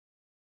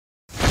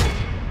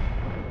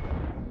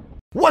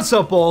What's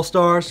up,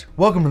 All-Stars?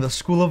 Welcome to the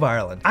School of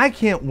Ireland. I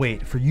can't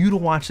wait for you to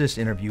watch this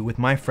interview with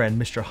my friend,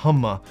 Mr.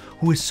 Honma,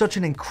 who is such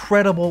an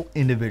incredible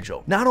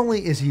individual. Not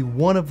only is he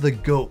one of the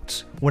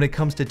GOATs when it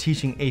comes to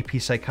teaching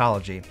AP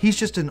Psychology, he's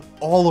just an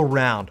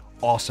all-around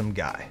awesome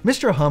guy.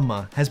 Mr.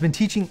 Honma has been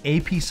teaching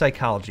AP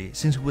Psychology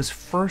since it was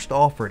first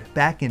offered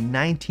back in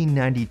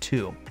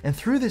 1992. And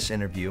through this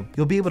interview,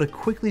 you'll be able to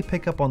quickly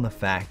pick up on the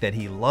fact that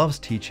he loves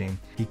teaching,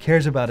 he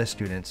cares about his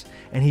students,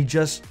 and he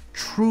just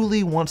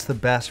truly wants the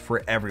best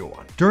for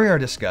everyone. During our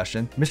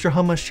discussion, Mr.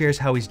 Honma shares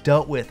how he's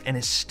dealt with and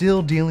is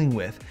still dealing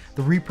with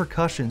the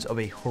repercussions of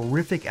a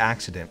horrific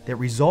accident that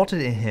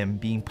resulted in him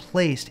being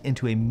placed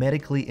into a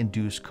medically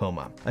induced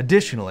coma.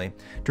 Additionally,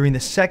 during the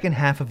second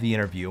half of the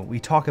interview, we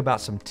talk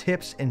about some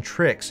tips and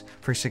tricks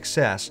for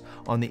success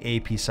on the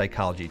AP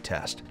Psychology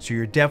test. So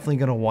you're definitely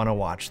going to want to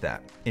watch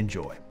that.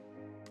 Enjoy.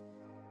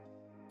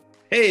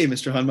 Hey,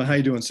 Mr. Honma, how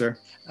you doing, sir?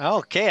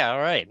 Okay, all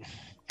right.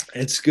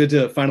 It's good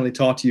to finally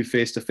talk to you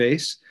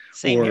face-to-face.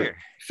 Same here.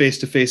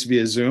 Face-to-face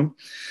via Zoom.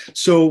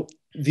 So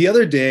the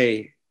other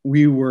day,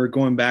 we were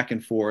going back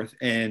and forth,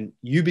 and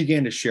you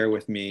began to share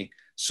with me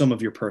some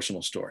of your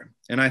personal story.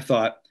 And I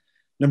thought,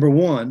 number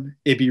one,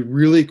 it'd be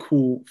really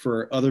cool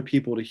for other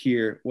people to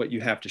hear what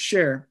you have to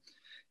share.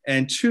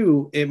 And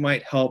two, it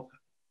might help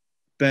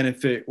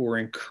benefit or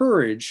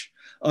encourage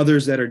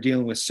others that are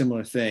dealing with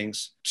similar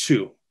things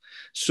too.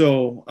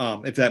 So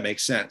if that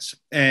makes sense.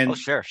 And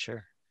sure.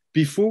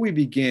 Before we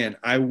begin,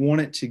 I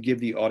wanted to give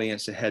the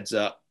audience a heads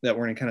up that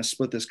we're going to kind of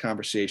split this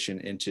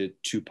conversation into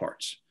two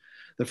parts.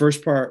 The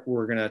first part,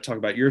 we're going to talk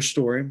about your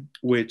story,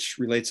 which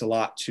relates a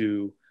lot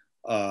to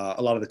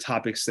a lot of the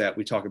topics that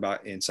we talk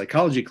about in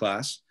psychology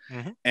class.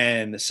 Mm-hmm.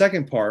 And the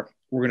second part,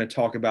 we're going to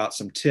talk about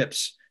some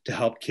tips to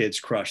help kids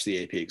crush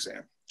the AP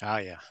exam. Oh,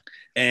 yeah.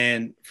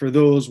 And for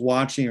those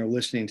watching or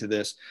listening to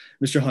this,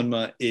 Mr.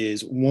 Honma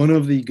is one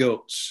of the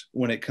GOATs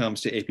when it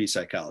comes to AP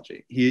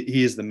psychology.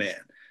 He is the man.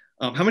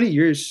 How many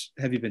years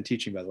have you been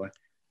teaching, by the way?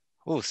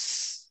 Oh,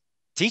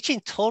 teaching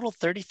total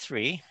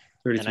 33.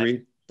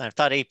 33. I've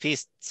taught AP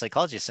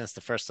psychology since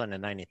the first one in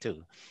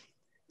 92.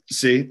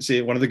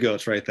 See, one of the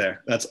GOATs right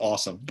there. That's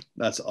awesome.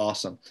 That's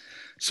awesome.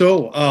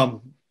 So,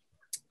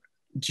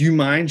 do you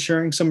mind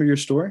sharing some of your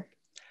story?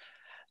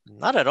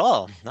 Not at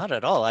all. Not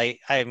at all.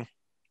 I'm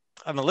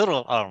a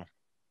little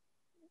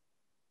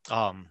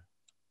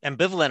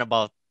ambivalent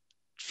about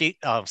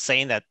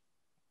saying that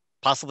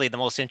possibly the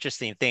most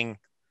interesting thing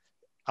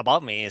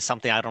about me is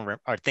something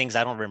or things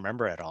I don't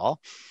remember at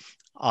all.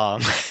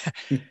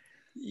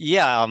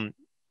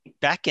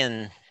 Back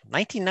in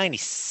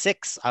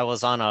 1996, I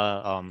was on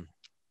a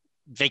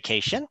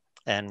vacation,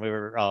 and we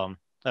were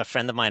a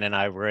friend of mine and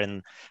I were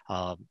in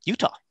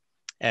Utah,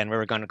 and we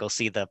were going to go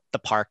see the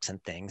parks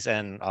and things.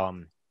 And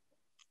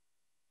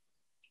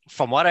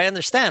from what I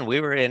understand, we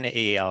were in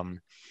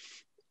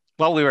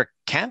we were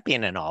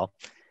camping and all.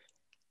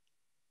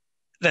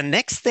 The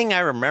next thing I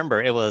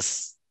remember, it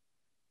was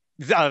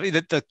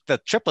the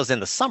trip was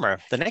in the summer.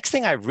 The next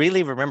thing I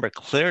really remember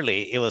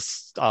clearly, it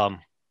was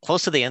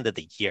close to the end of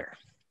the year.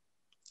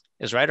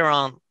 It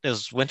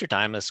was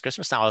wintertime, it was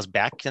Christmas time. I was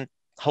back in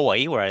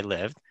Hawaii where I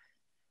lived,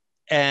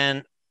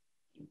 and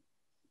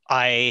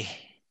I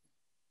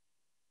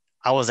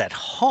was at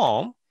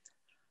home.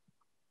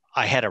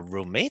 I had a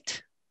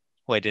roommate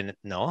who I didn't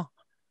know.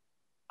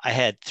 I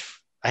had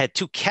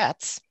two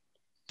cats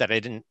that I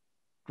didn't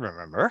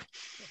remember.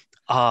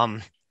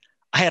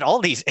 I had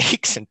all these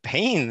aches and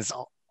pains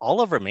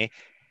all over me,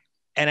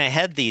 and I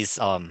had these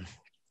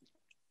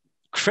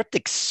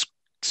cryptic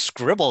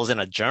scribbles in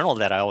a journal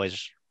that I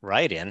always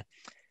write in.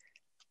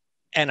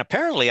 And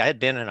apparently, I had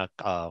been in a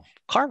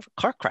car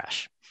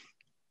crash,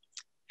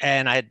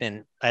 and I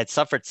had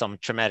suffered some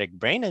traumatic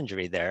brain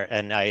injury there,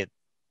 and I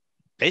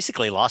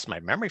basically lost my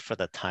memory for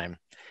the time.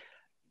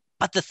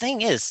 But the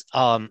thing is,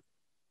 I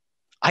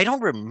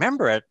don't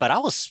remember it, but I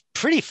was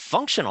pretty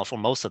functional for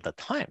most of the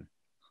time.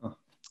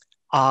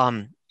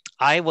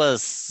 I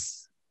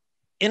was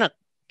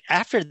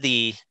after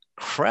the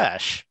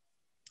crash,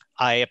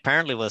 I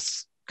apparently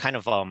was kind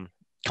of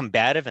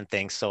combative and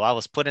things. So I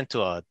was put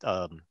into a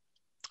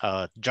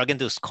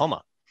drug-induced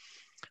coma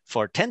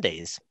for 10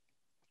 days.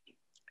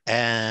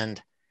 And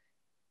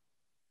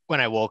when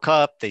I woke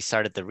up, they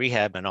started the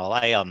rehab and all.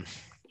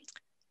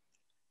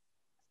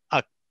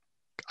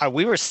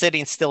 We were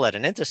sitting still at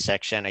an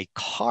intersection. I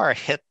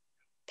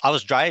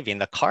was driving,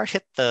 the car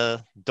hit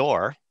the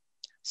door.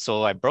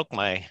 So I broke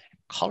my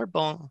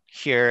collarbone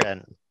here,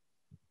 and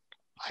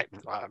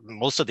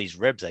most of these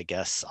ribs, I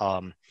guess.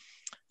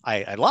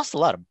 I lost a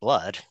lot of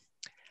blood,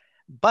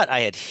 but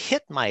I had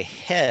hit my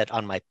head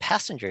on my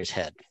passenger's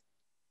head.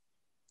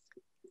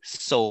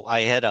 So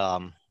I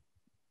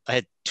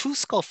had two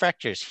skull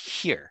fractures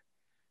here.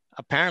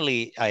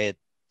 Apparently, I had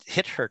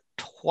hit her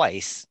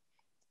twice,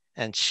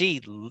 and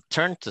she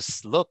turned to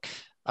look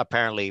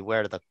apparently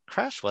where the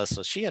crash was.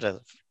 So she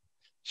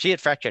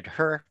had fractured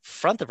her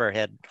front of her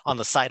head on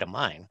the side of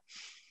mine.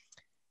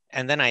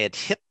 And then I had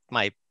hit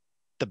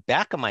the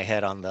back of my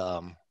head on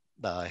the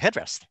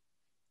headrest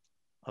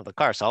of the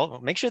car. So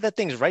I'll make sure that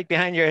thing's right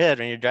behind your head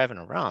when you're driving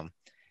around.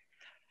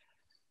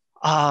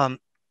 Um,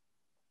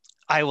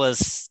 I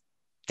was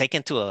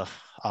taken to a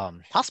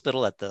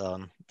hospital at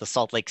the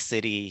Salt Lake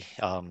City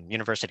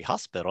University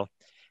Hospital,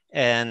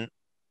 and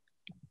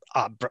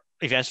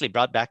eventually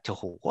brought back to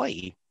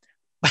Hawaii.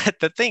 But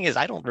the thing is,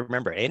 I don't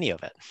remember any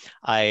of it.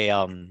 I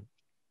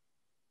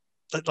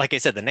like I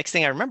said, the next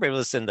thing I remember it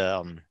was in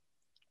the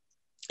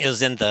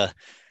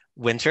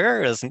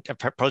winter. It was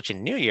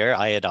approaching New Year.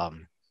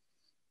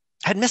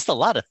 I'd missed a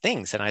lot of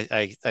things,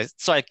 and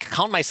so I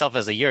count myself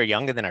as a year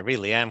younger than I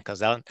really am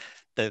because I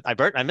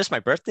missed my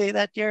birthday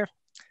that year,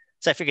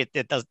 so I figured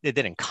it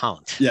didn't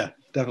count. Yeah,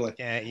 definitely.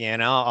 Yeah, you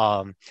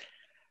know.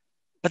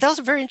 But that was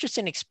a very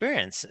interesting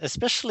experience,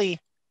 especially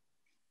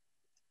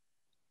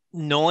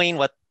knowing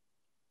what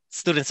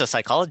students of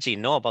psychology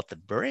know about the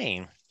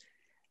brain.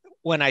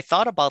 When I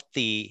thought about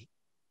the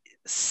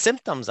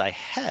symptoms I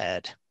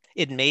had,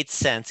 it made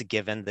sense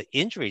given the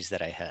injuries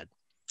that I had.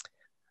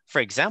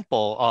 For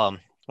example,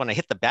 when I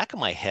hit the back of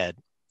my head,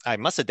 I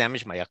must have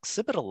damaged my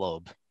occipital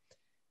lobe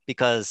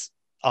because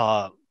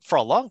for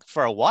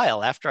a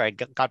while after I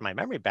got my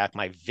memory back,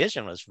 my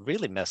vision was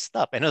really messed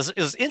up. And it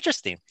was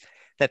interesting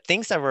that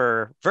things that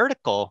were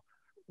vertical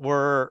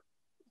were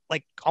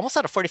like almost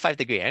at a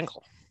 45-degree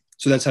angle.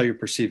 So that's how you're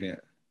perceiving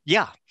it.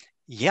 Yeah.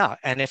 Yeah.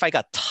 And if I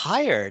got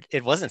tired,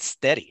 it wasn't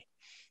steady.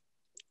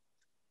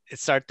 It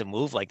started to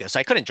move like this. So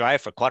I couldn't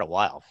drive for quite a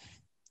while.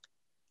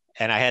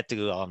 And I had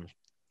to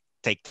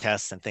take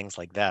tests and things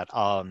like that.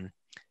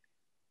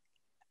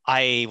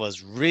 I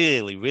was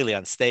really, really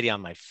unsteady on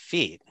my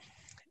feet.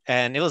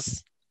 And it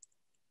was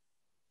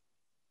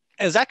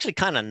actually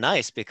kind of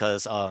nice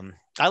because I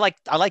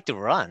like to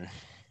run.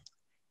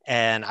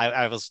 And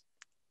I was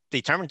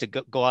determined to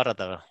go out of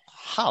the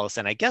house.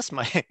 And I guess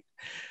that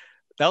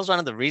was one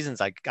of the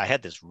reasons I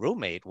had this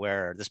roommate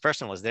where this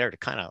person was there to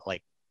kind of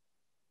like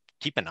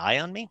keep an eye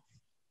on me.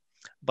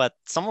 But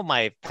some of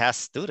my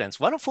past students,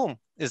 one of whom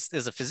is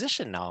a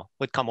physician now,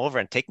 would come over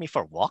and take me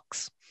for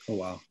walks. Oh,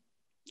 wow.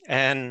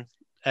 And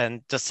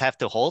just have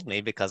to hold me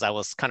because I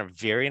was kind of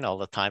veering all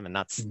the time and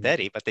not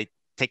steady, but they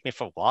take me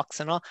for walks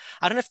and all.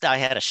 I don't know if I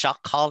had a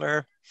shock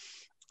collar,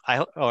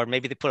 or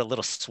maybe they put a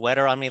little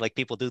sweater on me like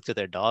people do to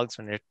their dogs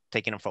when they're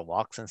taking them for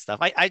walks and stuff.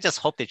 I just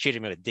hope they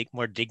treated me with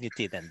more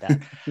dignity than that,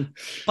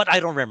 but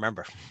I don't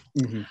remember.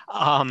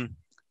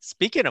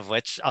 Speaking of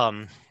which,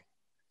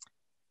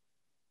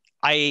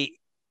 I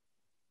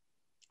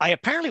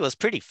apparently was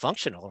pretty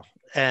functional,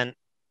 but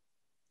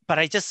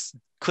I just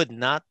could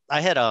not.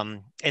 I had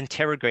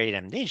interrogated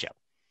amnesia.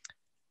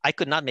 I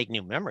could not make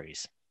new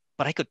memories,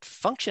 but I could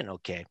function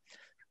okay.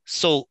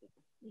 So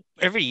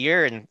every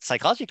year in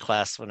psychology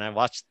class,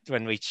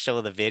 when we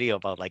show the video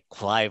about like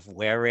Clive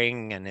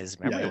Waring and his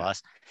memory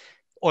loss,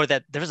 or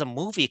that there was a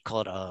movie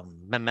called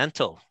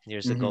Memento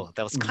years ago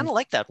that was kind of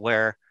like that,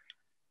 where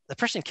the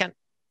person can't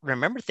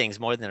remember things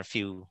more than a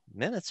few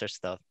minutes or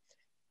stuff.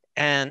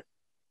 And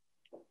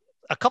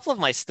a couple of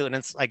my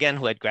students, again,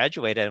 who had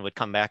graduated and would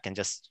come back and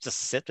just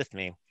sit with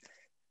me,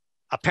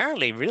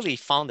 apparently really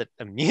found it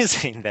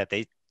amusing that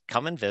they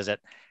come and visit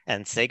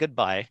and say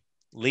goodbye,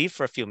 leave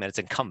for a few minutes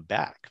and come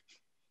back.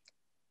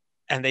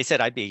 And they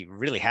said, I'd be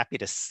really happy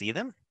to see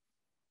them.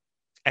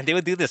 And they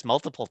would do this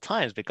multiple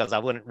times because I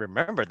wouldn't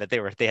remember that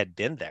they had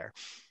been there,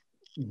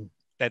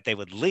 that they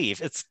would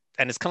leave. It's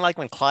kind of like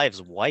when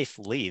Clive's wife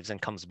leaves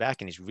and comes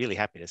back and he's really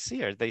happy to see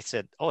her. They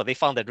said, oh, they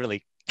found it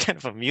really kind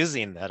of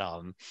amusing that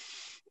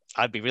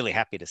I'd be really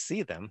happy to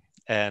see them.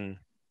 And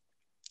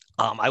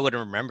I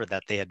wouldn't remember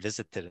that they had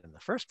visited in the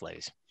first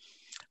place.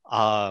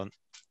 And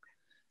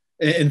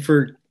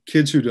for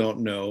kids who don't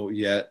know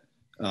yet,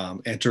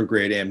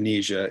 anterograde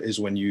amnesia is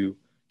when you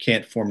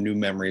can't form new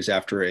memories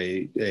after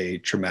a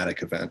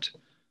traumatic event,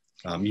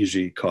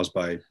 usually caused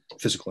by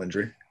physical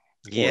injury,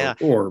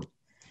 or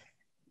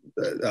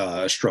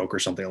a stroke or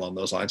something along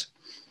those lines.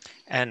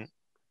 And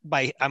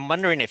I'm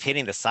wondering if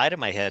hitting the side of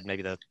my head,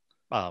 maybe the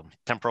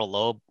temporal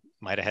lobe,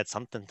 might have had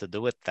something to do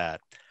with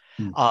that.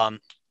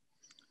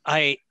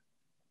 It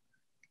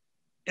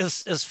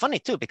was funny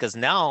too, because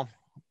now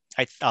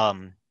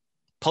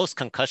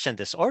post-concussion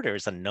disorder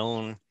is a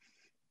known,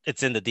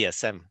 it's in the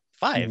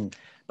DSM-5,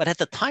 but at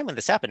the time when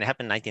this happened, it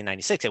happened in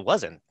 1996, it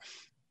wasn't.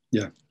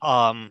 Yeah.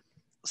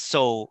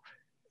 So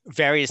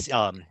various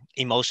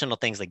emotional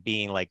things like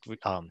being like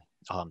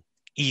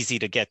easy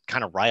to get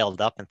kind of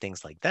riled up and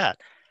things like that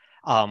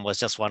was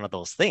just one of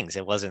those things.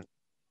 It wasn't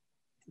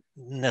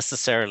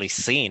necessarily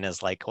seen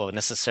as like, oh,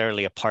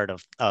 necessarily a part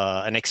of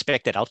an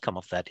expected outcome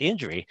of that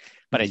injury,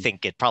 but I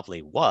think it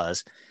probably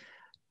was.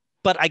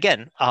 But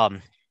again,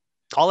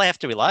 all I have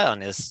to rely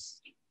on is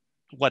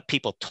what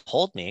people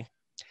told me.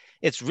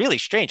 It's really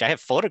strange. I have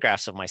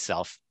photographs of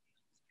myself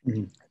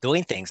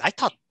doing things. I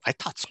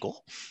taught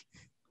school.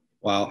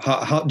 Wow.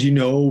 How do you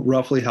know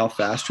roughly how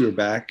fast you were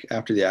back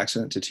after the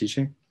accident to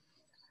teaching?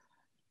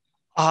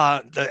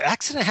 The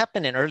accident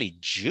happened in early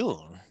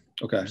June.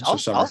 Okay, so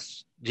summer. I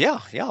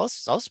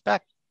was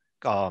back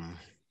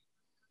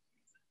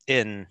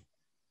in.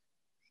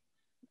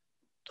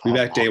 Were you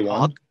back day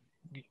one?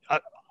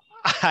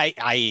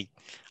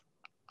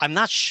 I'm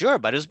not sure,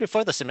 but it was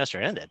before the semester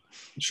ended.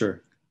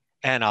 Sure.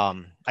 And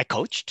I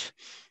coached.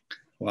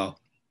 Wow.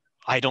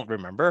 I don't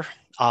remember.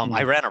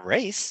 I ran a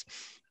race.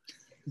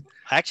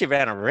 I actually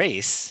ran a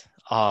race.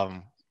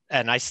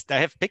 And I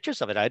have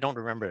pictures of it. I don't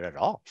remember it at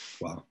all.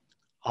 Wow.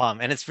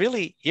 And it's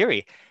really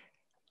eerie.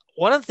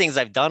 One of the things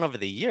I've done over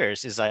the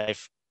years is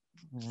I've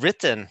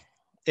written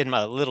in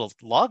my little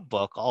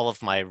logbook all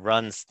of my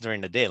runs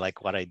during the day,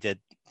 like what I did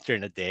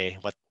during the day,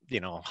 what,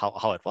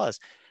 how it was.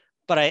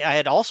 But I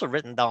had also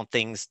written down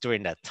things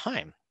during that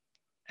time.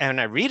 And when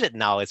I read it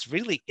now, it's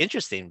really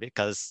interesting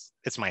because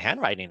it's my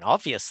handwriting,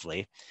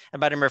 obviously.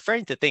 But I'm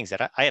referring to things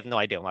that I have no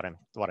idea what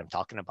I'm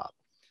talking about.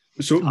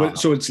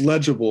 So it's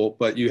legible,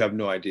 but you have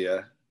no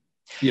idea.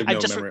 You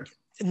have no memory.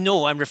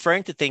 No, I'm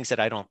referring to things that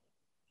I don't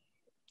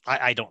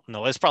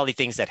know. It's probably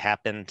things that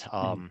happened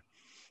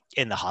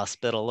in the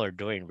hospital or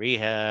doing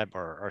rehab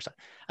or something.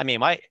 I mean,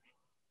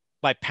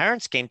 my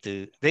parents came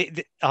to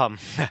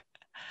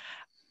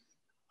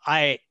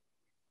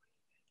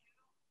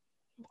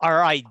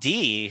our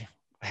ID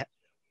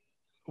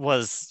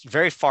was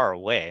very far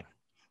away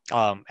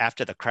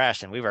after the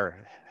crash, and we were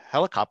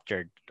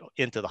helicoptered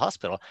into the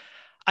hospital.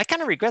 I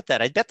kind of regret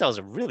that. I bet that was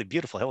a really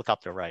beautiful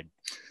helicopter ride.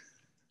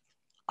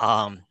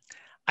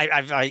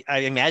 I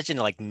imagine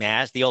like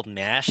MASH, the old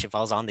MASH, if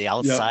I was on the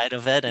outside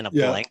of it in a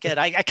blanket.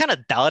 I kind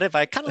of doubt it, but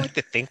I kind of like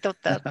to think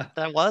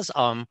that was.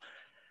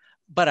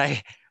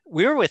 But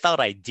we were without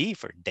ID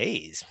for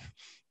days.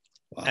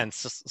 Wow. And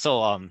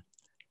so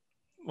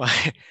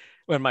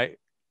when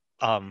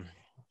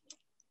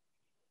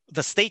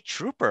the state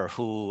trooper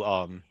who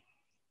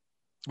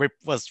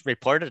was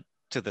reported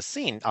to the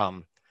scene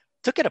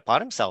took it upon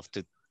himself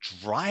to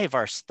drive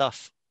our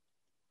stuff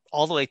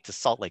all the way to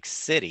Salt Lake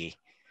City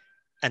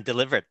and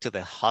deliver it to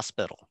the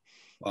hospital.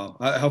 Wow.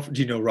 How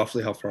do you know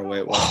roughly how far away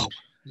it was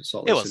from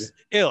Salt Lake City?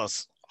 It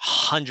was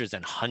hundreds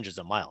and hundreds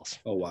of miles.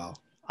 Oh, wow.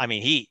 I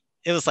mean,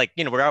 it was like,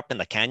 we're up in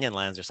the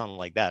Canyonlands or something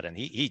like that. And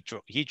he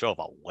drove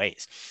a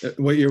ways.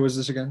 What year was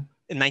this again?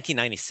 In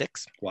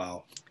 1996.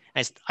 Wow.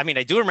 I mean,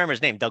 I do remember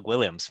his name, Doug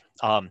Williams.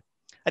 I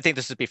think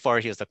this is before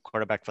he was the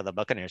quarterback for the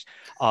Buccaneers.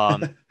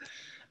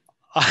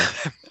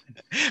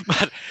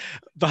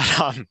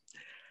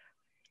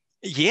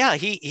 Yeah,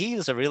 he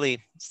was a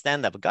really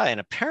stand-up guy.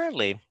 And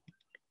apparently,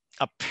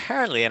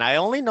 and I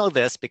only know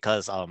this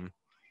because another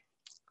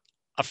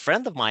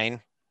friend of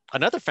mine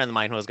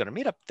who was going to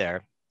meet up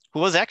there, who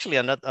was actually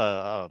a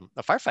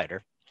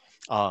firefighter,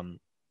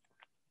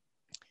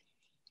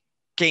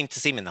 came to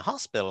see me in the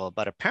hospital.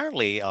 But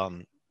apparently,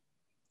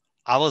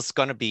 I was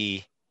going to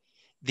be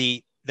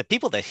the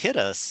people that hit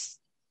us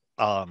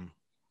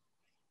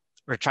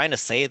were trying to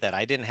say that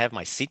I didn't have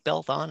my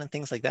seatbelt on and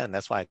things like that, and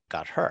that's why I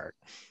got hurt.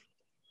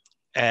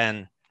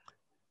 And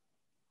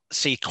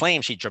she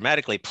claimed she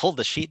dramatically pulled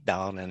the sheet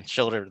down and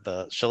showed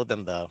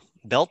them the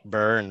belt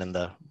burn and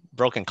the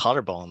broken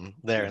collarbone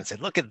there, and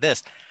said, "Look at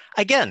this."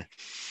 Again,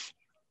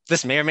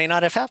 this may or may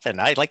not have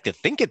happened. I'd like to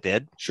think it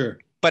did. Sure.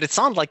 But it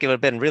sounds like it would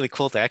have been really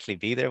cool to actually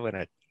be there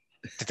to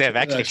have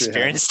actually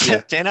experienced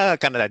it, kind of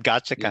that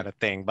gotcha kind of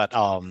thing. But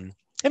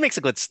it makes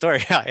a good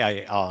story.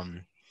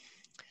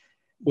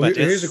 Well,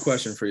 here's a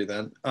question for you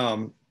then.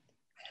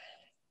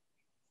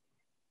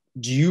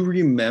 Do you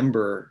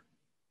remember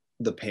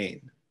the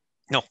pain?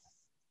 No.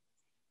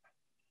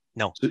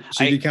 So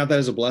do you count that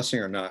as a blessing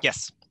or not?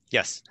 Yes.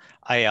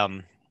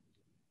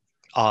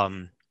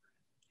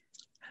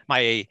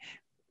 My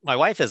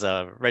wife is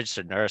a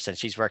registered nurse, and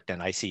she's worked in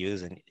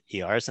ICUs and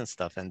ERs and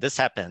stuff. And this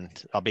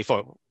happened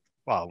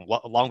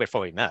long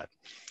before we met.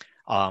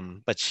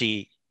 But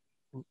she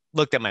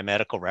looked at my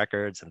medical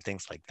records and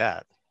things like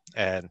that,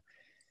 and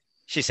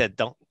she said,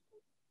 "Don't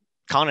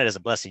count it as a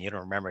blessing. You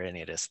don't remember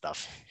any of this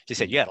stuff." She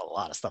said, "You had a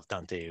lot of stuff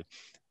done to you,"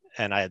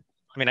 and I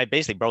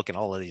basically broken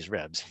all of these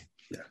ribs.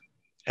 Yeah.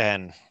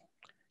 And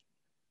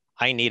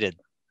I needed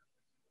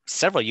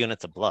several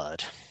units of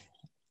blood,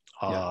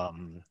 all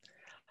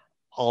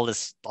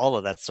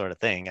of that sort of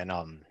thing.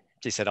 And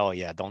she said, "Oh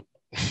yeah, don't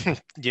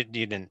you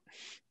didn't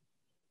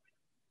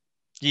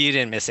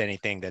miss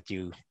anything that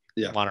you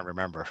want to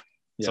remember."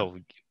 Yeah. So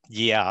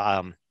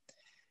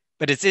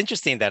but it's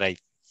interesting that I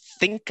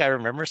think I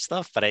remember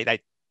stuff, but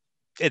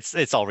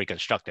it's all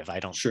reconstructive. I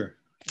don't. Sure.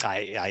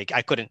 I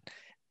couldn't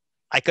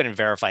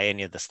verify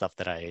any of the stuff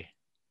that I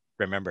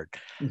remembered.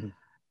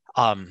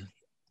 Mm-hmm.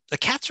 The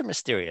cats are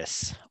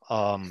mysterious.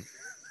 And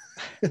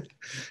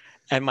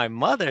my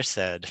mother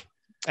said,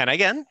 and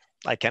again,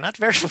 I cannot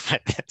verify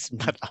this,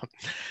 but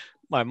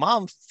my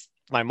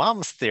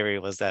mom's theory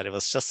was that it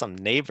was just some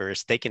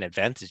neighbors taking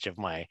advantage of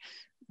my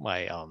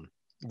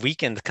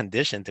weakened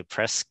condition to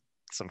press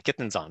some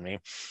kittens on me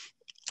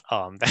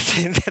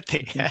that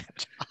they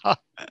had.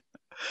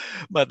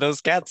 But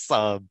those cats,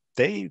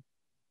 they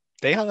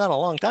hung on a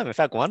long time. In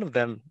fact, one of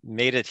them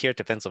made it here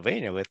to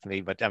Pennsylvania with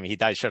me, but I mean, he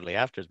died shortly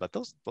after. But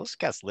those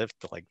cats lived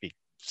to like be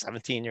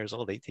 17 years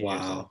old, 18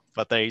 years old.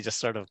 But they just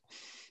sort of,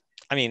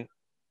 I mean,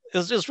 it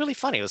was really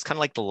funny. It was kind of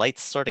like the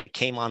lights sort of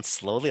came on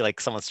slowly, like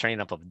someone's turning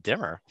up a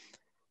dimmer.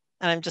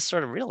 And I'm just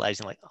sort of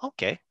realizing like,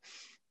 okay,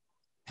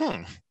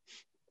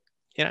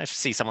 I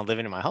see someone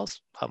living in my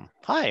house.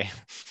 Hi.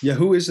 Yeah.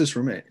 Who is this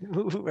roommate?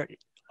 Who are you?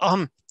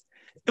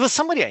 It was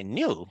somebody I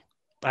knew,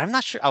 but I'm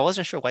not sure. I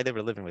wasn't sure why they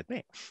were living with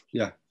me.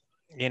 Yeah.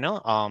 You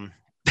know, and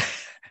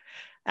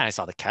I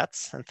saw the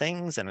cats and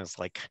things, and it was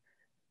like,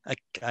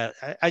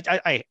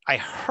 I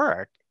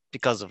hurt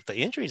because of the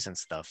injuries and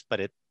stuff, but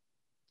it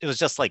was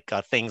just like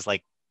things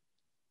like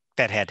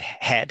that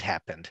had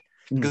happened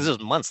because it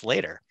was months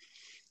later.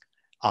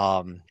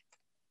 So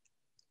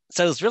it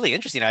was really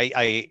interesting.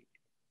 I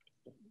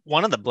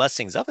one of the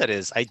blessings of it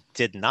is I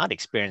did not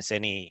experience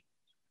any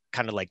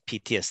kind of like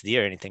PTSD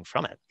or anything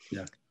from it.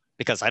 Yeah.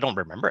 Because I don't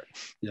remember it.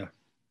 Yeah.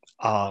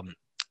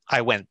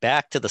 I went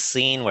back to the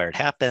scene where it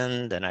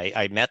happened, and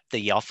I met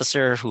the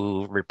officer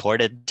who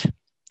reported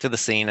to the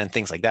scene and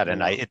things like that.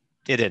 And it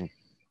didn't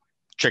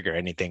trigger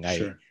anything.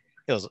 Sure.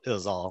 It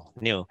was all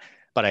new,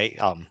 but I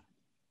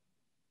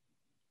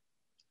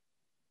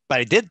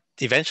did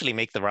eventually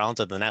make the rounds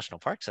of the national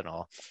parks and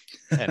all,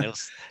 and it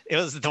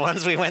was the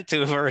ones we went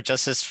to were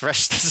just as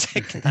fresh the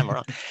second time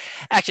around.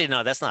 Actually,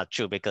 no, that's not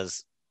true,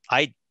 because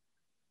I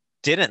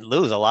didn't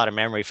lose a lot of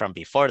memory from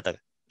before the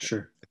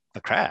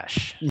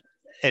crash,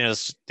 and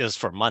it was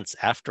for months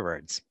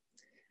afterwards,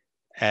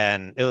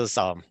 and it was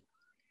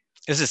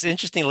this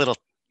interesting little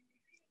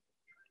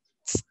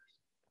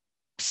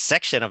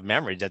section of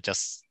memory that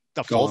just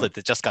folded,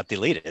 that just got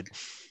deleted.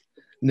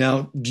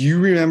 Now, do you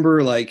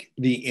remember like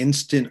the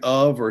instant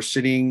of, or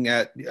sitting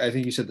at, I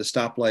think you said the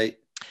stoplight?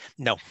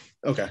 No.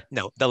 Okay.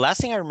 No. The last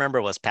thing I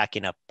remember was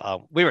packing up.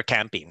 We were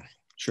camping.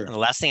 Sure. And the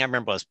last thing I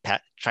remember was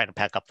trying to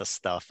pack up the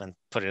stuff and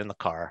put it in the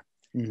car.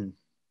 Mm-hmm.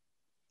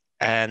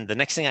 And the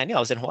next thing I knew,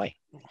 I was in Hawaii.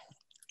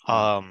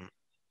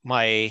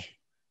 My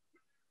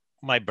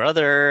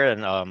brother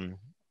and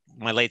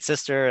my late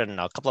sister and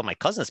a couple of my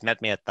cousins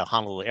met me at the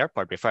Honolulu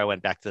airport before I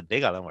went back to the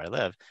Big Island where I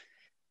live.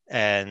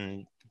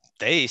 And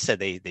they said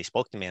they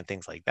spoke to me and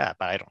things like that,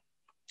 but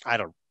I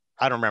don't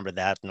remember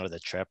that, nor the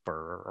trip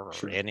or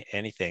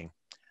anything.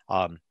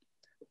 My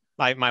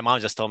mom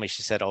just told me,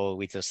 she said, "Oh,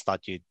 we just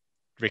thought you'd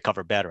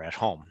recover better at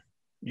home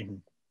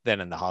than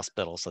in the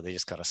hospital, so they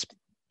just kind of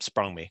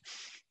sprung me."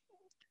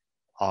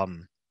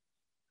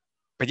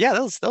 But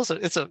yeah,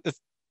 it's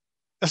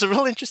a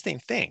real interesting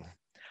thing.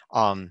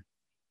 And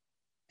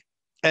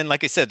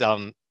like I said,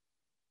 the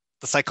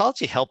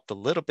psychology helped a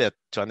little bit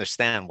to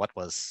understand what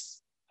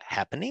was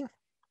happening.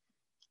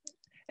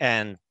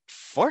 And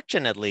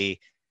fortunately,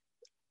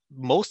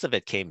 most of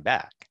it came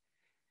back.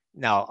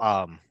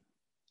 Now,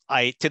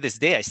 to this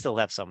day, I still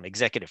have some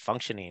executive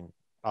functioning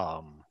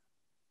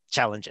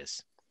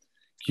challenges.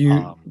 Can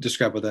you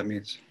describe what that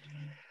means?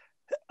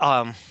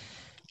 Like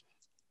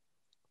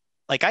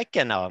I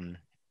can, I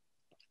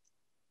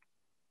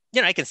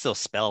can still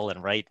spell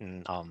and write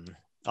and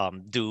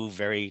do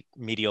very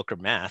mediocre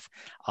math.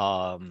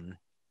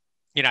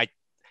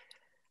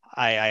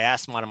 I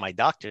asked one of my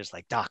doctors,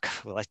 like, "Doc,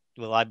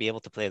 will I be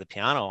able to play the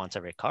piano once I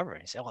recover?"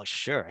 And he said, "Oh,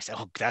 sure." I said,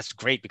 "Oh, that's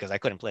great, because I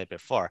couldn't play it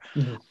before."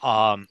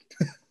 No,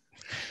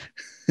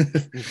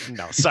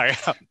 sorry.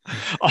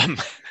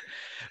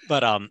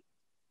 But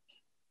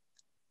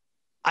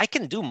I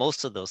can do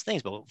most of those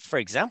things. But for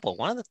example,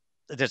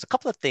 there's a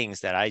couple of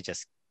things that I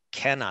just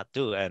cannot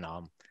do. And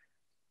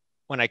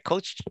when I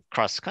coached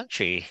cross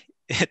country,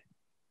 that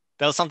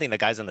was something the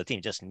guys on the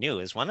team just knew,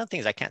 is one of the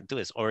things I can't do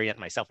is orient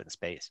myself in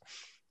space.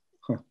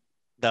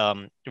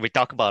 We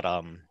talk about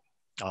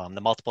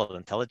the multiple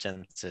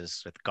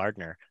intelligences with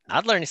Gardner,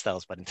 not learning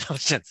styles, but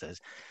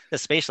intelligences, the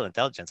spatial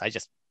intelligence.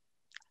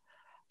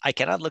 I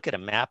cannot look at a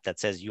map that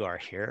says you are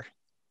here,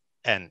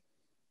 and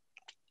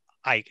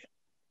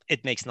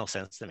it makes no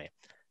sense to me.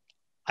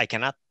 I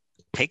cannot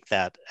take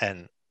that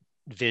and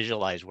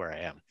visualize where I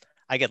am.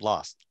 I get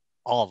lost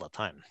all the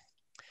time.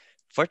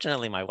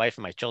 Fortunately, my wife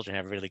and my children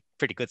have really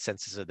pretty good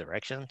senses of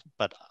direction,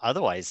 but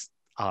otherwise,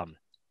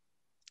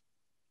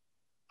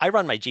 I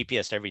run my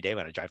GPS every day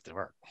when I drive to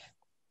work,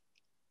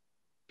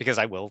 because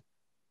I will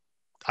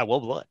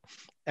blow it.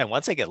 And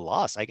once I get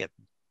lost, I get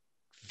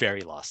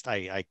very lost.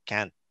 I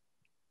can't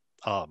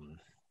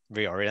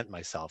reorient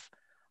myself.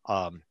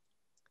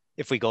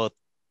 If we go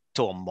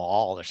to a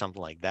mall or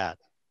something like that,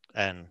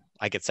 and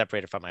I get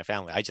separated from my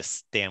family, I just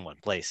stay in one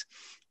place,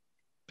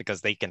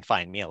 because they can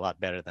find me a lot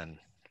better than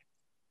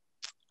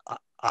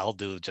I'll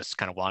do just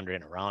kind of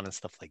wandering around and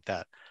stuff like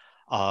that.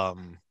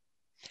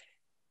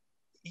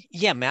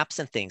 Yeah, maps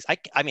and things.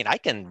 I mean, I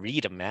can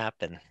read a map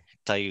and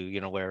tell you,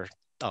 where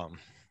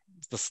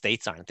the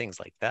states are and things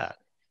like that.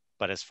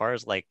 But as far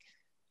as like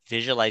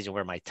visualizing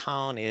where my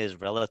town is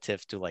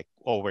relative to like,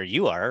 where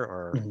you are,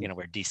 or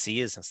where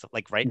DC is and stuff,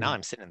 like right now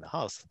I'm sitting in the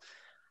house.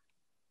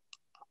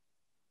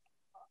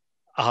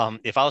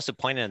 If I was to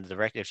point in the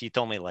direction, if you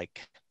told me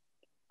like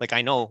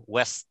I know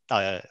west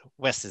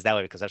is that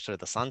way because that's where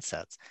the sun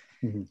sets.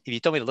 If you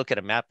told me to look at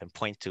a map and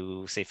point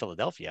to, say,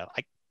 Philadelphia,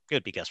 it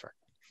would be guesswork.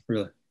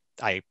 Really?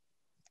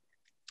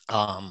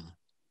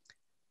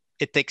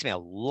 It takes me a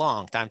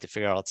long time to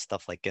figure out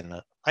stuff like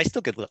I've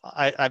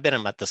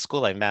been at the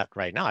school I'm at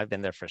right now. I've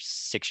been there for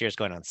 6 years,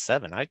 going on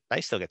 7. I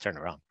still get turned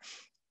around.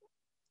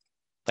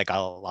 Like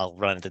I'll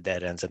run into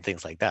dead ends and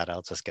things like that.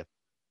 I'll just get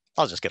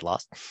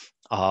lost.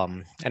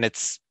 And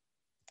that's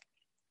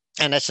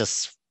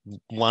just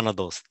one of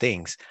those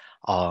things.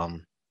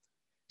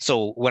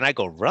 So when I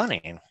go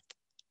running,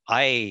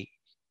 I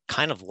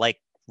kind of like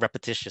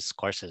repetitious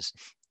courses,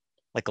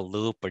 like a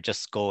loop, or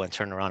just go and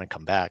turn around and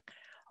come back.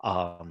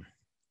 And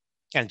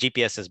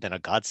GPS has been a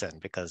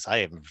godsend because I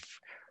am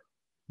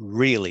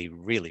really,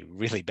 really,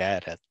 really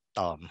bad at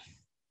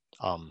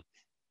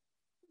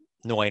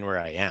knowing where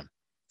I am.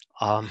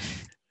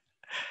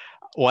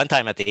 One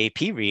time at the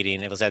AP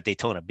reading, it was at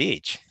Daytona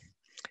Beach,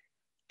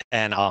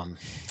 and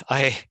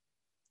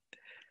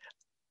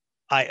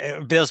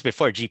it was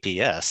before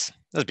GPS.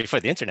 It was before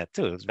the internet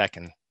too. It was back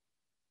in,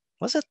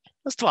 was it?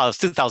 It was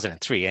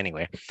 2003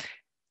 anyway.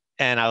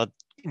 And I would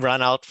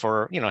run out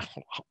for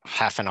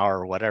half an hour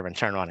or whatever, and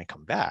turn around and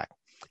come back.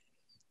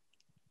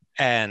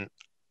 And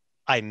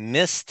I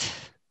missed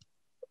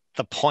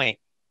the point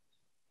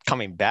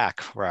coming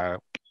back where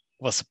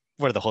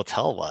the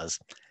hotel was,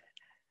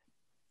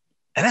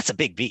 and that's a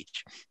big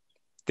beach.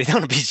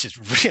 Daytona Beach is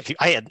really.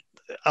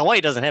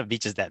 Hawaii doesn't have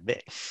beaches that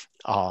big,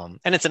 and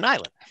it's an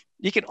island.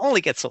 You can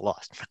only get so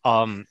lost.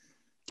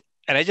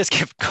 And I just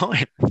kept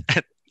going.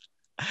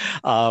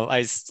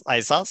 I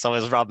saw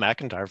someone, Rob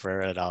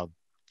McIntyre, and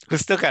who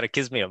still kind of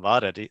kids me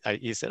about it.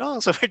 He said, "Oh,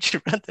 so where'd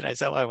you rent it?" I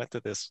said, "Well, I went to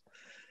this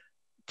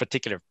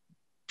particular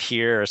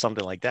pier or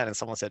something like that." And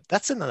someone said,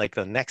 "That's in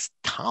the next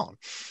town."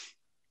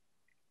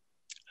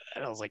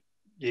 And I was like,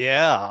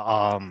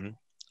 "Yeah."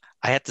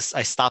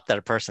 I stopped at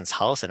a person's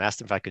house and asked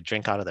them if I could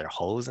drink out of their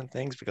hose and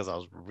things because I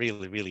was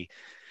really, really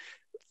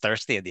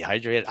thirsty and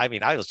dehydrated. I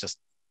mean, I was just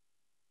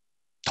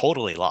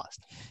totally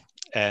lost,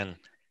 and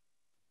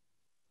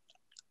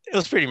it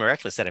was pretty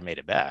miraculous that I made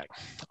it back.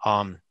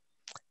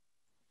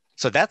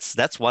 So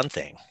that's one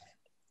thing,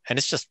 and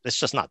it's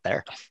just not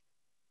there.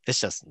 It's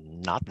just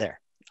not there.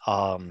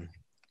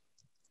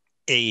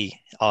 Is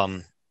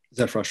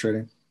that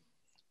frustrating?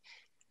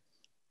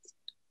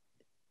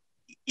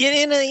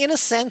 In a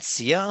sense,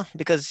 yeah,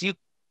 because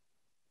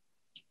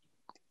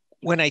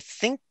when I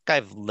think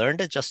I've learned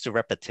it just through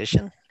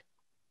repetition,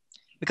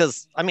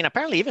 because I mean,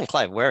 apparently even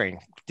Clive Waring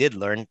did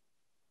learn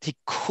he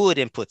could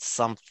input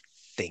some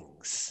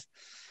things,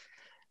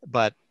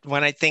 but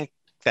when I think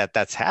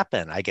that's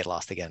happened, I get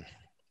lost again.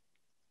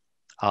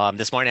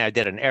 This morning I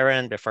did an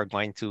errand before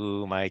going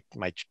to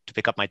to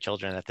pick up my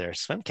children at their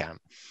swim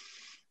camp,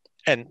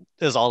 and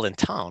it was all in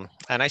town.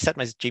 And I set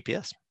my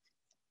GPS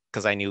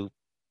because I knew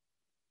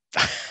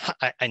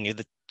I knew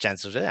the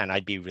chances of it, and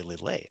I'd be really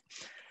late.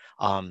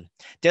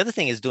 The other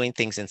thing is doing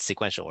things in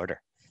sequential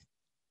order.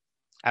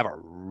 I have a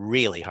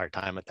really hard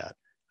time with that.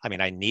 I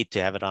mean, I need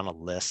to have it on a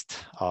list.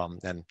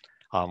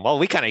 Well,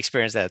 we kind of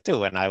experienced that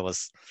too. And I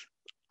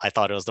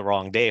thought it was the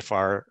wrong day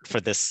for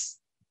this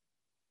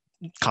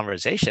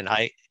conversation.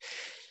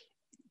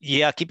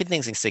 Keeping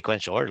things in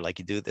sequential order, like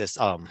you do this.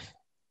 Oh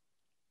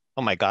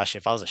my gosh,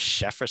 if I was a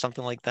chef or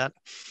something like that,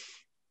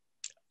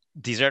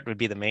 dessert would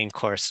be the main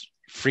course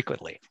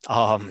frequently.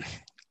 But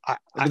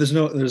there's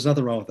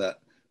nothing wrong with that.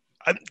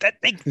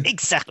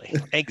 Exactly.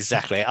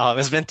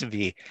 It's meant to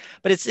be,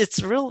 but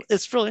it's real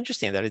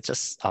interesting that it's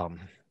just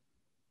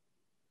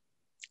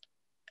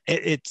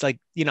it's like,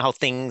 how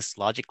things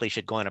logically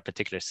should go in a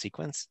particular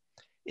sequence.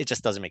 It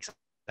just doesn't make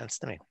sense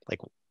to me, like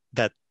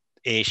that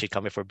A should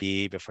come before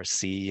B before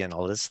C and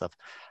all this stuff.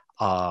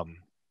 Kind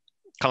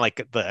of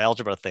like the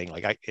algebra thing,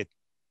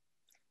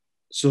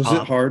 so is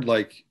it hard,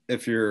 like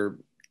if you're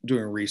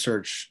doing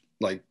research,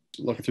 like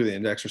looking through the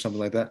index or something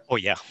like that? Oh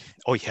yeah.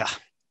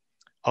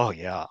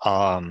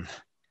 I'm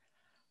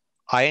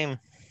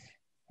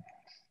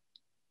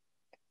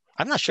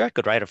not sure I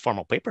could write a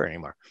formal paper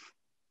anymore.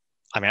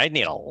 I mean, I'd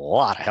need a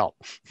lot of help.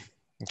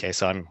 Okay,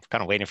 so I'm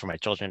kind of waiting for my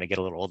children to get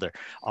a little older.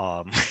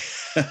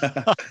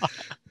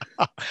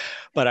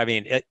 But I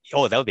mean, that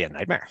would be a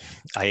nightmare.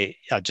 I'm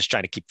just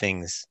trying to keep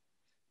things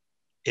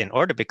in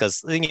order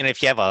because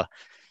if you have an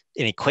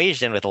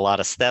equation with a lot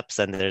of steps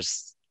and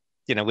there's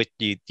which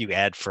you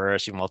add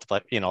first, you multiply,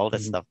 all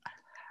that stuff.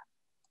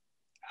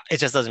 It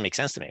just doesn't make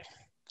sense to me.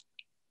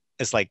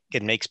 It's like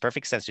it makes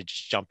perfect sense to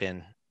just jump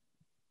in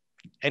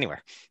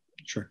anywhere.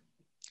 Sure.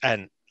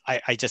 And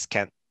I just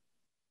can't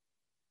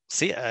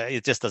see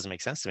it. Just doesn't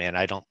make sense to me, and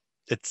I don't.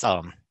 It's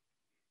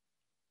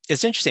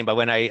interesting, but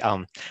when I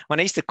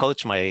used to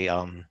coach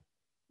my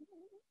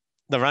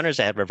the runners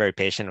I had were very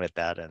patient with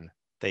that, and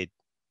they'd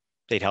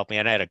help me,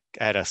 and I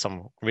had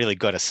some really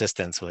good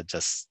assistants who would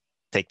just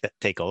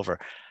take over.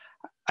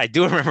 I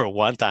do remember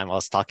one time I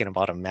was talking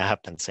about a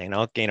map and saying,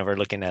 okay, we're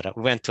looking at it.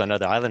 We went to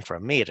another island for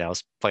a meet, and I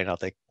was pointing out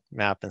the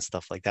map and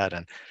stuff like that.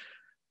 And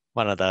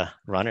one of the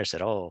runners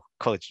said, "Oh,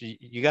 coach,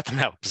 you got the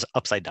map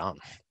upside down."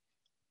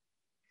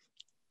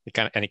 He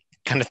kind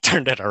of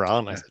turned it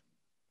around. I said,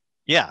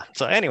 "Yeah."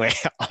 So anyway,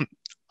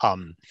 I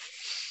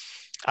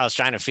was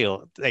trying to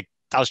feel like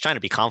I was trying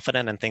to be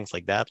confident and things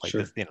like that, like,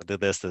 sure, do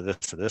this, do this,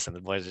 do this, and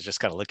the boys are just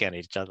kind of looking at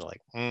each other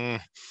like,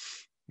 and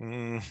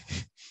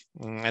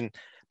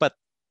but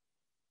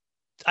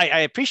I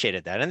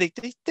appreciated that, and they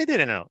did it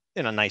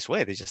in a nice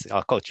way. They just,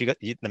 oh, coach, you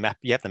the map,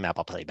 you have the map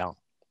upside down.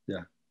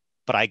 Yeah.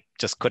 But I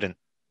just couldn't.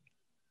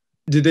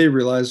 Did they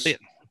realize? Yeah.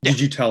 Did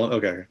you tell them?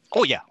 Okay.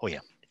 Oh yeah. Oh yeah.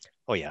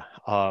 Oh yeah.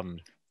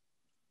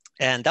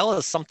 And that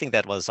was something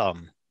that was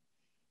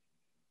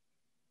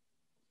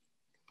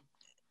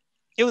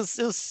it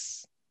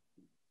was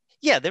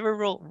yeah, they were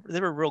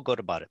real good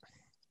about it.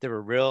 They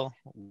were real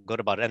good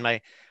about it, and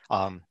my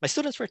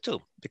students were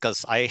too,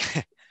 because I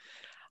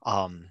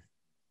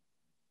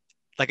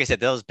like I said,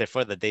 that was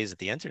before the days of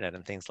the internet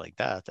and things like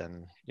that.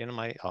 And you know,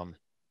 my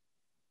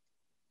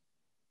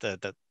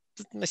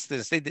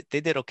students, they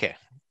did okay.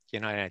 You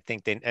know, and I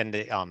think they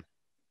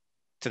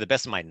to the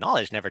best of my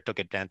knowledge, never took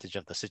advantage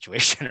of the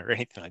situation or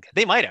anything like that.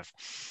 They might have,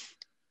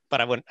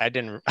 but I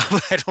didn't.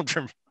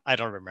 I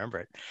don't remember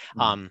it.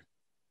 Mm-hmm.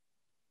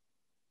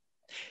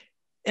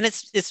 And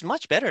it's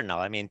much better now.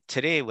 I mean,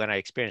 today when I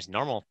experience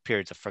normal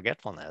periods of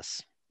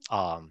forgetfulness,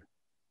 I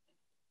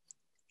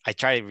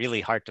try really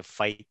hard to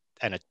fight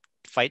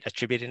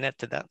attributing it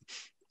to that.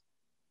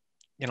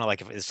 You know,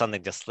 like if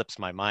something just slips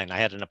my mind. I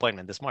had an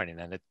appointment this morning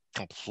and it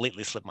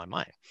completely slipped my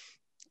mind.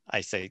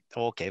 I say,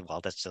 oh, okay,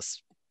 well, that's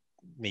just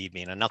me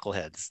being a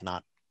knucklehead. It's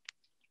not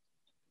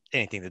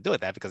anything to do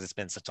with that, because it's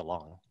been such a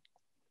long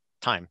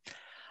time.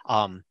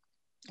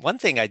 One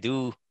thing I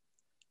do,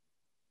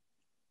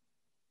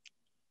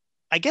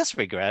 I guess,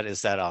 regret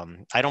is that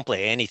I don't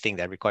play anything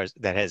that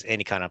has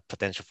any kind of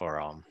potential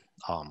for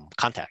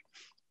contact.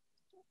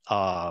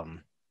 I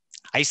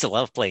used to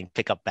love playing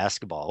pickup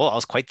basketball. Oh, I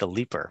was quite the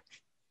leaper.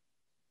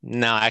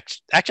 No,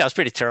 actually, I was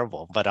pretty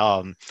terrible, but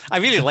I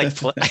really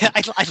liked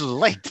I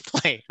liked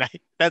playing.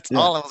 That's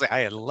all I was saying.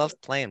 I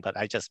loved playing, but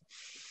I just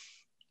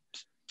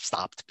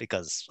stopped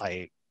because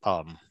I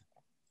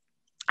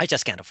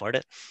just can't afford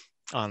it.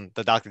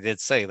 The doctor did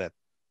say that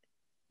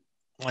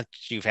once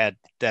you've had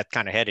that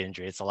kind of head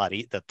injury, it's a lot.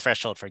 The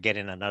threshold for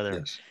getting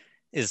another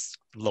is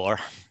lower.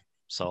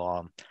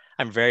 So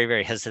I'm very,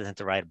 very hesitant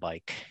to ride a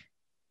bike.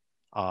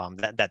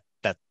 That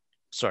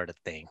sort of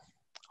thing.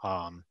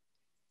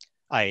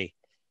 I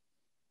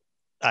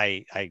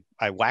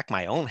whack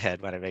my own head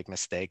when I make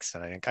mistakes,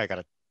 and I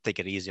gotta take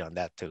it easy on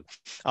that too.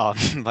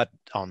 But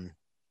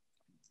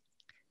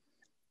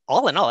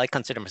all in all, I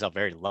consider myself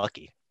very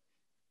lucky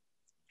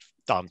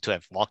to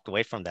have walked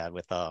away from that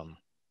with a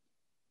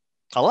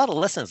lot of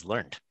lessons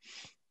learned.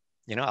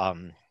 You know, I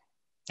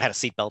had a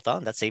seatbelt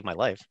on, that saved my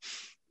life,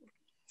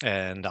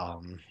 and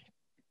I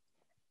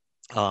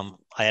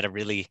had a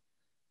really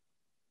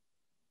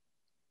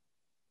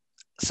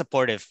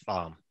supportive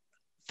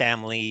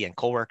family and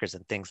coworkers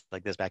and things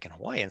like this back in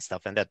Hawaii and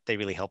stuff, and that they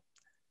really helped.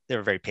 They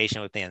were very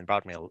patient with me and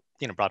brought me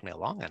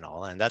along and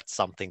all, and that's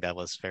something that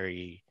was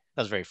very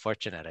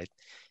fortunate.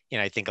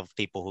 I think of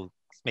people who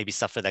maybe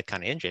suffer that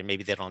kind of injury,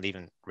 maybe they don't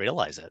even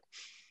realize it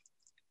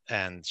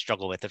and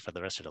struggle with it for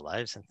the rest of their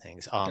lives and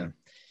things. You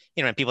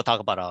know, and people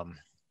talk about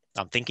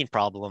thinking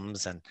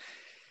problems and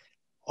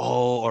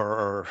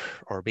or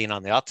being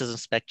on the autism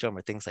spectrum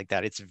or things like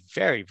that. It's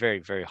very, very,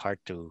 very hard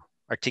to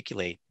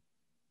articulate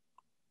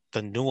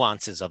the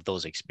nuances of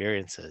those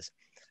experiences.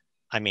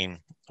 I mean,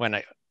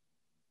 when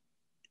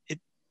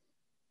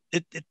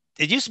it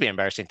used to be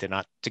embarrassing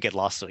to get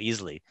lost so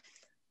easily,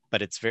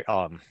 but it's very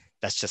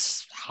that's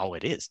just how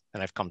it is,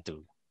 and I've come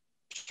to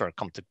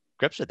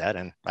grips with that.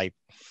 And I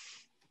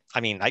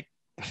mean,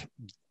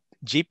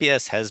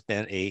 GPS has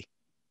been a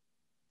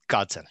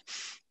godsend.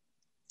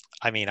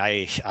 I mean,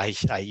 I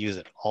use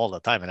it all the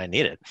time, and I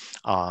need it.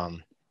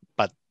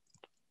 But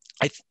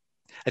I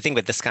think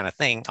with this kind of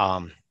thing,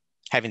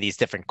 having these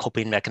different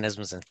coping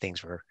mechanisms and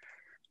things were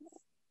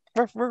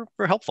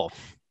helpful.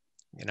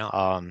 You know,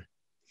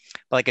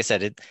 but like I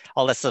said,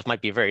 all that stuff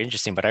might be very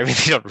interesting, but I really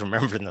don't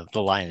remember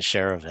the lion's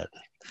share of it.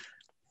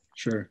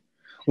 Sure.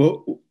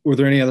 Well, were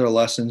there any other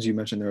lessons? You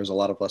mentioned there was a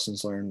lot of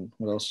lessons learned.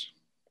 What else?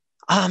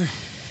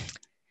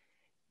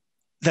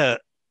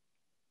 The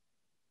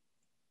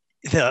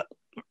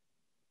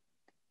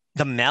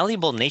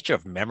malleable nature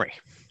of memory.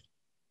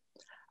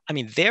 I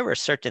mean, there were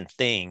certain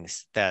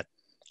things that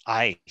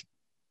I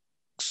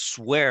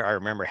swear I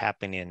remember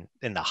happening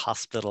in the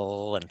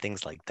hospital and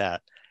things like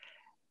that.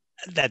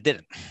 That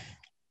didn't.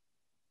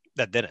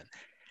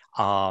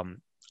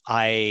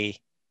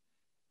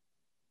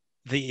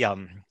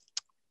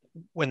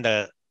 When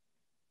the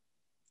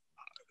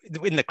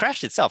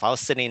crash itself,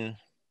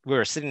 we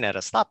were sitting at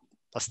a stop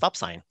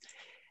sign,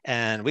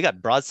 and we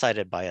got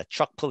broadsided by a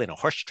truck pulling a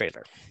horse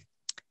trailer.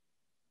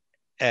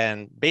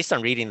 And based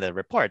on reading the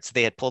reports,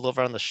 they had pulled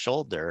over on the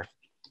shoulder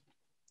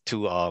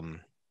to,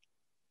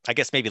 I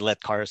guess maybe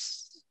let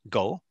cars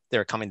go. They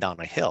were coming down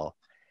a hill,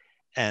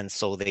 and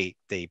so they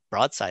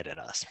broadsided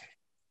us.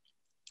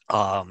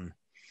 And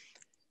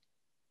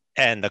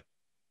the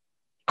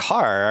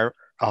car,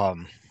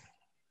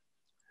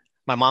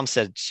 my mom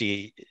said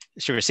she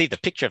received a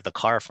picture of the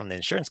car from the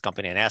insurance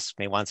company and asked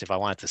me once if I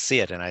wanted to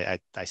see it, and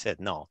I said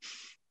no,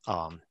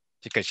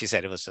 because she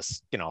said it was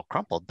just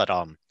crumpled. But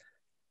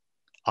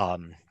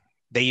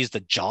they used the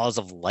jaws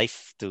of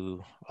life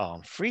to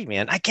free me.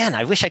 And again,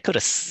 I wish I could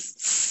have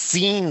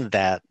seen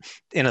that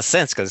in a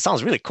sense, because it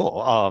sounds really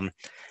cool.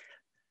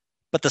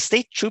 But the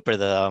state trooper,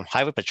 the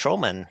highway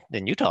patrolman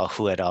in Utah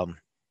who had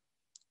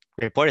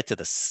reported to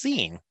the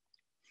scene,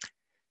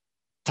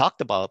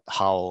 talked about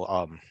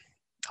how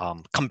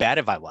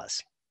combative I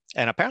was.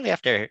 And apparently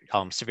after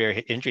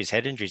severe injuries,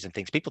 head injuries and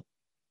things, people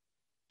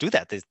do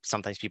that.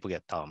 Sometimes people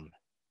get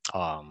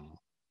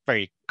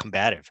very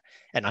combative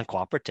and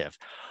uncooperative.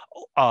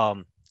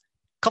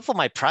 Couple of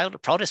my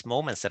proudest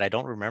moments that I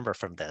don't remember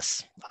from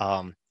this.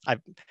 When I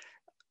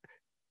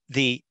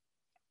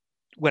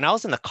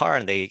was in the car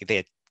and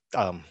they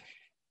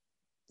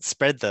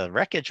spread the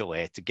wreckage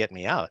away to get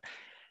me out,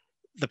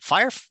 the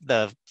first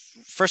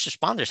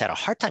responders had a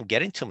hard time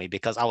getting to me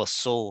because I was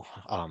so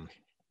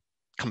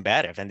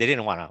combative, and they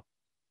didn't want to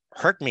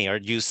hurt me or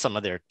use some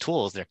of their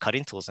tools, their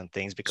cutting tools and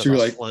things, because I was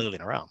like flailing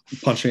around,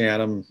 punching at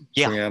them,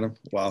 swinging at them.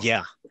 Wow.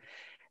 Yeah.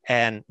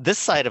 And this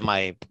side of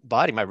my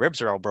body, my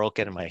ribs are all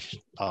broken, and my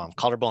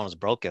collarbone was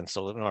broken.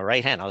 So with my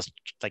right hand, I was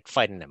like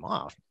fighting them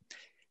off.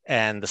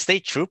 And the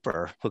state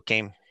trooper who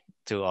came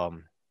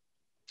to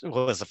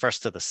was the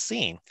first to the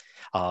scene,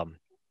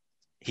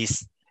 he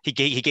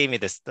gave me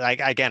this.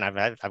 I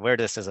wear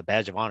this as a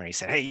badge of honor. He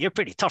said, "Hey, you're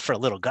pretty tough for a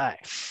little guy,"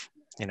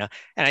 you know.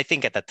 And I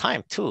think at the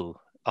time too,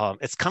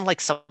 it's kind of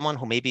like someone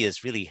who maybe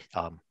is really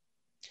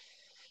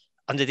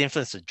under the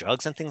influence of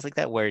drugs and things like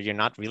that, where you're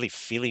not really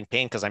feeling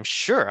pain, because I'm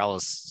sure I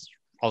was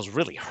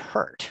really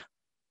hurt,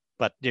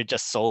 but you're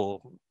just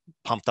so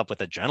pumped up with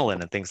adrenaline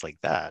and things like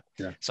that.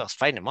 Yeah. So I was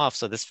fighting him off.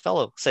 So this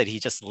fellow said he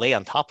just lay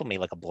on top of me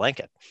like a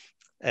blanket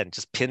and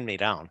just pinned me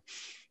down.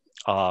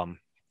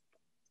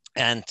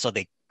 And so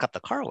they cut the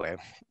car away.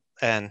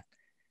 And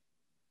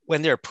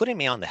when they were putting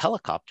me on the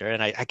helicopter,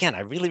 and I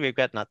really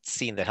regret not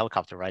seeing the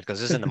helicopter ride, because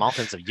it was in the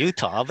mountains of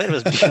Utah, but it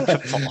was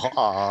beautiful.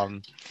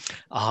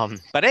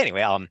 But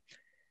anyway,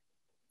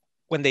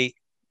 when I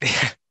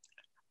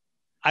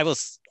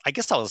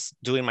guess I was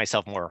doing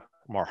myself more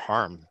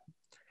harm,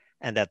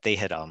 and that they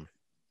had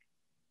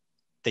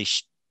they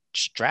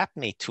strapped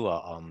me to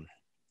a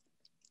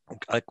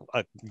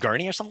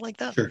gurney or something like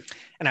that. Sure.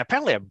 And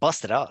apparently I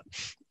busted out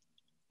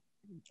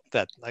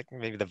that, like,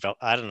 maybe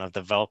I don't know,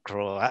 the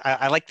Velcro.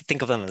 I like to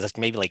think of them as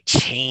maybe like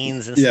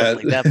chains and stuff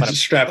like that. But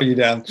strapping you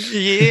down.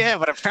 Yeah,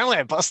 but apparently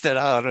I busted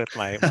out with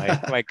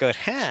my good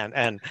hand,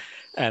 and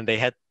they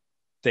had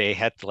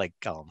to like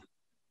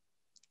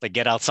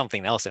get out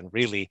something else and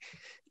really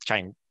try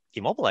and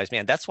immobilize me.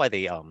 And that's why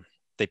they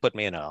put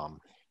me in a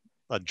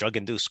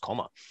drug-induced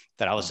coma,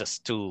 that I was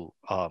just too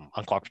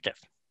uncooperative.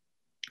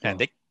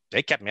 And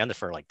they kept me under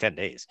for like 10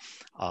 days.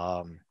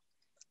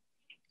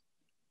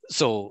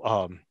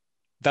 So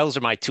those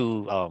are my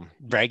two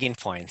bragging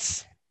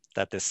points,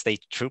 that the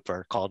state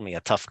trooper called me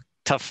a tough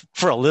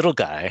for a little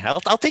guy.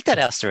 I'll take that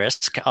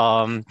asterisk.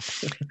 And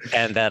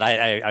that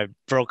I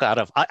broke out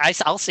of,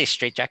 I'll say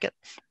straitjacket.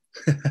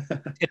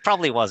 It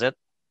probably wasn't,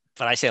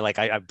 but I say like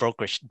I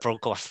broke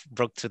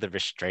through the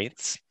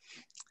restraints.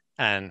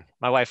 And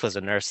my wife was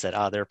a nurse, said,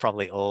 they're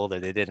probably old, or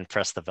they didn't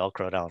press the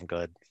Velcro down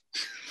good.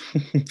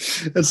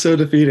 That's so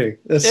defeating.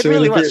 It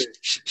really was.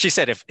 She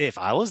said, if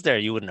I was there,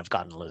 you wouldn't have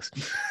gotten loose.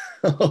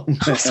 Oh, man.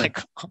 I was like,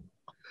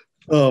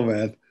 oh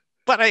man.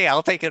 But hey,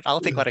 I'll take it. I'll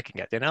take what I can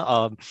get, you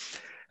know?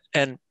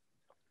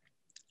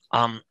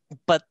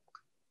 But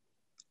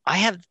I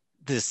had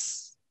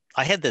this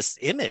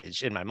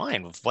image in my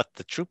mind of what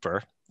the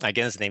trooper,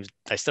 again, his name,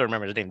 I still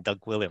remember the name,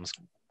 Doug Williams.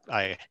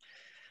 I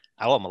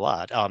owe him a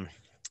lot.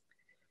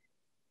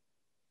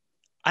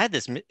 I had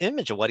this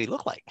image of what he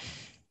looked like.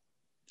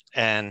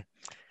 And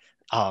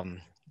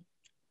I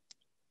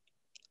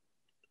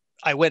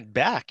went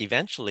back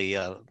eventually,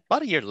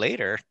 about a year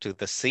later, to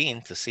the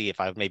scene to see if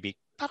maybe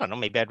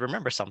I'd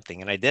remember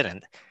something, and I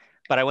didn't.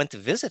 But I went to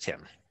visit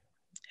him.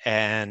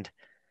 And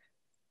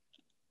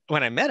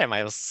when I met him,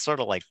 I was sort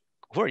of like,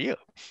 who are you?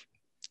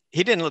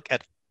 He didn't look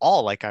at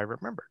all like I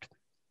remembered.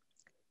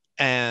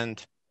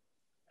 And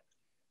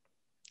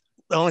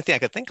the only thing I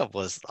could think of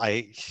was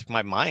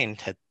my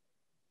mind had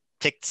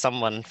picked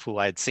someone who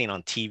I'd seen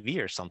on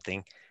TV or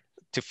something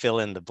to fill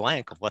in the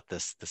blank of what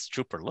this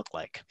trooper looked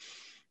like.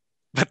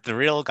 But the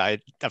real guy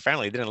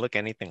apparently didn't look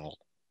anything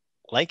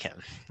like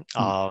him.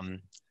 I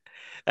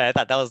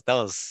thought that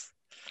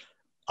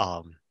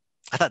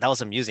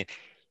was amusing.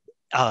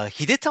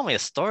 He did tell me a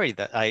story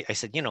that I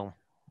said,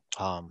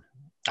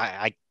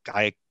 I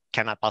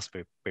cannot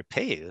possibly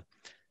repay you.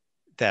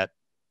 That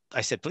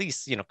I said,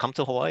 please, come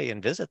to Hawaii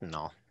and visit and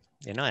all,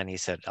 and he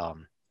said, oh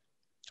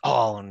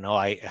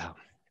no,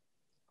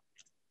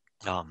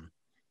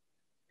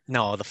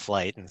 no, the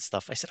flight and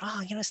stuff. I said,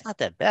 it's not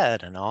that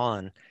bad and all.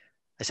 And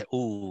I said,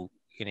 ooh,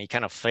 you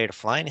kind of afraid of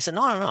flying? He said,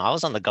 no, I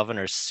was on the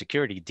governor's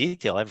security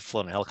detail. I've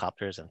flown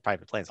helicopters and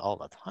private planes all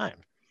the time.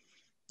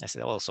 I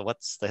said, oh, so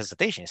what's the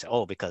hesitation? He said,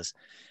 oh, because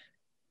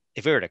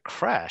if we were to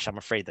crash, I'm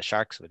afraid the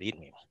sharks would eat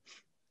me.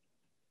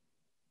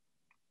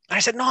 I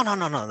said, no,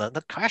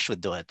 the crash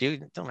would do it.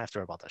 You don't have to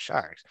worry about the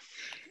sharks.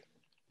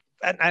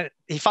 And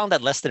he found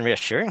that less than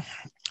reassuring.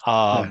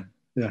 Yeah.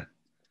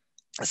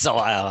 So,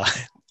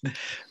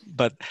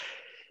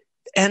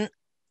 and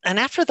and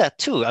after that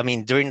too, I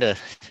mean, during the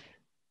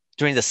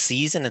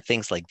season and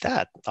things like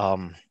that,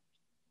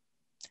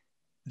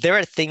 there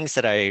are things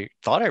that I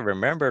thought I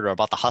remembered or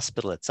about the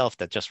hospital itself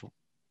that just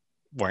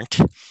weren't.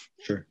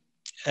 Sure.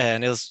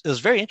 And it was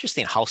very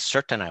interesting how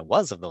certain I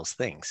was of those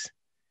things.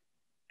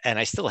 And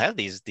I still have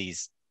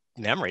these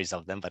memories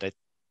of them, but it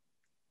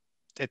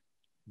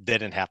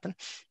didn't happen.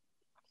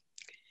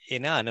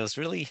 And it was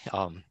really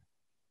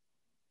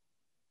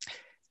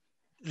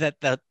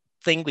that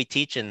thing we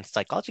teach in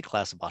psychology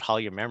class about how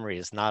your memory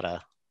is not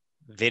a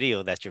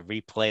video that you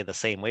replay the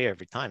same way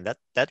every time.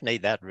 That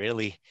made that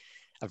really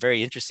a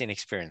very interesting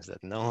experience.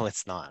 That no,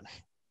 it's not.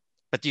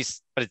 But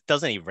it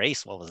doesn't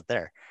erase what was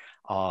there.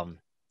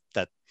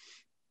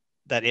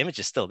 That image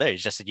is still there.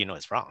 It's just that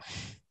it's wrong.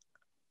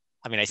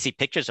 I mean, I see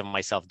pictures of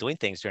myself doing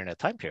things during that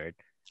time period.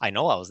 I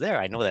know I was there.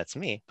 I know that's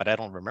me, but I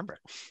don't remember it.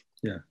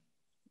 Yeah.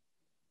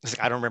 It's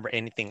like I don't remember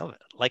anything of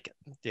it. Like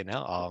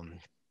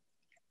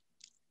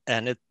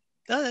and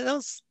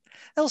that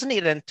was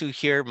neat. And to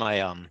hear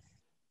my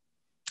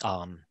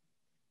I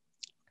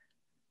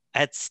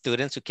had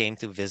students who came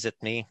to visit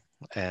me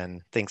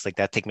and things like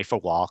that, take me for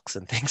walks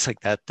and things like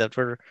that that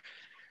I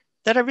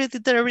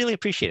really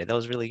appreciated. That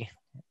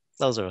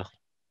was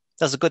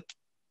a good.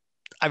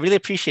 I really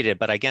appreciated it,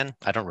 but again,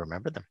 I don't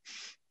remember them.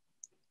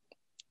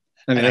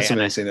 I mean, that's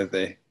amazing that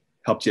they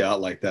helped you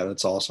out like that.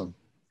 That's awesome.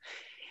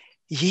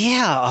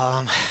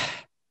 Yeah.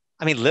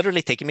 I mean,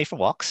 literally taking me for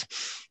walks,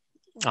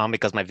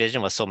 because my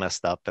vision was so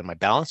messed up and my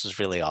balance was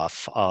really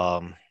off.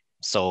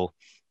 So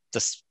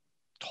just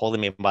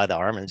holding me by the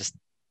arm and just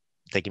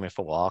taking me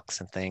for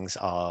walks and things,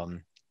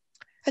 and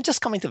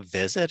just coming to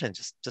visit and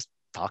just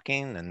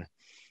talking. And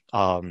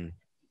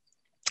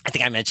I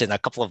think I mentioned a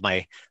couple of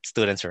my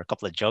students or a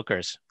couple of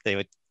jokers, they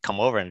would come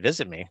over and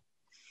visit me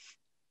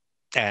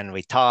and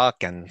we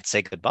talk and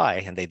say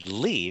goodbye and they'd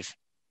leave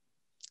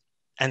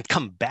and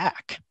come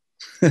back.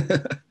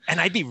 And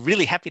I'd be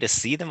really happy to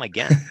see them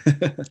again.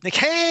 Like,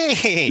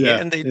 hey, yeah,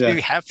 and they'd be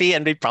happy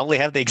and they'd probably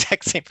have the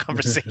exact same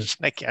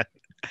conversation again.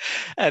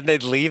 And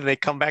they'd leave, they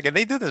come back, and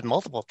they do this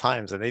multiple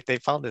times, and they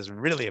found this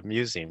really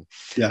amusing.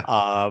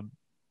 Yeah.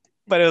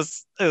 But it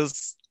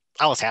was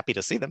I was happy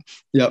to see them.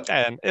 Yep.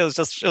 And it was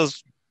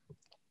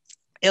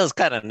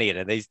kind of neat.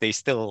 And they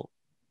still,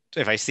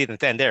 if I see them,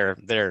 then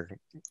they're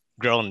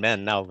grown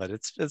men now, but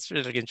it's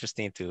really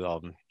interesting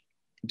to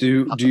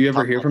do you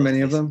ever hear from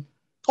any of them?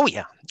 Oh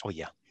yeah.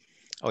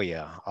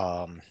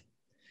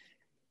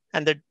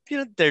 And they're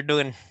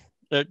doing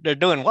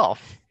well.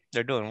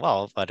 They're doing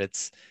well, but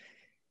it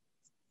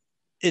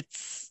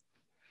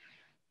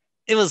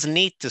was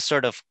neat to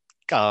sort of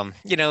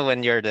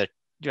when you're a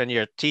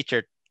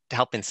teacher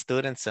helping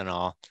students and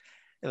all,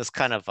 it was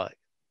kind of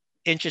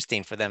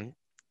interesting for the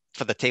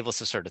tables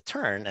to sort of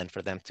turn and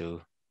for them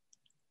to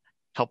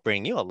help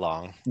bring you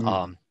along.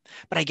 But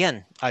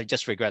again, I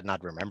just regret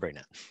not remembering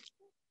it,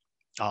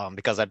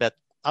 because I bet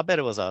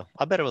it was a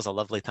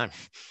lovely time.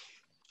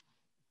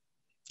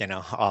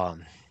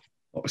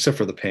 Except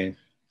for the pain.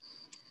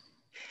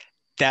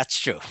 That's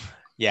true.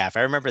 Yeah, if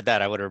I remembered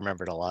that, I would have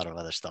remembered a lot of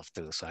other stuff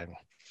too. So I'm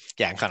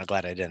kind of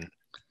glad I didn't.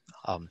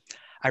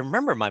 I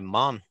remember my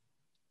mom.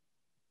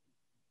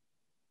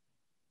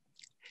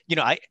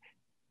 A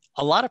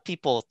lot of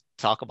people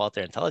talk about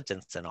their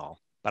intelligence and all,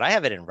 but I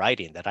have it in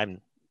writing that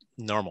I'm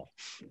normal.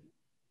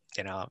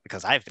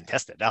 Because I've been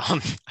tested.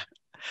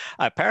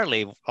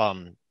 Apparently,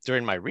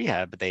 during my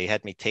rehab, they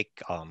had me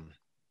take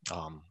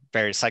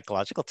various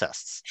psychological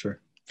tests,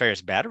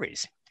 various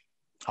batteries,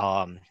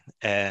 and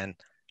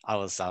I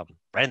was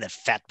right in that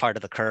fat part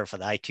of the curve for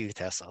the IQ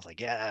test. I was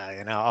like,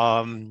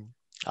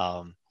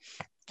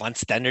 one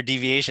standard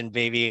deviation,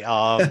 baby.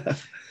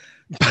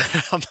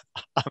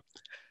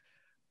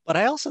 But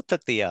I also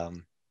took the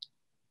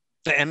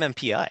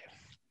MMPI.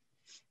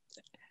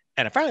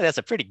 And apparently that's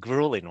a pretty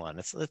grueling one.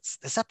 It's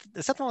that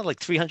the one with like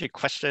 300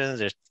 questions.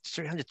 There's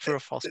 300 true or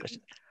false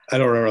questions. I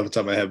don't remember off the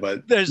top of my head,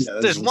 but there's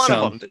one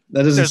of them.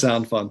 That doesn't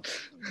sound fun.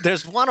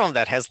 There's one of them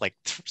that has like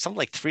some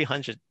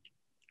 300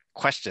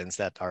 questions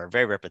that are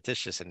very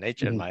repetitious in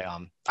nature. And my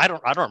I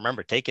don't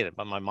remember taking it,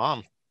 but my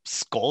mom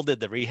scolded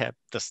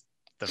the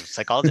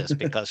psychologist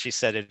because she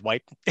said it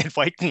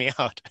wiped me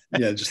out.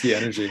 Yeah, just the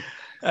energy.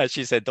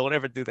 She said, "Don't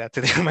ever do that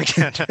to them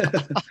again."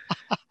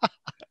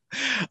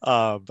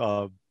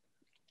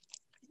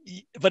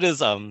 But it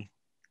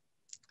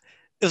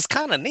was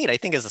kind of neat. I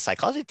think as a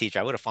psychology teacher,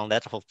 I would have found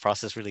that whole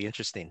process really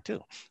interesting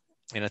too,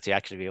 to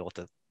actually be able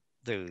to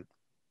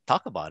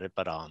talk about it.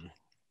 But it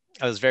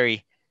was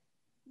very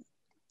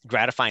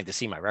gratifying to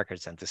see my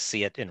records and to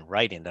see it in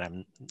writing that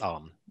I'm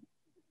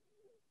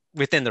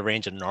within the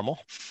range of normal.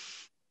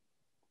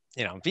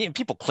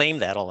 People claim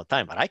that all the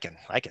time, but I can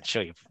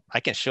show you.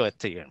 I can show it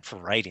to you for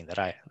writing that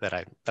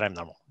I'm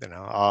normal.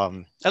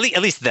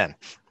 At least then.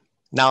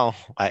 Now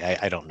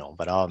I don't know,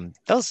 but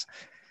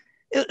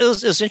it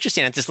was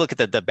interesting. And just look at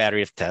the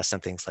battery of tests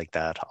and things like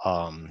that.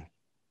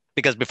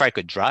 Because before I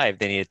could drive,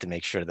 they needed to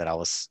make sure that I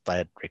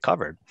had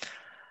recovered.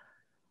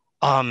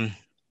 And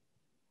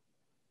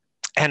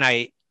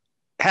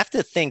have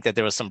to think that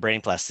there was some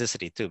brain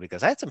plasticity too,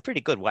 because I had some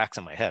pretty good whacks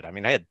on my head. I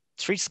mean, I had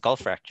 3 skull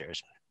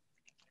fractures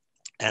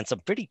and some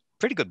pretty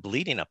good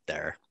bleeding up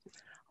there.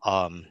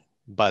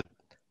 But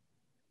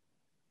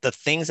the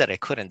things that I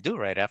couldn't do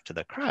right after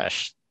the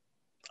crash,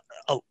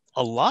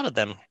 a lot of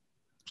them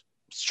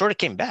sort of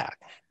came back.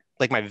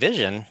 Like my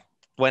vision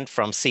went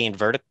from seeing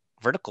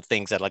vertical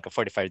things at like a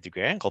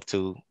 45-degree angle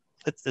to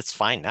it's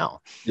fine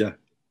now. Yeah.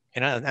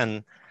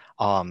 And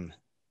I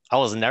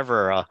was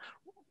never a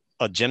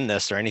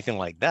gymnast or anything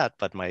like that,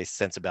 but my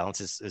sense of balance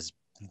is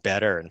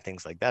better and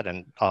things like that.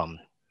 And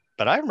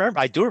but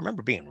I do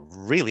remember being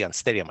really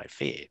unsteady on my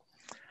feet.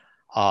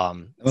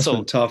 It must have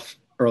been tough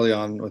early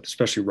on, with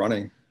especially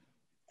running.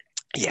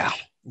 Yeah.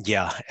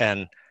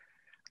 And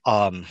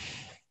but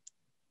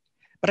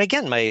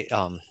again, my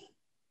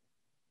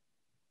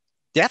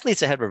the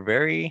athletes ahead were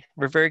very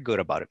good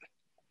about it.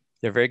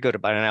 They're very good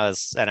about it.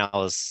 And I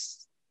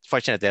was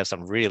fortunate to have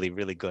some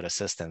really good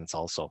assistants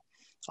also.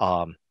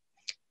 I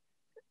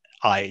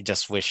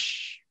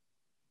wish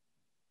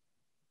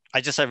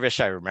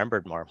I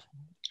remembered more.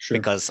 Sure.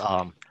 Because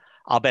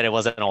I'll bet it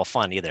wasn't all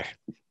fun either,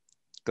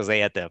 because they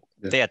had to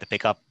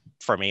pick up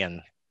for me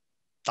and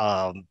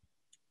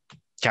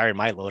carry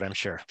my load, I'm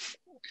sure.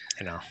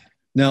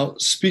 Now,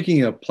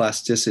 speaking of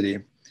plasticity,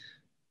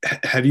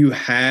 have you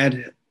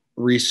had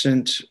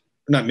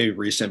not maybe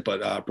recent,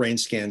 but brain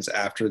scans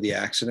after the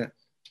accident?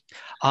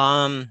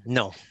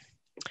 No,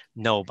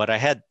 but I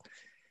had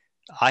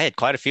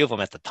quite a few of them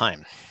at the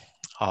time.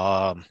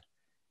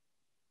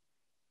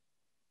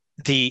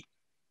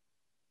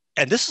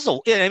 And this is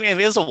it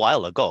was a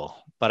while ago,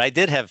 but I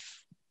did have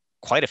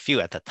quite a few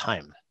at the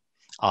time.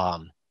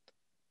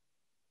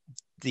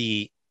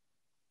 The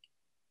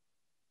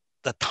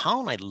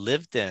town I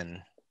lived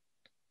in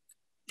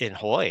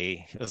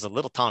Hawaii, it was a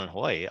little town in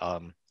Hawaii,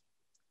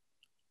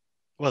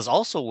 was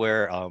also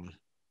where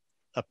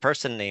a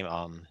person named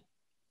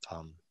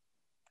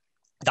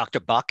Dr.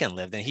 Bakken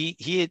lived, and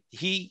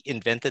he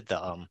invented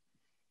the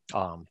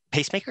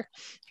pacemaker,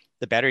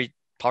 the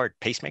battery-powered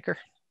pacemaker.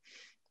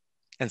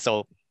 And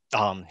so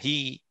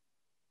he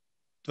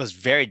was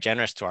very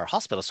generous to our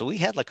hospital. So we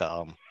had like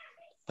an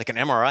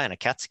MRI and a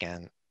CAT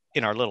scan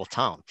in our little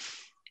town.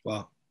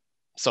 Wow.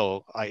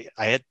 So I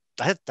had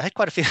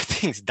quite a few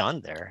things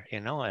done there,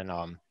 and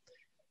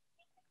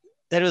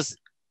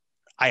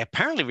I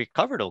apparently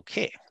recovered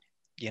okay,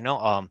 and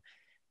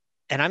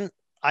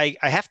I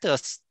have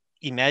to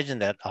imagine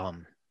that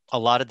a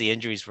lot of the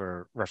injuries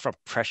were from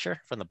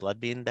pressure from the blood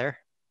being there.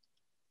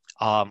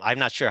 I'm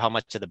not sure how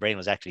much of the brain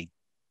was actually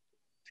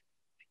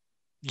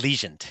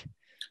lesioned.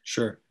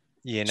 Sure.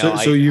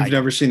 So you've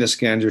never seen the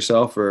scans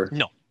yourself, or?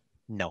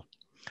 No.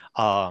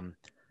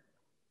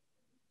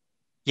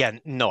 Yeah,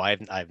 no,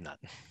 I've not.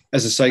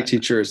 As a psych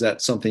teacher, is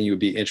that something you would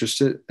be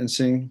interested in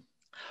seeing?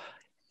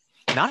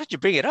 Now that you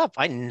bring it up,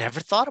 I never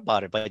thought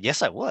about it, but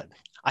yes, I would.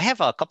 I have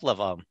a couple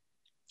of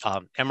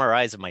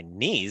MRIs of my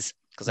knees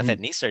because I've had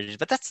knee surgeries,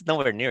 but that's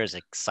nowhere near as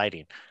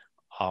exciting.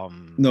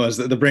 No,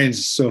 the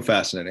brain's so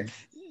fascinating.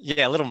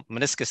 Yeah, a little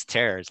meniscus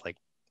tear is like.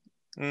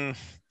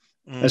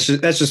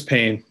 That's just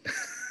pain.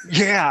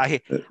 Yeah,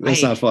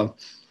 that's not fun.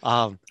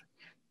 But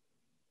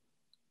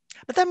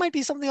that might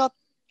be something.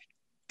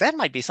 That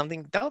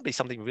would be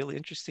something really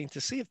interesting to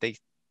see if they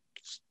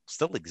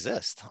still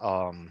exist.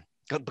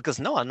 Because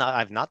no,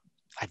 I've not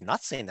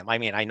seen them. I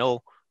mean, I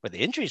know where the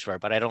injuries were,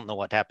 but I don't know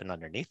what happened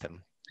underneath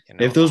them.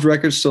 If those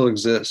records still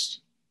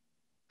exist,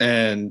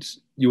 and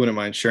you wouldn't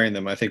mind sharing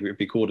them, I think it would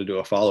be cool to do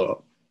a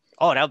follow-up.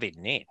 Oh, that would be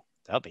neat.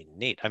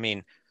 I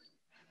mean,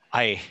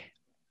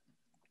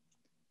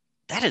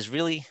 that's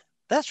really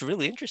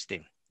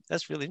interesting.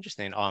 That's really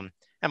interesting. And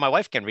my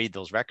wife can read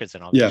those records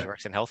and all. She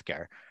works in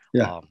healthcare.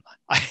 Yeah.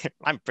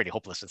 I'm pretty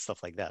hopeless with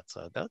stuff like that.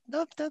 So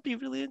that'd be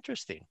really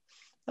interesting.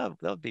 That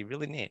would be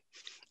really neat.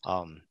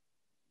 I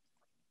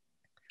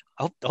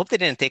hope they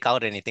didn't take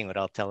out anything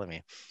without telling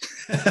me.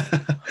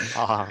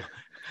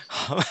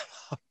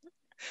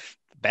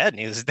 Bad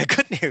news. The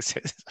good news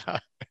is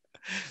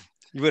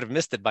you would have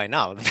missed it by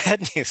now. The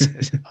bad news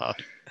is,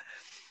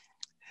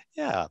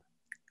 yeah.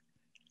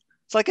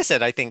 So like I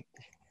said, I think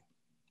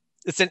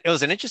it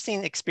was an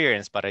interesting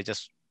experience, but I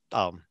just,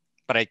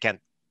 but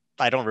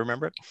I don't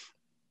remember it.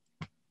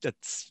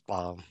 It's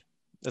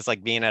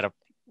like being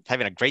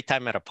having a great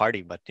time at a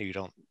party, but you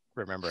don't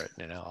remember it,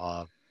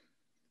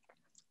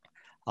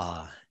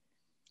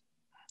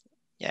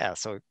 yeah.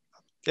 So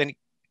you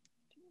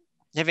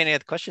have any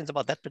other questions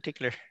about that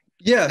particular?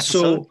 Yeah.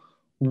 episode? So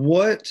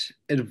what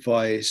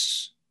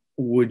advice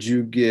would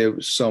you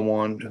give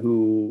someone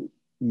who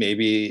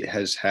maybe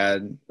has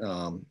had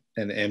an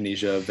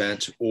amnesia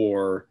event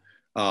or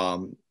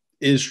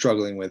is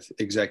struggling with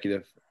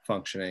executive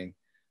functioning,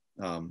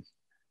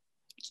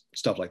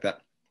 stuff like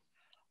that?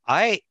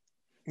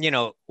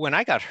 When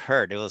I got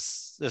hurt, it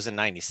was in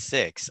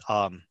 96.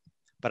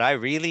 But I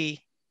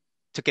really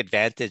took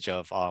advantage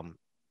of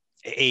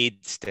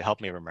aids to help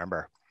me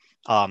remember.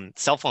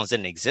 Cell phones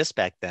didn't exist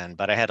back then,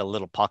 but I had a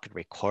little pocket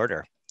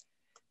recorder,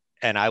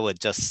 and I would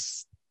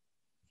just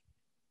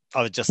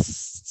I would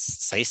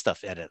just say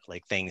stuff, edit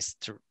like things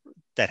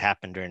that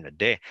happened during the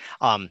day.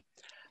 I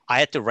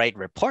had to write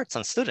reports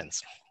on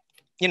students,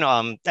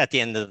 at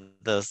the end of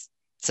the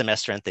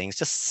semester and things,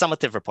 just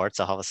summative reports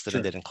of how a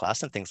student did in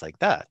class and things like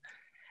that.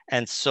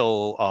 And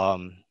so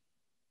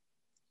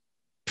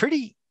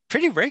pretty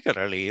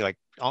regularly, like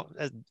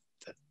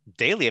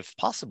daily if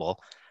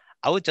possible,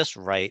 I would just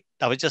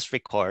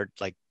record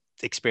like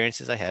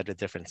experiences I had with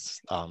different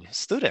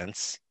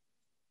students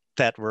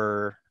that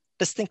were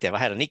distinctive. I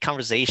had a neat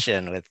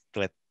conversation with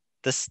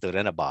this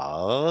student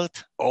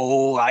about,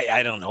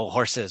 I don't know,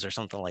 horses or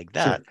something like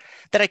that,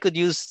 that I could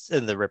use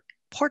in the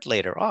report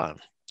later on.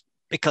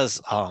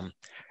 Because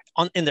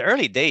in the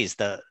early days,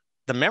 the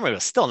memory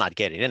was still not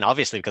getting in,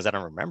 obviously, because I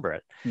don't remember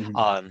it.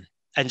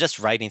 And just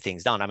writing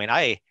things down. I mean,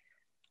 I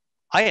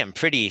am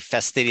pretty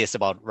fastidious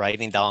about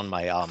writing down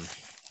my, I'm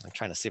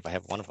trying to see if I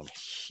have one of them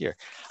here.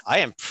 I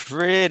am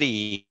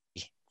pretty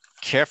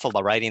careful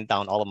about writing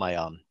down all of my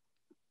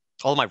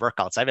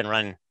workouts. I've been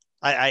running.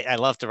 I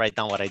love to write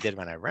down what I did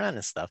when I ran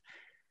and stuff.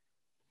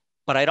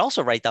 But I'd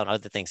also write down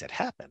other things that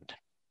happened.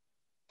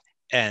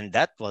 And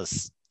that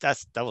was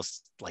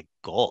like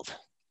gold.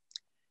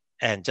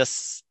 And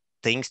just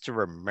things to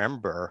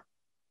remember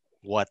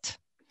what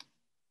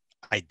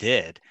I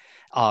did.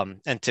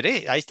 And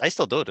today I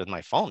still do it with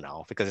my phone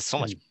now because it's so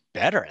much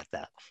better at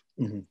that.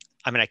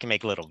 I mean, I can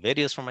make little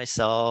videos for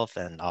myself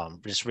and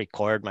just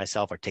record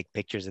myself or take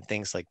pictures and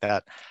things like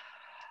that.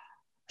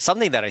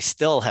 Something that I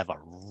still have a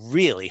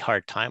really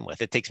hard time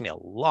with, it takes me a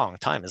long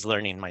time, is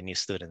learning my new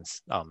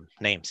students'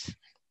 names.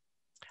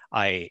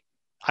 I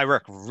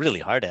work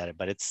really hard at it,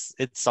 but it's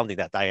something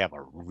that I have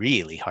a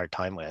really hard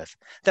time with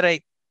that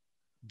I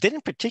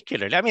didn't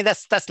particularly. I mean,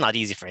 that's not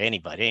easy for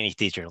anybody, any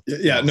teacher.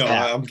 Yeah, no,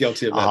 that. I'm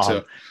guilty of that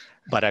too.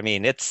 But I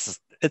mean, it's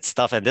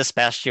tough. And this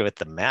past year with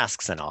the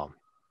masks and all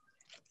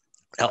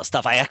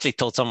stuff, I actually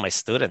told some of my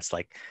students,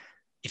 like,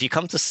 if you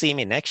come to see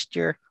me next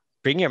year,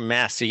 bring your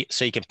mask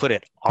so you can put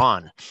it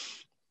on,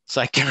 so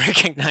I can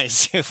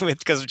recognize you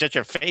because just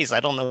your face.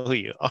 I don't know who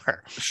you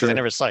are. Sure. I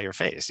never saw your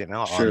face,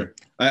 Sure.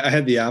 I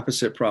had the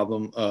opposite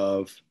problem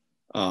of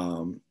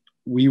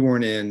we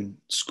weren't in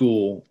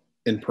school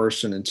in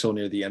person until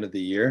near the end of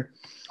the year.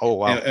 Oh,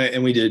 wow.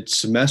 And we did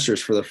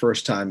semesters for the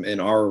first time in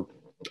our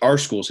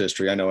school's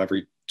history. I know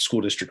every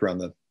school district around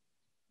the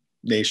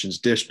nation's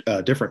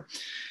different.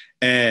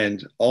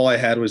 And all I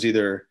had was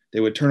either they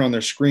would turn on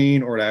their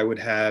screen or I would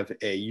have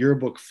a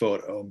yearbook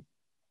photo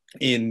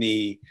in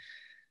the,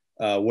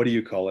 what do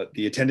you call it?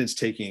 The attendance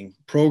taking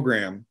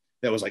program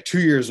that was like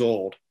 2 years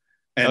old.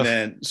 And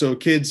then, so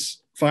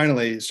kids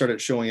finally started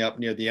showing up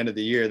near the end of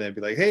the year. They'd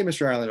be like, hey,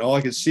 Mr. Ireland. All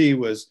I could see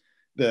was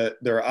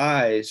their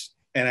eyes.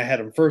 And I had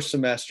them first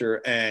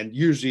semester. And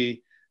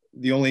usually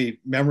the only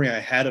memory I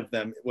had of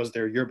them was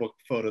their yearbook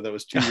photo that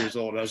was 2 years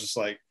old. And I was just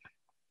like,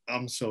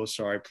 I'm so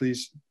sorry.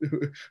 Please,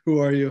 who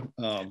are you?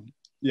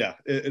 Yeah,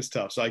 it's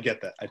tough. So I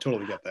get that. I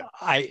totally get that.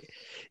 I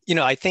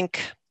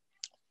think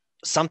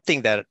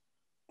something that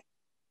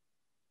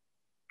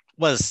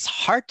was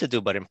hard to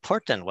do but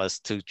important was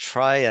to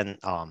try and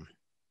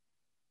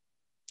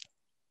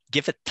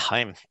give it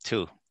time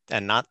too,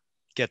 and not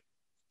get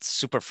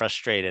super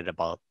frustrated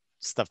about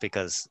stuff,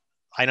 because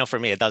I know for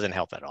me it doesn't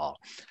help at all.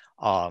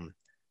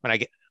 I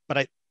get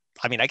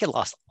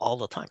lost all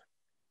the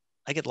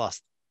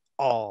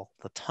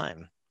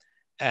time.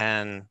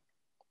 And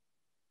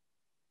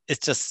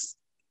it's just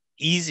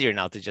easier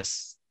now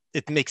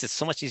it makes it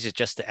so much easier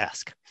just to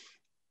ask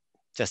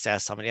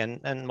somebody,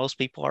 and most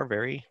people are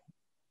very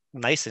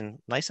nice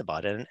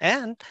about it,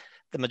 and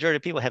the majority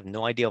of people have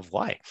no idea of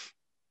why.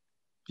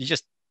 You're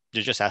just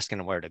asking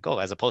them where to go,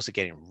 as opposed to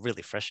getting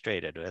really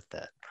frustrated with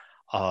it.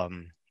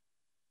 I'm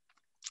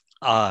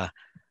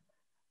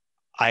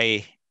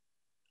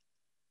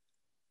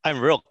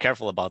real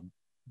careful about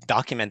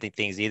documenting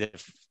things, either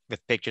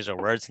with pictures or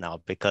words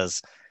now,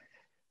 because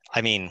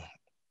I mean,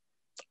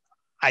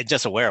 I'm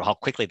just aware of how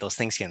quickly those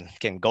things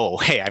can go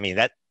away. I mean,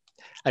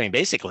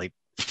 basically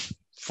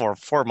for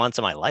 4 months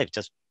of my life,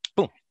 just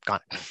boom, gone.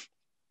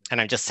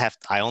 And I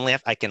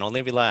can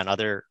only rely on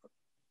other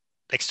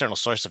external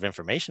source of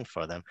information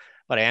for them.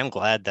 But I am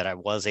glad that I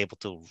was able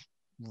to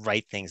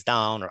write things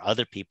down, or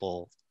other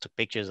people took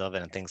pictures of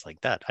it and things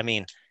like that. I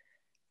mean,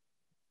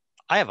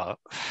 I have a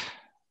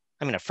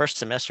first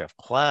semester of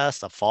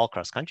class, a fall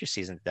cross country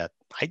season that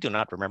I do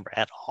not remember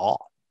at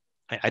all.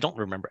 I don't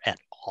remember at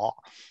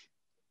all.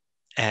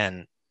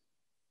 And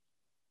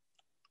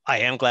I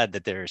am glad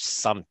that there's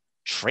some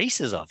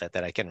traces of it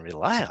that I can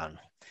rely on.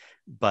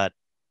 But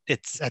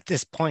it's, at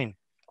this point,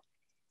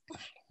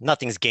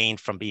 nothing's gained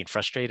from being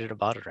frustrated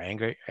about it or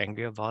angry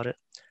about it.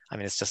 I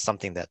mean, it's just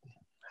something that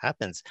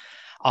happens.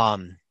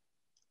 And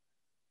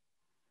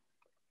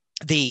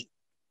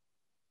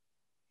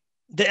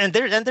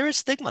there is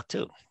stigma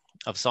too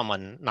of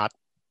someone not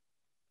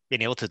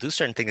being able to do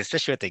certain things,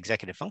 especially with the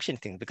executive function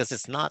thing, because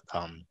it's not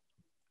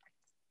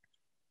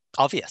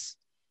obvious.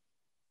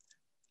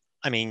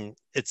 I mean,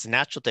 it's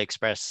natural to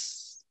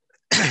express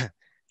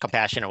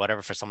compassion or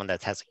whatever for someone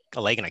that has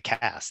a leg in a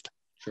cast.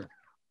 Sure.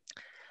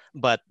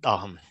 But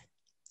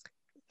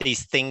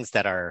these things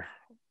that are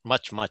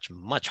much, much,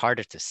 much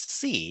harder to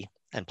see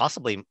and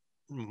possibly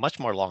much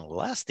more long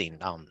lasting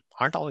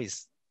aren't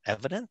always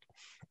evident.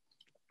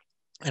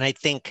 And I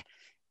think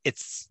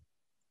it's,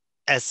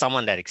 as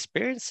someone that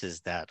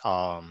experiences that,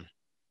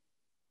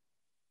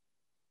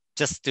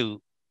 just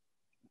to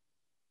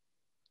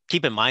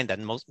keep in mind that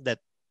that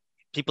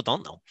people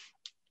don't know.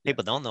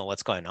 People don't know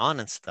what's going on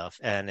and stuff.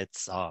 And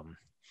it's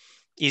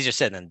easier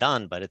said than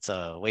done, but it's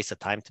a waste of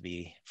time to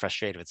be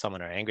frustrated with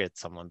someone or angry at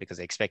someone because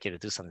they expect you to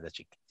do something that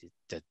you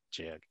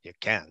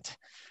can't.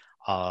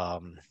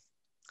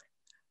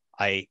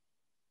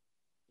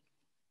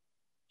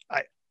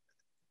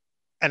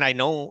 I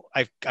know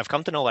I've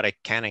come to know what I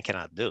can and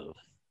cannot do,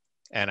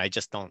 and I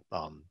just don't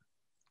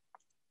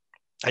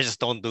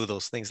do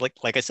those things. Like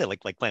I said,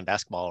 like playing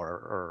basketball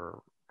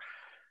or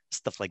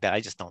stuff like that. I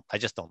just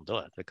don't do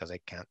it because I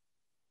can't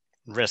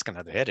risk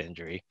another head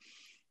injury.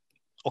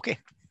 Okay,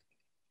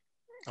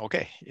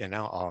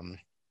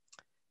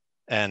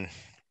 and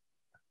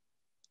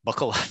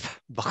buckle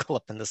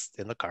up in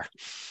the car,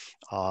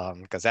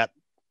 because that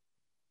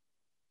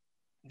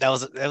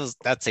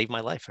saved my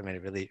life. I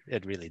mean,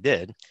 it really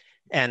did.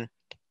 And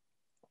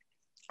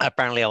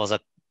apparently I was a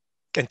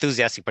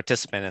enthusiastic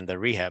participant in the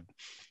rehab,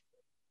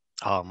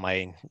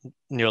 my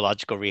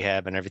neurological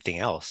rehab and everything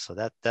else. So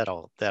that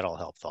all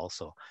helped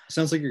also.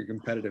 Sounds like you're a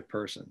competitive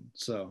person.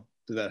 So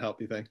did that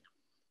help, you think?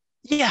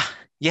 Yeah,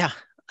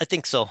 I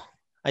think so.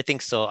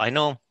 I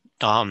know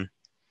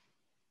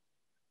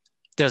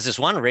there's this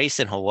one race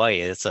in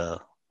Hawaii. It's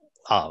a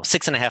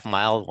 6.5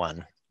 mile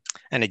one,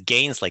 and it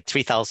gains like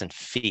 3,000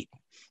 feet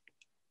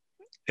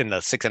in the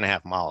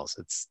 6.5 miles.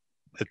 It's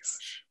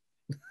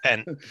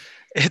and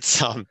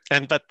it's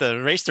but the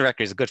race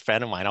director is a good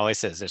friend of mine. Always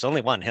says there's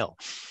only one hill.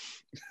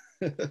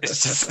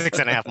 It's just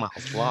 6.5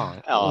 miles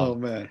long. Oh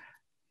man.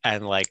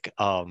 And like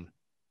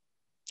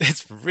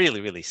it's really,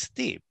 really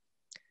steep.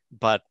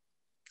 But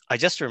I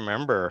just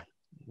remember,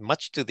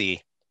 much to the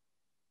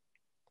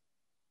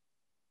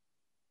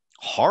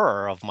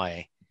horror of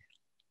my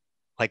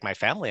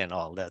family and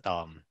all, that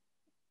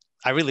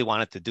I really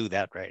wanted to do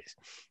that race.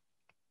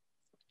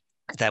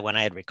 That when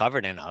I had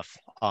recovered enough,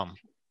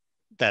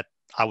 that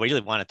I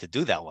really wanted to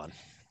do that one.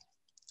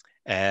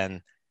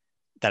 And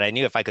that I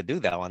knew if I could do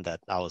that one,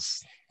 that I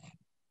was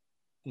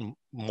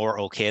more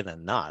okay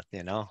than not,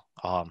 and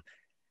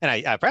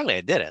I apparently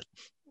I did it,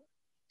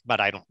 but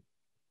I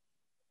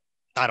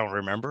don't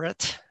remember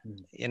it,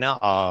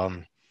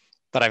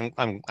 but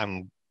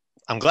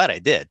I'm glad I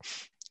did.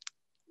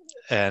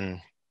 And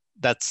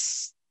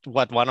that's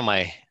what one of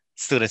my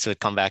students would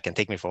come back and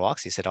take me for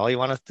walks. He said, all you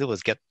want to do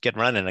was get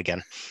running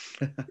again.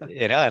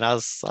 And I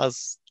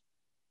was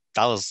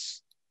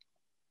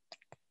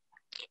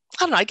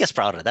I don't know, I guess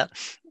proud of that.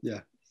 Yeah.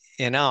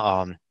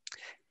 Yeah.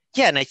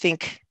 And I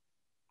think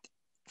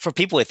for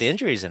people with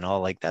injuries and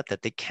all like that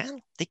they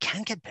can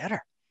get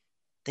better.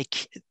 They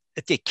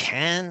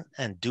can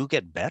and do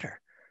get better.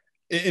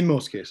 In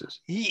most cases.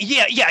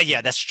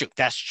 Yeah. That's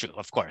true.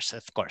 Of course.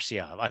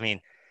 Yeah. I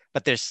mean,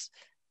 but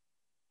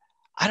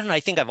I don't know. I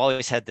think I've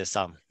always had this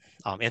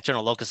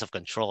internal locus of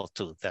control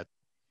too, that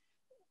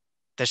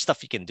there's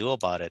stuff you can do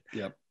about it.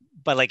 Yep.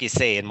 But like you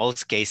say, in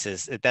most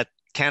cases, that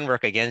can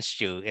work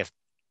against you if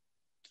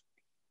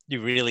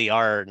you really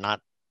are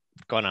not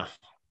gonna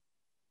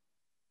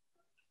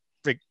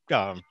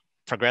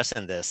progress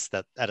in this.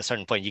 That at a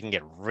certain point you can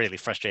get really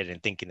frustrated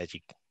and thinking that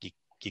you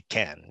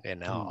can,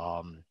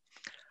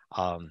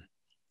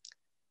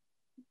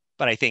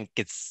 but I think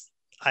it's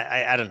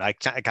I don't know. I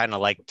kind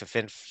of like to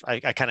I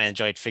kind of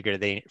enjoyed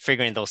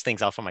figuring those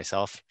things out for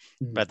myself,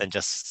 rather than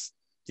just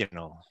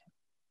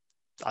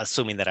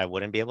assuming that I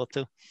wouldn't be able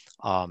to.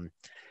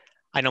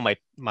 I know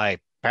my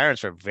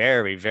parents were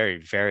very, very,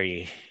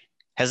 very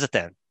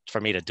hesitant for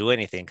me to do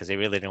anything because they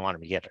really didn't want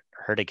me to get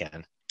hurt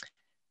again.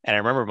 And I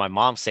remember my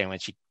mom saying when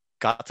she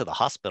got to the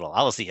hospital,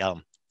 I was the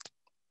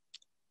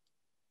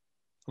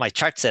my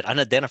chart said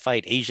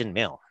unidentified Asian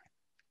male.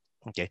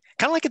 Okay,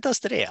 kind of like it does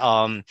today.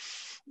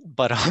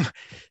 But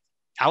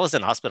I was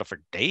in the hospital for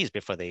days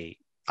before they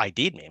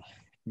ID'd me.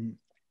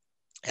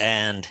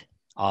 And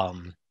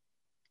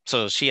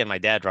so she and my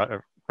dad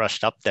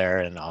rushed up there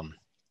and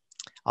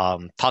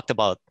talked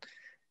about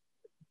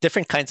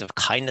different kinds of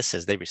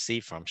kindnesses they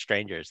received from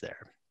strangers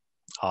there.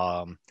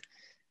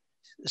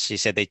 She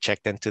said they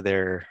checked into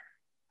their,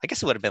 I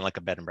guess it would have been like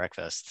a bed and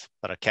breakfast,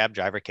 but a cab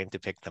driver came to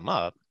pick them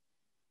up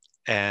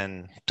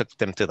and took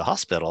them to the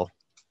hospital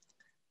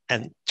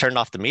and turned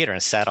off the meter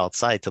and sat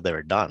outside till they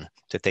were done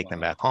to take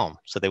them back home,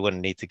 so they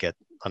wouldn't need to get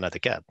another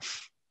cab.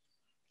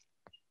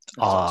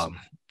 Awesome.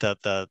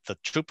 The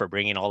trooper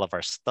bringing all of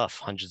our stuff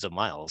hundreds of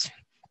miles.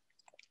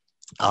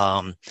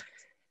 But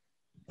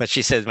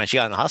she said when she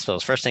got in the hospital,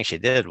 the first thing she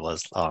did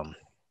was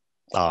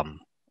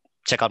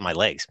check out my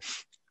legs.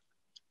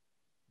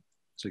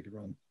 So you could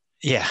run.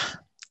 Yeah.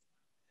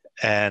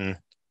 And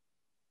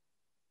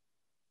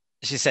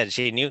she said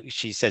she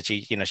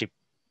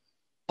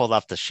pulled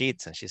off the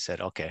sheets and she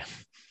said, okay,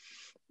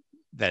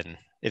 then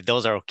if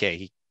those are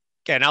okay.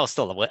 And I was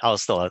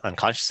still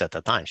unconscious at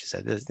the time. She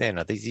said,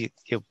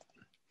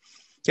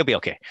 He'll be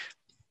okay.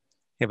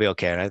 He'll be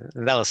okay.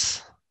 And that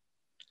was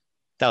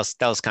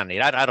kind of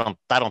neat. I don't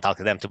talk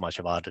to them too much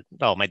about it.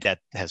 Oh, my dad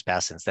has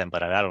passed since then,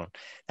 but I don't.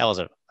 That was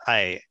a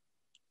I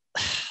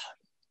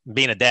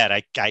being a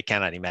dad. I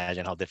cannot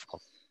imagine how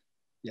difficult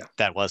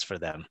that was for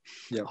them.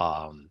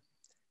 Yeah.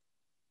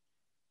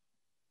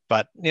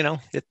 But it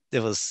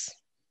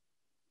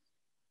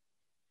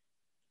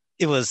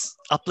was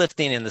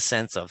uplifting in the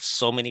sense of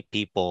so many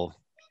people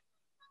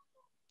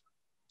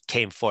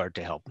came forward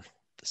to help.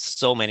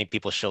 So many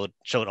people showed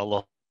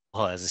aloha,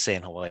 as they say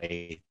in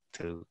Hawaii,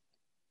 to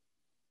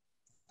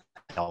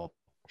help.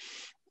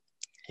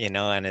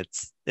 And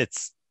it's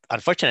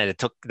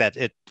unfortunate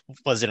it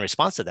was in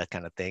response to that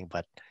kind of thing,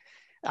 but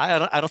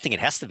I don't think it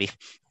has to be.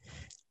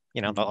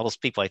 All those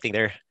people, I think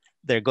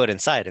they're good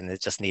inside, and it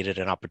just needed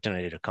an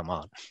opportunity to come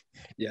out.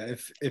 Yeah,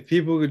 if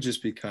people could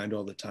just be kind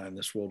all the time,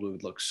 this world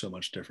would look so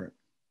much different.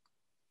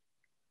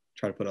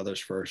 Try to put others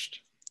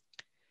first.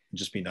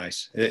 Just be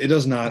nice. It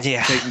does not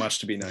take much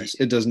to be nice.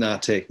 It does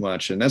not take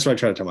much, and that's what I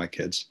try to tell my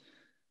kids.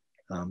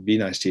 Be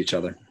nice to each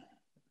other.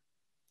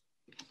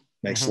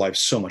 Makes life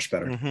so much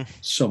better.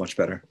 So much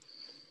better.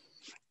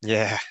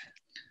 Yeah.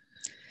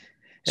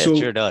 It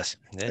sure does.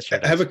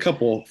 I have a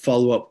couple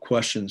follow-up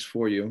questions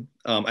for you.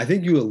 I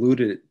think you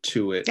alluded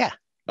to it. Yeah.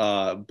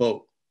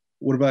 But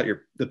what about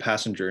the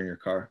passenger in your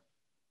car?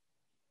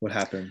 What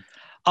happened?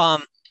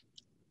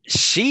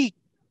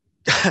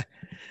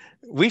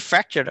 We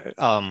fractured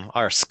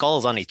our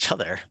skulls on each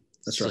other.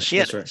 That's right.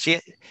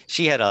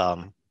 She had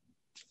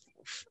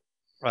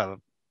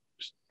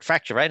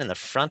fracture right in the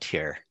front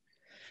here,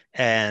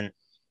 and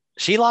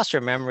she lost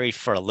her memory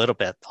for a little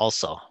bit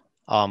also.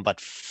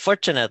 But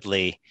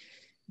fortunately,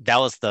 that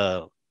was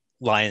the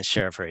lion's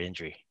share of her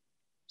injury.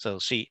 So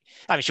she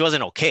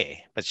wasn't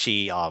okay, but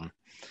she got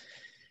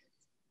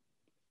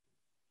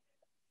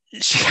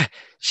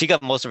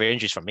most of her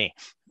injuries from me,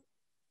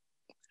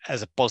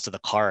 as opposed to the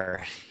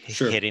car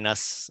hitting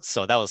us.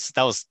 So that was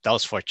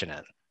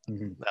fortunate.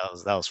 Mm-hmm.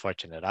 That was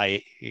fortunate.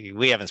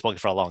 We haven't spoken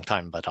for a long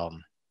time, but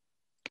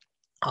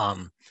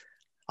I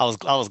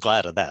was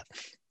glad of that.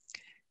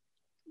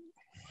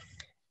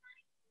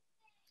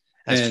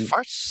 As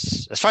far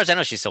as I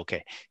know, she's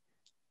okay.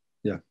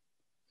 Yeah.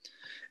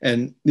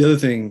 And the other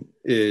thing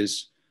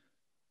is,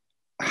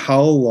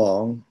 how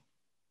long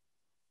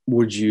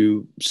would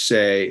you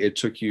say it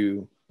took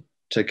you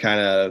to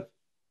kind of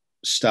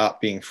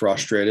stop being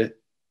frustrated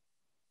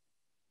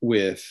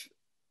with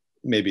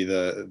maybe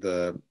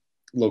the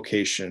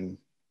location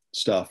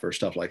stuff or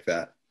stuff like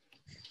that?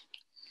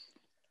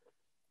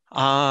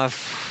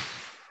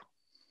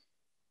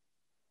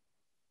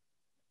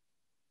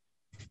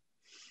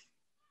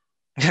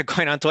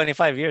 Going on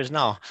 25 years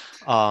now.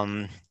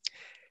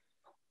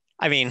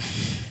 I mean,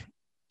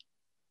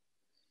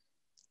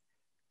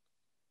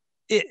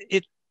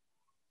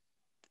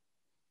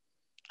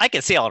 I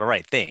can say all the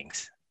right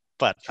things,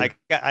 but sure.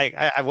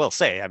 I will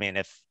say, I mean,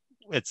 if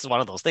it's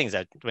one of those things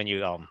that when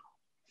you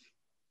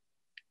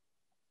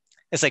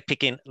it's like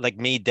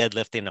me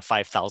deadlifting a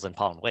 5,000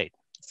 pound weight.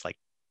 It's like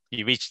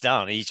you reach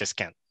down and you just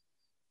can't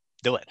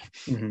do it.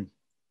 Mm-hmm.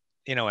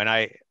 And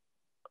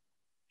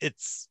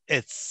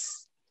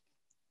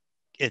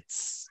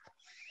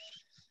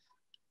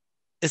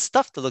it's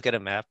tough to look at a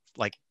map.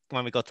 Like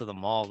when we go to the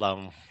mall,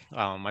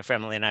 my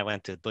family and I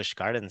went to Busch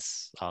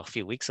Gardens a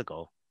few weeks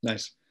ago.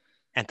 Nice.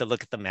 And to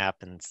look at the map,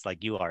 and it's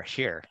like, you are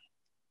here,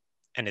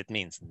 and it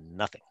means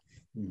nothing.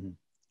 Mm-hmm.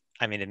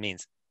 I mean, it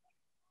means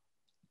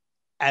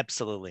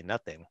absolutely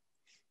nothing.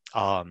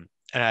 And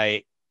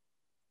I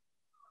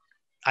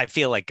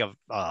feel like a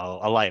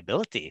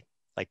liability,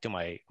 like to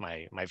my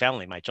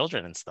family, my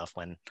children and stuff,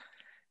 when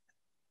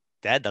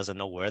dad doesn't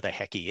know where the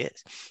heck he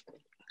is.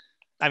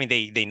 I mean,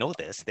 they know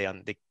this, they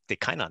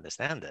kind of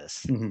understand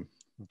this, mm-hmm.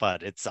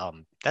 but it's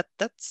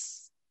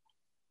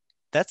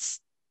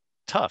that's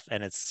tough,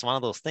 and it's one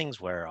of those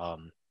things where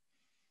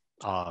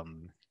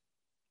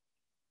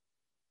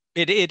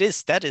it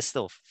is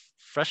still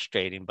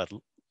frustrating, but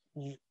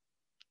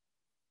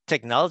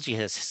technology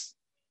has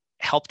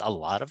helped a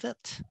lot of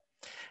it.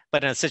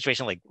 But in a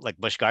situation like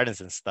Busch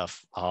Gardens and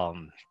stuff,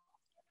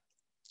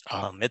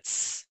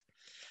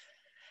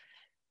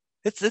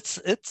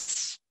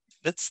 it's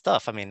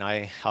tough. I mean,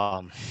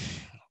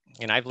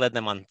 I've led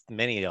them on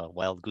many a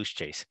wild goose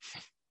chase,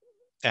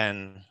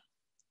 and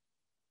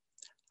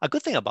a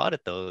good thing about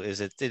it though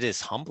is it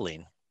is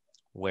humbling,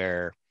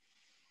 where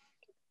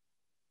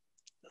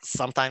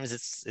sometimes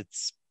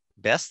it's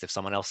best if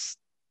someone else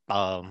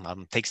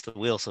takes the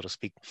wheel, so to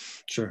speak.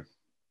 Sure.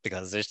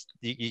 Because there's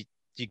you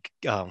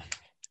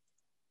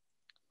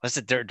what's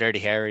it, Dirty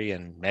Harry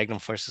and Magnum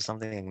Force or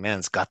something?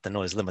 Man's got to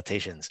know his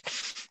limitations.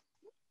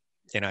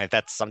 If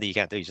that's something you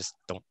can't do, you just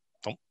don't.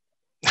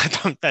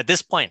 At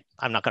this point,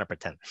 I'm not going to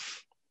pretend.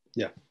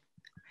 Yeah.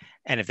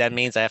 And if that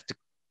means I have to,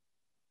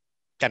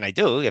 and I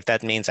do, if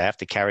that means I have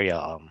to carry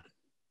a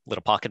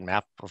little pocket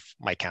map of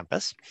my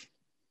campus,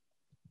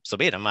 so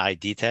be it. My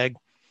ID tag,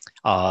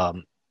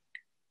 my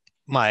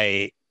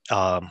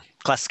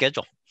class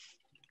schedule.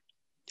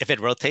 If it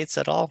rotates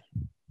at all,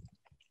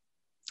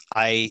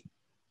 I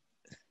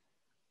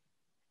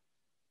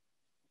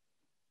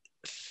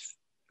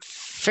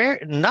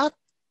not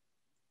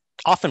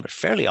often, but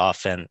fairly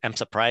often, I'm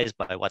surprised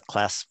by what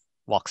class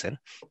walks in.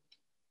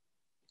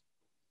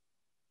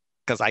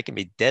 Because I can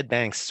be dead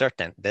bang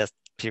certain this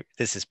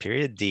is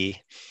period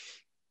D,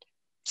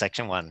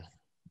 section 1.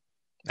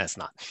 That's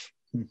not.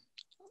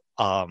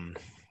 Or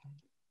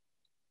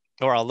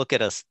I'll look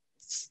at us,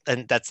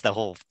 and that's the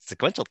whole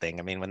sequential thing.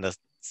 I mean, when the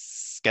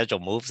schedule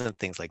moves and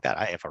things like that,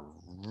 I have a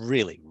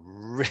really,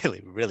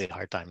 really, really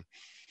hard time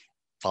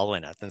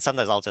following it. And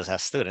sometimes I'll just have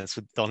students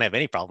who don't have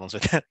any problems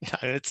with it.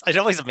 It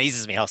always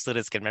amazes me how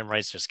students can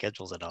memorize their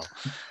schedules and all,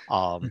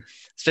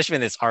 especially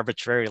when it's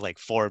arbitrary, like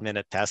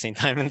 4-minute passing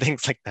time and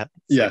things like that.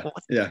 It's yeah, like,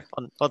 yeah.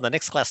 Well, the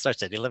next class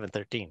starts at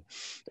 11:13.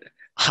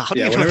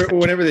 Yeah,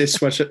 whenever they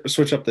switch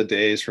up the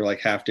days for like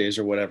half days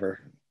or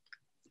whatever,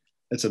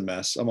 it's a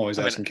mess. I'm always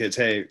asking kids,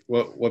 "Hey,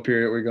 what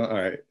period are we going?" All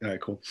right,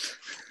 cool.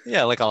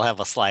 Yeah, like I'll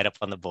have a slide up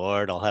on the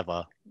board. I'll have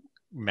a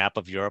map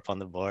of Europe on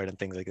the board and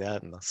things like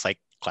that. And the psych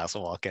class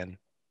will walk in.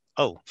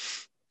 Oh,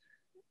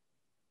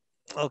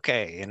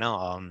 okay,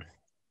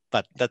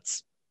 but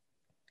that's,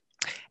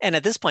 and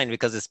at this point,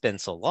 because it's been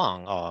so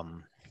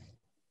long,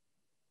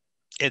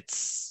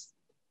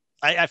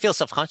 I feel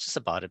self-conscious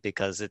about it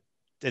because it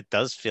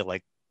does feel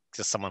like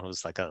just someone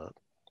who's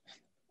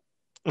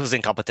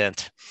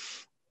incompetent,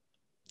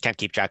 can't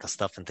keep track of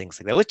stuff and things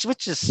like that,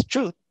 which is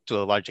true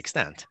to a large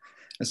extent.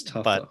 It's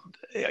tough, but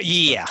though.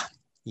 Yeah,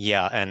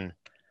 and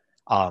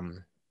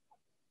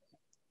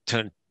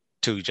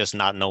to just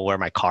not know where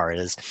my car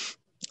is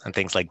and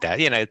things like that.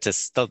 It's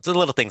just the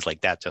little things like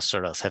that just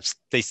sort of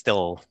they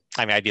still,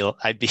 I mean,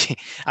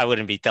 I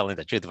wouldn't be telling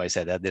the truth if I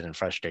said that didn't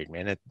frustrate me,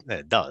 and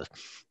it does.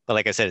 But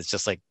like I said, it's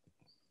just like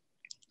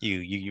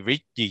you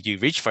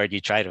reach for it,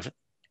 you try to,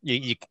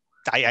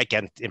 I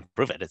can't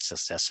improve it.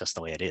 That's just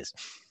the way it is.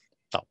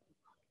 So,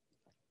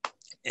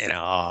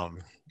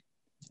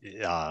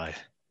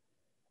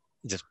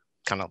 just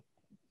kind of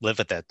live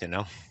with it,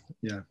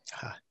 Yeah.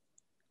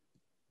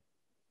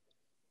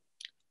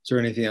 Is there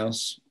anything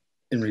else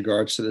in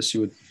regards to this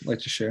you would like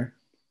to share?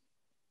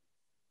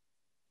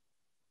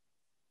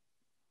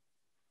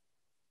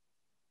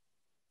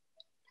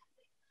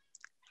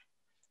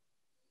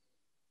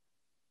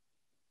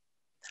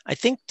 I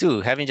think too,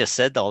 having just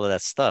said all of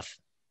that stuff,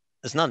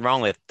 there's nothing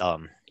wrong with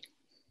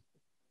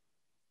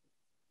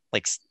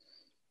like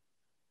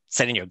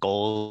setting your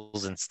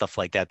goals and stuff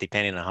like that,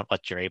 depending on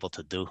what you're able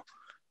to do.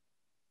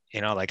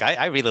 Like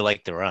I really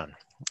like to run,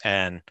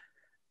 and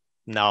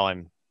now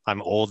I'm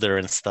older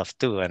and stuff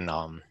too, and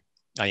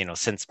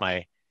since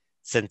my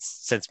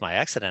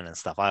accident and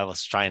stuff, I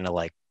was trying to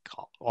like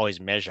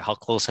always measure how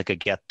close I could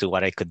get to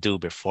what I could do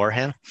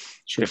beforehand,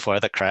 Sure. before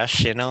the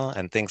crash,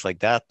 and things like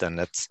that. And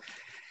that's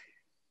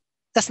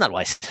not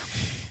wise,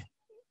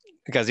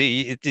 because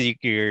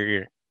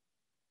you're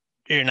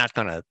not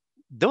gonna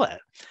do it.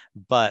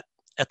 But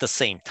at the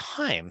same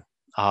time,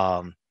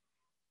 I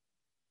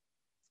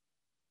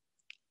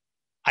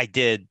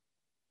did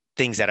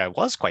things that I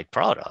was quite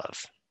proud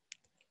of,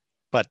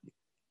 but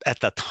at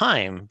the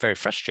time very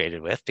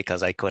frustrated with,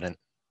 because I couldn't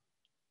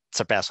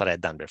surpass what I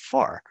had done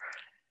before.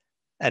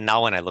 And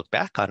now when I look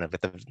back on it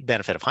with the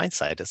benefit of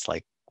hindsight, it's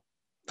like,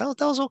 that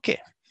was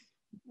okay.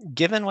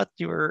 Given what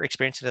you were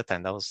experiencing at the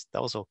time, that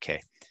was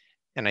okay.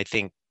 And I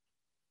think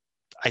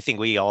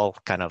we all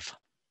kind of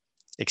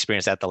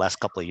experienced that the last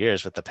couple of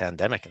years with the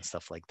pandemic and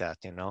stuff like that,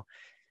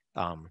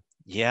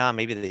 yeah,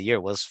 maybe the year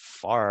was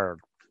far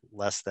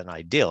less than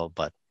ideal,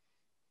 but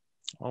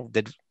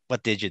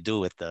what did you do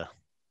with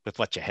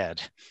what you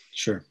had?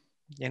 Sure.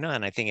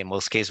 And I think in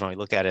most cases, when we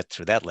look at it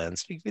through that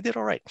lens, we did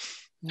all right.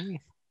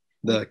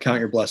 The count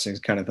your blessings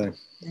kind of thing.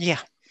 Yeah.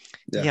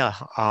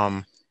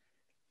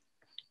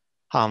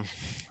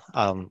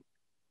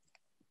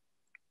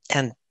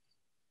 And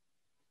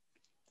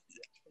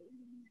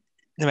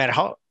no matter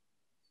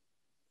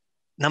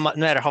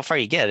how far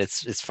you get,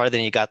 it's farther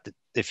than you got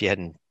if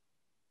you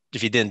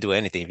didn't do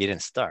anything, if you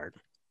didn't start.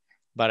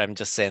 But I'm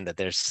just saying that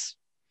there's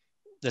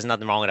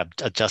nothing wrong with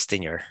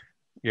adjusting your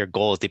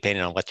goals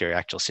depending on what your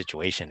actual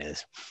situation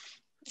is.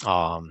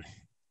 And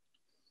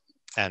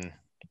I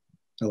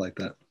like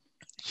that.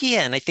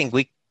 Yeah, and I think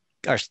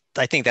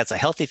I think that's a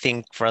healthy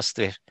thing for us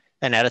to,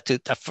 a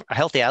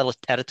healthy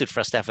attitude for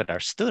us to have with our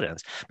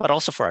students, but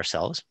also for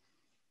ourselves.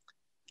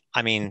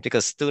 I mean,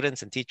 because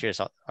students and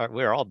teachers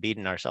we're all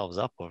beating ourselves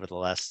up over the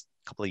last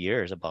couple of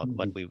years about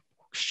what we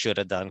should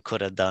have done,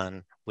 could have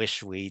done,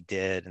 wish we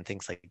did, and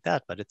things like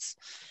that. But it's,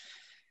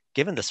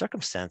 given the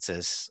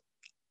circumstances,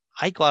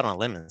 I go out on a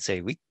limb and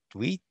say we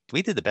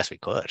did the best we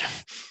could.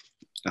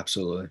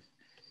 Absolutely.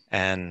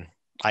 And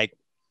I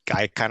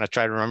kind of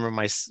try to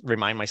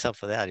remind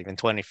myself of that even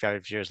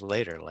 25 years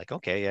later. Like,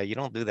 okay, yeah, you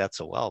don't do that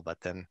so well, but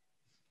then,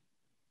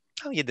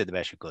 you did the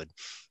best you could.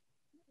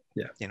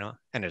 Yeah.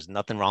 And there's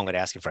nothing wrong with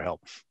asking for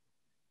help,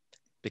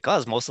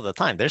 because most of the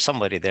time there's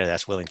somebody there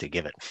that's willing to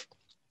give it.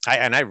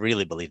 I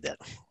really believe that.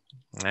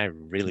 I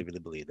really, really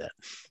believe that.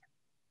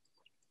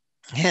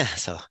 Yeah.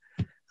 So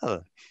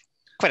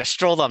quite a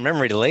stroll down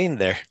memory lane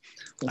there.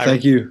 Well,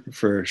 thank you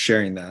for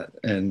sharing that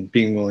and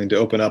being willing to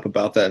open up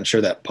about that and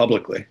share that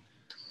publicly.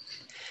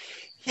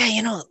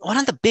 Yeah, one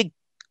of the big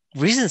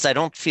reasons I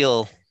don't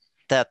feel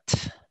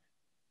that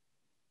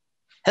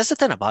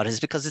hesitant about it is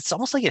because it's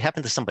almost like it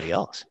happened to somebody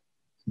else.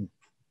 Hmm.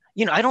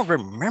 I don't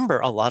remember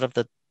a lot of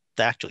the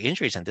actual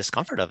injuries and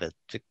discomfort of it.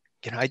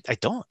 I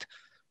don't.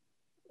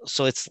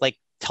 So it's like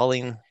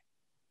telling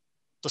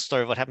the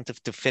story of what happened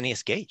to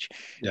Phineas Gage,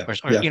 Yeah. or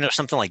Yeah.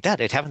 something like that.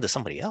 It happened to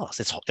somebody else.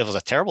 It was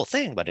a terrible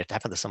thing, but it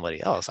happened to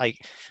somebody else. I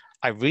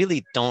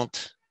really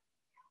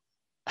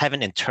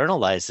haven't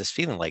internalized this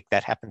feeling like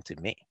that happened to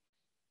me.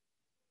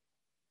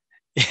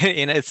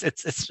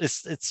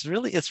 It's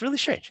really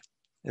strange.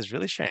 It's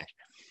really strange.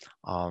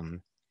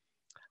 Um,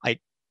 I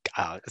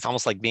it's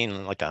almost like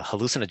being like a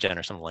hallucinogen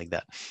or something like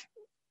that.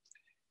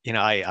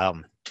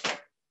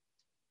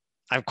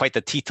 I'm quite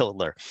the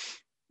teetotaler.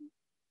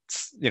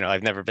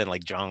 I've never been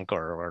like drunk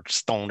or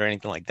stoned or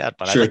anything like that,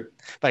 but Sure.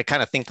 I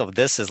kind of think of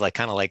this as like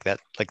kind of like that,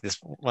 like this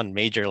one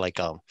major like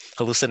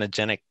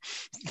hallucinogenic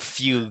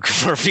fugue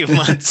for a few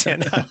months.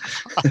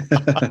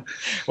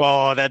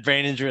 Well, that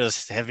brain injury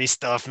is heavy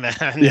stuff, man.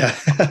 Yeah.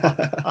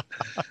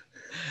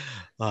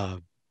 Uh,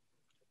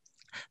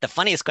 the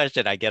funniest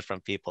question I get from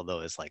people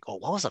though is like, "Oh,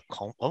 what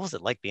was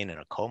it like being in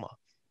a coma?"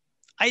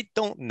 I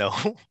don't know.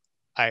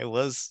 I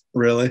was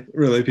Really?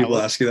 Really? I People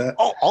was ask you that?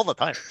 all the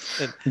time.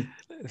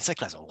 In psych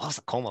class, what was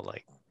a coma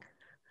like?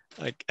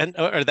 Like, and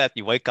or that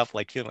you wake up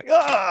like feeling like,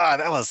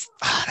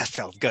 that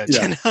felt good.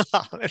 Yeah.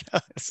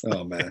 It's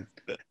Oh man.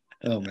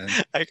 Oh man.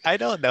 like, I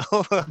don't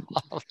know.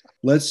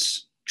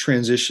 Let's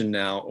transition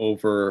now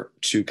over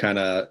to kind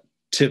of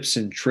tips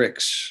and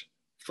tricks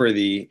for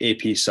the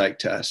AP Psych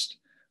test,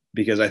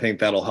 because I think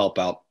that'll help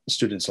out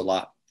students a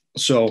lot.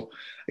 So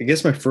I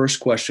guess my first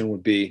question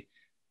would be,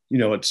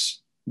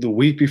 it's the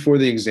week before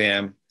the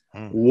exam.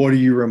 What are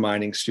you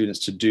reminding students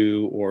to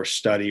do or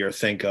study or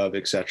think of,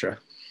 etc.?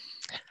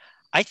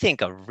 I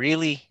think a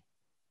really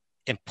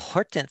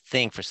important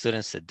thing for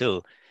students to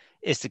do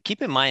is to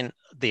keep in mind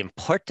the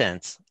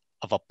importance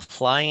of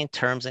applying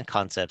terms and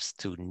concepts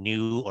to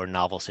new or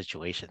novel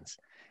situations.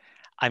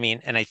 I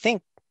mean, and I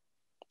think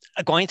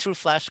going through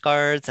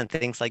flashcards and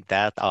things like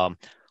that,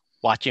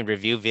 watching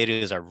review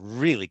videos are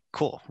really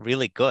cool,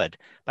 really good.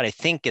 But I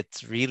think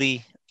it's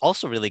really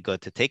also really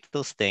good to take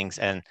those things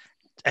and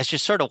as you're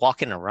sort of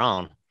walking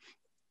around,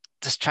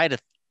 just try to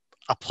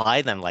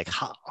apply them like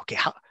how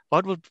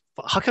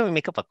can we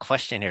make up a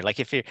question here? Like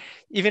even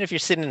if you're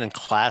sitting in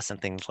class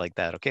and things like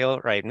that, okay,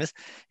 all right, miss,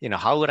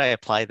 how would I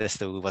apply this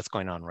to what's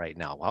going on right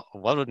now?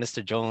 What would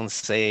Mr. Jones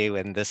say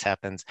when this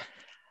happens?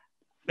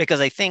 Because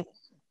I think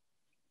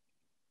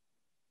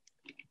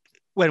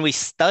when we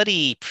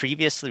study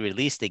previously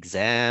released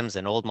exams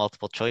and old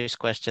multiple choice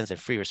questions and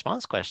free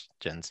response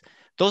questions,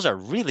 those are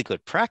really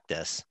good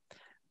practice.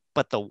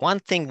 But the one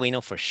thing we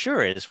know for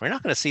sure is we're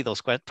not going to see those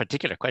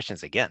particular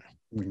questions again.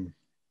 Mm-hmm.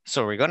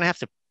 So we're going to have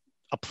to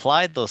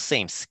apply those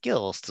same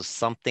skills to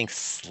something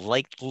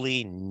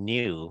slightly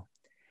new.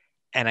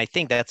 And I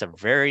think that's a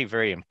very,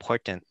 very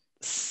important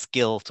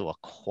skill to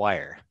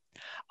acquire.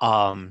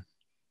 I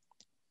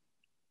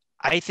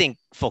think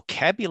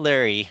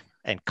vocabulary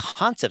and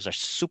concepts are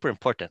super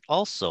important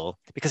also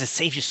because it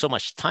saves you so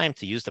much time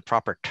to use the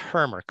proper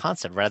term or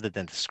concept rather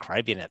than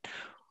describing it,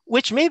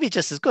 which may be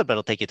just as good, but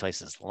it'll take you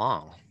twice as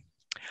long.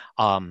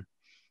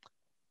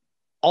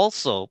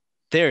 Also,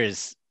 there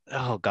is,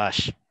 oh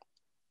gosh,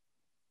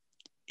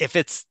 if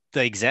it's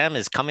the exam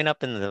is coming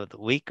up in the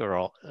week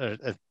or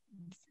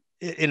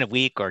in a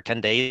week or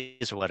 10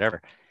 days or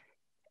whatever,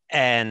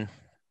 and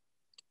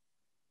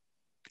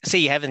say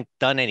you haven't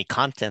done any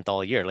content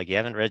all year, like you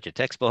haven't read your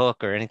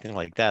textbook or anything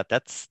like that,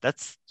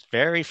 that's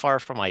very far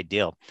from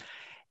ideal.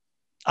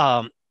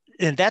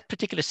 In that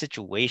particular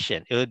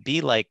situation, it would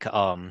be like,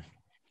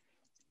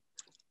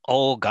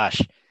 oh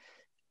gosh,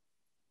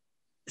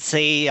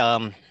 say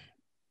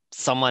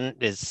someone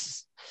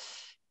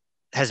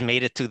has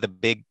made it to the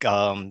big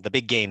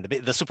game,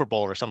 the Super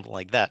Bowl or something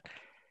like that.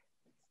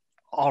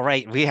 All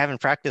right, we haven't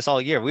practiced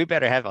all year. We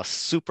better have a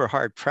super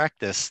hard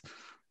practice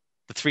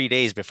the 3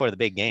 days before the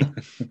big game.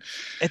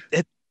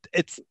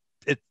 It's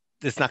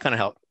not going to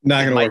help.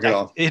 Not going to work at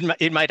all.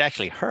 It might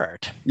actually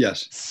hurt.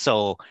 Yes.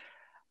 So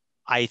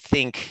I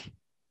think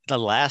the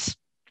last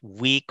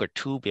week or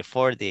two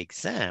before the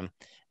exam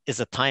is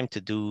a time to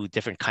do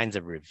different kinds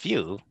of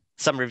review.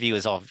 Some review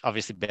is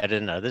obviously better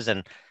than others,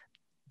 and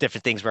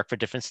different things work for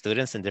different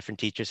students, and different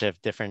teachers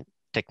have different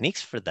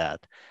techniques for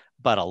that.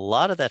 But a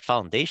lot of that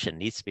foundation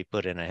needs to be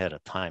put in ahead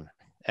of time.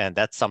 And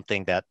that's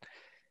something that,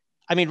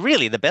 I mean,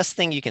 really, the best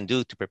thing you can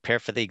do to prepare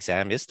for the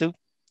exam is to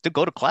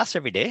go to class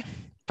every day,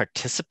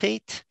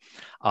 participate.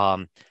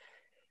 But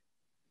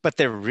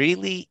there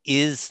really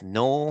is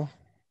no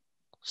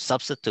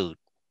substitute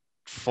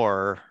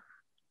for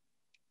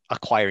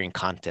acquiring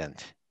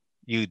content.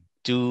 You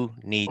do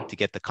need to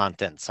get the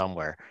content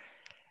somewhere.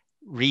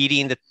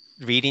 Reading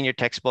your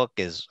textbook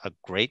is a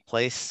great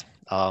place.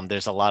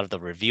 There's a lot of the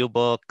review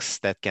books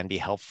that can be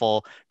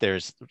helpful.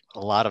 There's a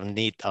lot of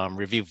neat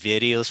review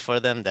videos for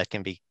them that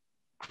can be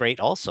great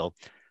also.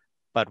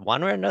 But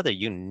one or another,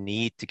 you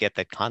need to get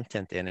the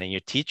content in, and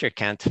your teacher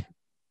can't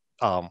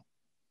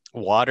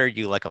water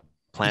you like a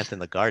plant in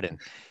the garden.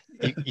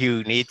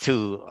 You need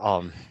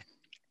to,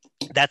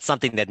 that's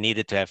something that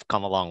needed to have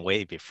come a long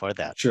way before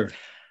that. Sure.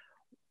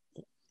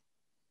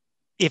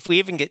 If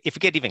we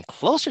get even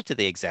closer to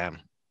the exam,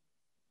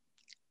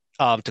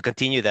 to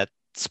continue that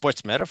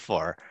sports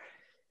metaphor,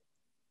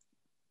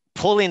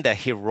 pulling the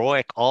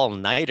heroic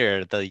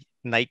all-nighter the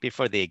night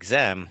before the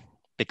exam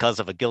because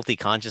of a guilty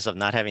conscience of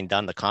not having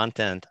done the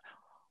content,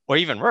 or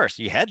even worse,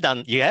 you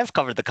have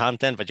covered the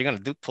content, but you're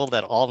going to pull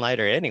that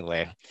all-nighter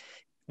anyway,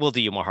 will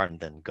do you more harm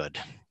than good.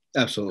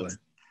 Absolutely.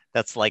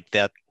 That's like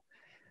that,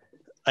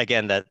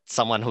 again, that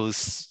someone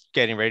who's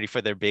getting ready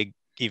for their big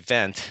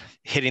event,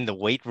 hitting the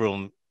weight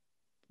room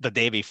the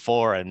day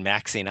before and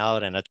maxing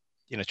out and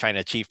trying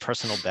to achieve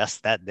personal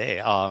best that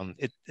day.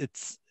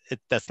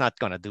 That's not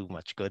going to do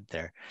much good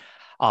there.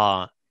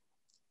 I've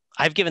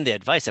given the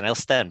advice, and I'll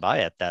stand by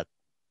it, that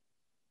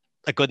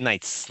a good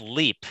night's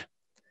sleep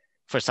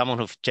for someone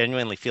who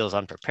genuinely feels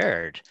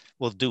unprepared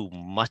will do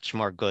much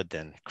more good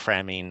than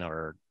cramming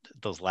or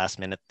those last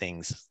minute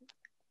things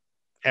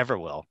ever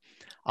will.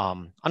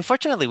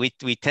 Unfortunately,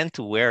 we tend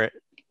to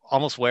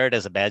almost wear it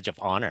as a badge of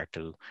honor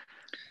to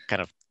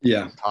kind of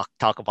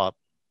talk about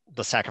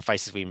the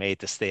sacrifices we made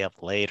to stay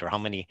up late, or how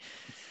many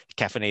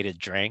caffeinated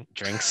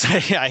drinks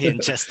I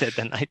ingested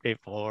the night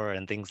before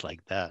and things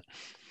like that.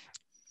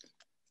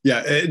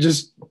 Yeah, it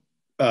just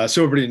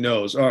so everybody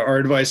knows, our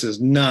advice is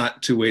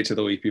not to wait till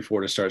the week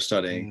before to start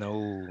studying.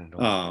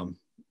 No.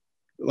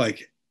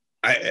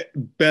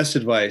 Best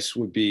advice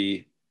would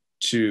be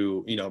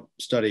to,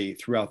 study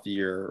throughout the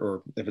year,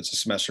 or if it's a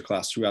semester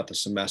class, throughout the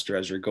semester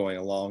as you're going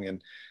along,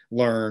 and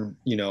learn,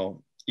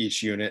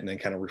 each unit, and then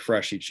kind of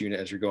refresh each unit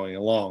as you're going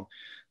along.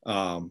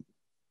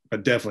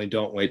 But definitely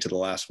don't wait to the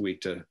last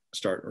week to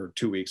start, or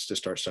 2 weeks to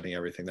start studying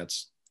everything.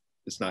 It's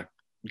not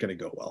going to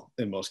go well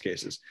in most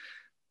cases.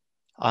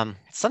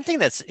 Something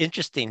that's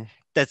interesting,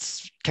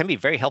 can be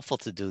very helpful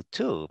to do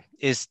too,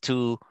 is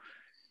to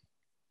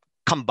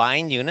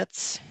combine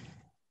units,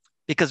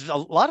 because a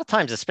lot of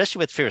times, especially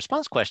with free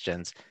response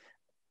questions,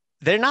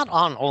 they're not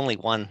on only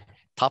one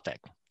topic.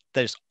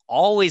 There's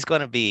always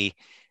going to be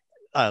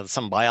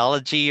some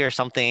biology or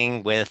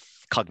something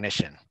with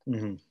cognition,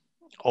 mm-hmm.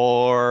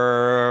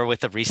 or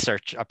with a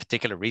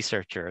particular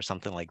researcher or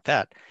something like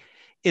that.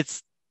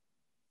 It's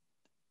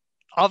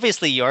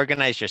obviously, you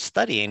organize your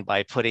studying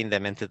by putting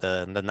them into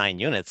the 9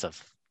 units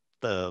of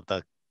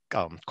the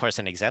course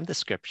and exam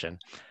description.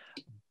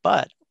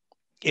 But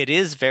it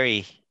is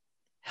very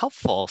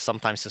helpful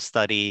sometimes to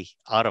study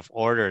out of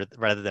order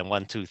rather than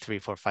 1, 2, 3,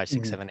 4, 5,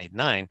 6, 7, 8,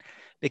 9,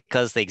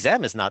 because the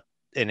exam is not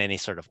in any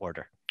sort of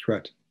order.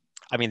 Correct.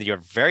 I mean, your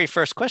very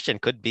first question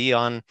could be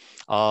on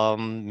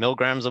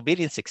Milgram's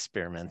obedience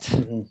experiment.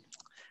 Mm-hmm.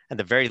 And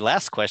the very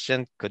last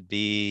question could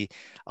be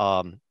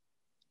who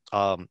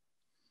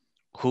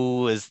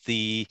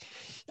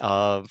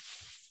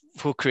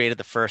created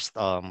the first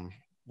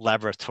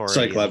laboratory?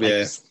 Psych lab,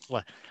 yeah.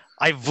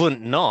 I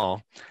wouldn't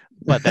know,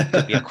 but that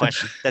could be a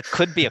question. That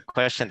could be a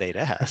question they'd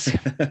ask.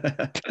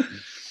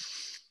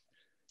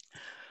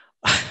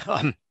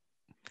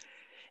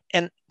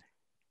 And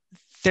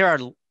there are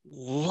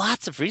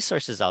lots of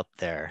resources out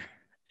there,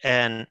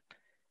 and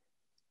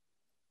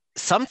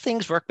some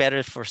things work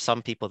better for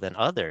some people than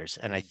others.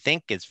 And I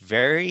think it's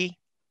very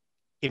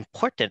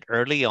important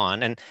early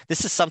on, and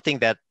this is something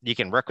that you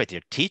can work with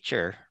your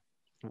teacher,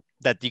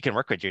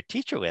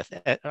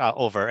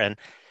 over and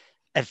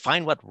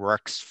find what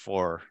works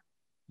for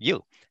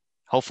you.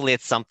 Hopefully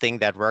it's something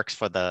that works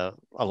for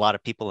a lot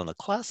of people in the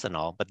class and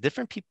all, but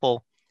different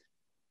people,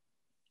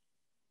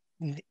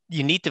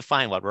 you need to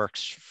find what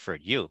works for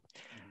you.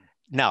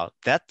 Now,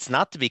 that's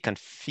not to be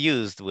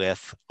confused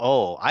with,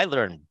 I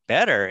learn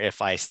better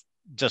if I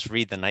just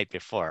read the night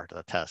before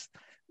the test.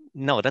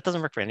 No, that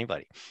doesn't work for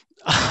anybody.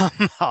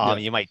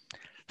 You might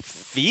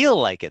feel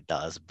like it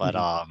does, but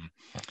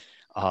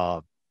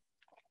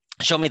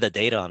show me the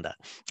data on that.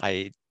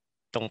 I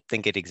don't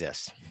think it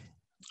exists.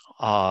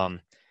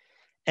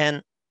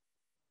 And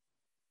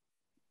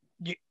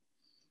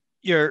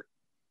your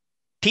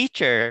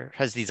teacher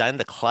has designed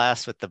the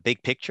class with the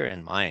big picture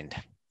in mind.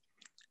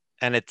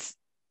 And it's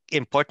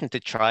important to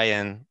try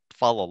and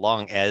follow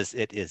along as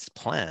it is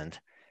planned.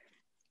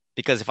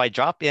 Because if I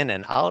drop in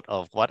and out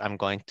of what I'm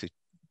going to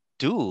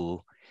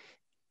do,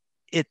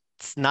 it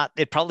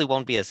probably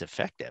won't be as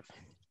effective.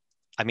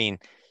 I mean,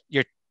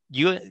 you're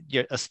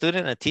a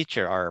student and a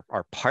teacher are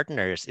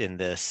partners in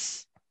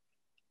this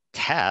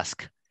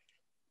task,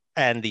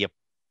 and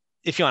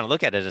if you want to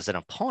look at it as an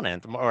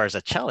opponent or as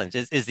a challenge,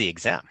 is the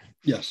exam.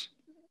 Yes.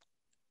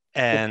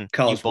 And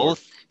college you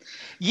both,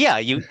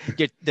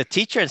 the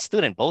teacher and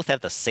student both have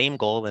the same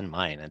goal in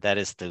mind, and that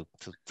is to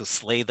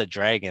slay the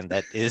dragon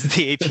that is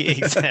the AP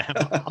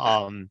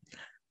exam.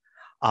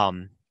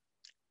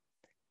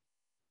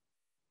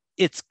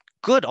 It's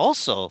good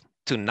also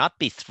to not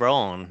be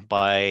thrown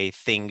by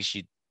things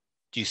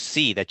you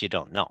see that you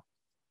don't know.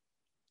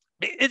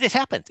 It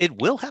happens.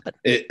 It will happen.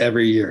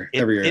 Every year.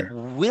 It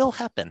will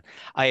happen.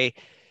 I've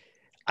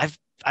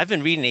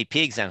been reading AP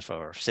exams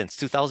since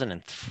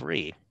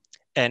 2003,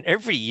 and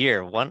every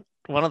year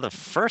one of the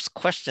first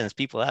questions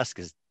people ask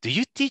is, do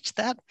you teach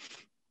that?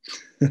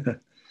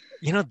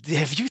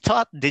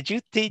 Did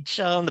you teach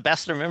the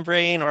basilar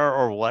membrane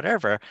or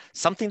whatever,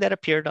 something that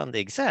appeared on the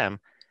exam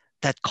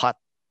that caught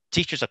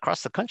teachers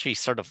across the country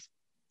sort of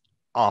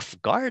off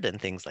guard and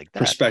things like that.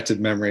 Perspective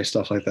memory,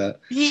 stuff like that.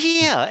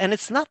 Yeah. And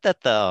it's not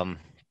that the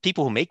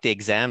people who make the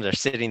exams are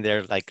sitting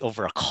there like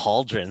over a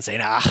cauldron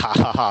saying, ah, ha,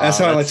 ha, ha, that's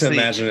how I like to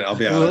imagine it. I'll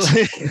be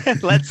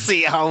honest. Let's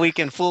see how we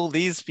can fool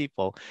these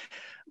people.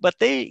 But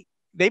they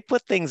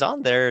put things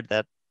on there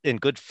that in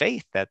good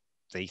faith that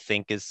they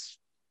think is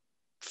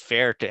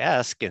fair to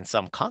ask in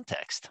some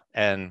context.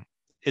 And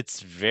it's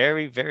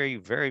very, very,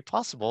 very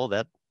possible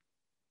that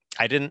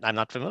I'm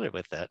not familiar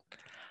with that.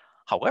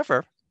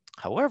 However,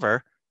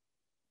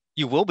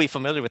 you will be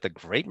familiar with the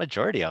great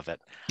majority of it.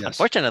 Yes.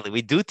 Unfortunately,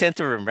 we do tend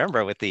to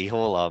remember with the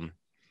whole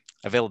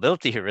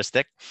availability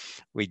heuristic,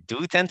 we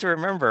do tend to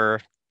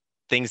remember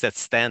things that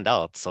stand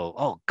out. So,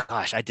 oh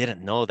gosh, I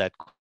didn't know that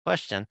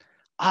question.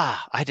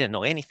 I didn't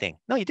know anything.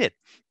 No, you did.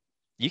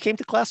 You came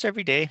to class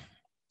every day.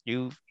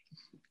 You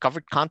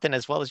covered content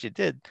as well as you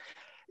did.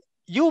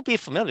 You'll be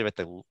familiar with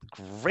the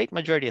great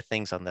majority of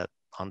things on that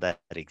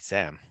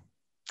exam.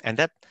 And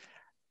that,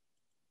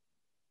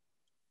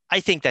 I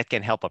think that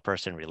can help a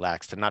person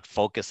relax, to not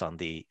focus on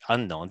the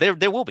unknown.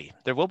 There will be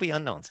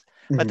unknowns,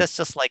 mm-hmm. But that's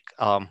just like,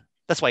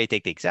 that's why you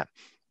take the exam.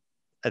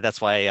 That's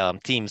why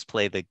teams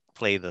play the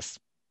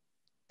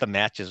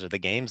matches or the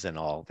games and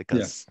all,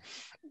 because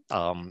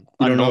you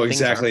don't know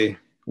exactly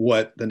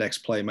what the next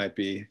play might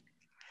be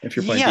if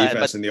you're playing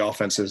defense and the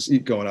offense is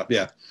going up.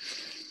 Yeah.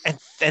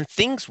 And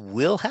things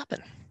will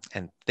happen,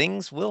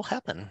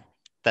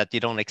 that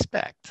you don't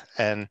expect.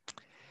 And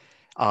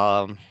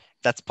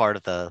that's part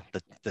of the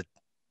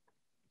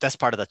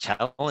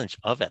challenge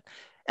of it.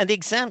 And the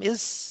exam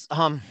is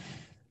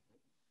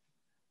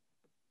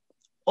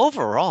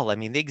overall, I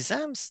mean, the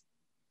exam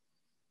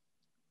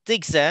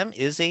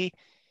is a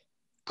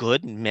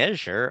good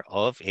measure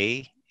of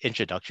a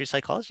introductory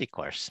psychology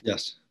course.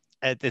 Yes.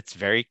 And it's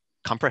very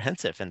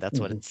comprehensive, and that's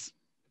mm-hmm. what it's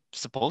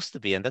supposed to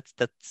be. And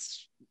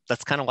that's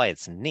kind of why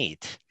it's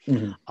neat.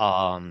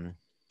 Mm-hmm.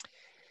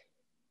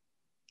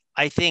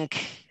 I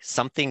think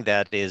something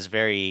that is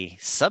very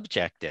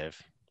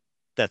subjective,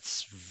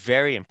 that's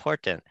very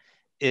important,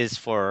 is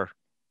for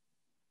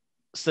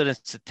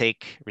students to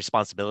take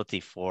responsibility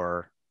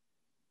for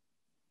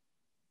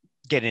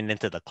getting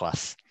into the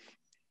class,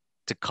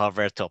 to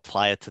cover it, to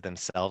apply it to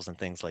themselves and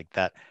things like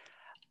that.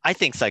 I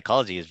think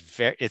psychology is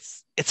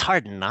it's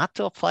hard not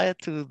to apply it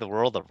to the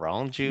world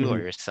around you, mm-hmm. or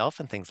yourself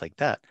and things like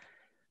that.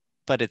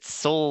 But I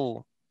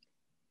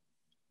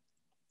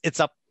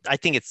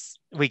think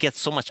we get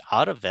so much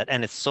out of it,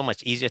 and it's so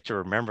much easier to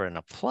remember and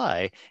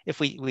apply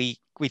if we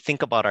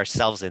think about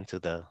ourselves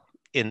into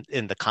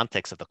in the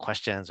context of the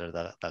questions or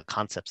the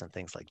concepts and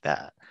things like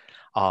that.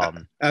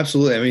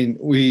 Absolutely. I mean,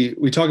 we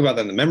talk about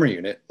that in the memory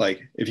unit.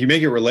 Like, if you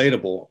make it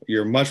relatable,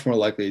 you're much more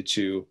likely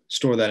to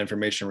store that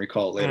information and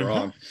recall it later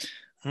mm-hmm. on.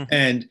 Mm-hmm.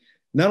 And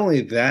not only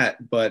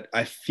that, but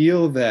I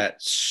feel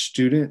that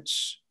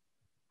students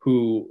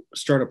who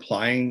start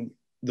applying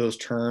those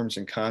terms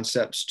and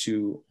concepts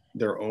to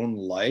their own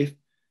life,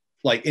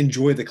 like,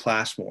 enjoy the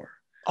class more.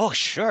 Oh,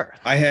 sure.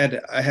 I had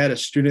a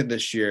student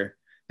this year.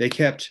 They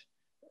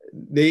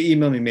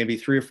emailed me maybe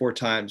 3 or 4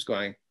 times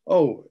going,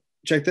 oh,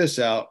 check this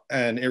out.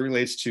 And it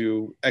relates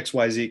to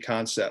XYZ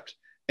concept.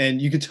 And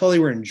you could tell they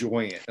were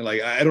enjoying it. And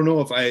like, I don't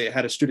know if I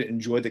had a student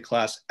enjoy the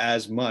class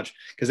as much,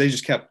 because they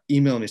just kept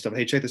emailing me stuff.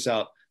 Hey, check this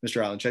out,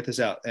 Mr. Allen, check this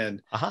out.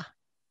 And,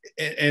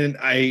 and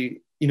I,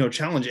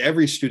 challenge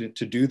every student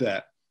to do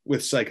that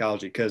with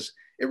psychology, because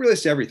it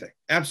relates to everything,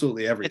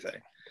 absolutely everything.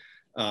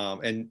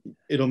 And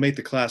it'll make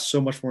the class so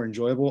much more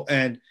enjoyable,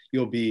 and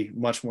you'll be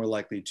much more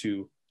likely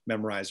to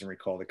memorize and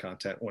recall the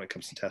content when it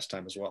comes to test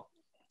time as well.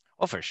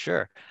 Oh, for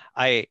sure.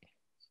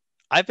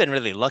 I've been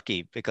really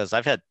lucky, because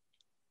I've had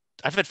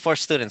 4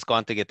 students go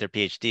on to get their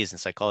PhDs in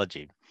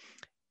psychology,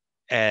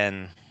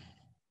 and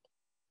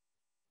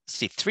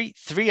see,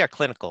 three are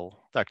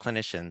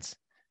clinicians,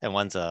 and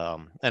one's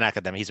an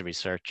academic. He's a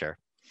researcher,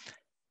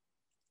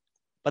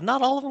 but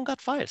not all of them got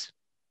 5s.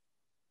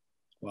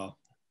 Wow.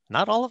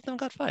 Not all of them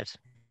got 5s.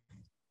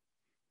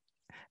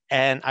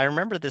 And I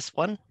remember this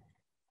one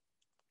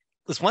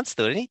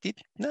student, he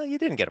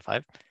didn't get a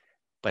 5,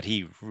 but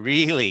he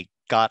really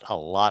got a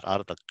lot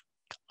out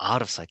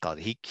of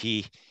psychology.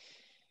 He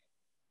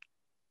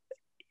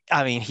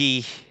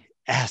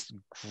asked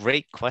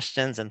great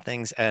questions and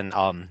things, and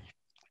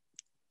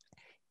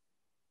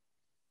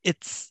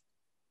it's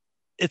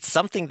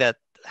something that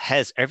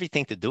has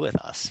everything to do with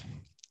us.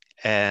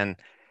 And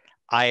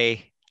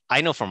I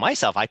know for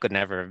myself, I could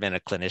never have been a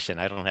clinician.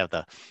 I don't have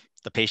the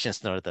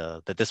patience nor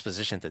the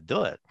disposition to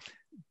do it.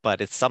 But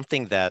it's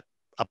something that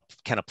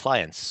can apply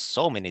in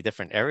so many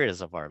different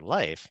areas of our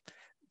life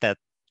that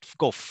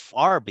go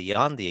far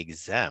beyond the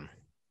exam.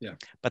 Yeah.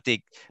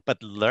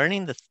 But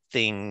learning the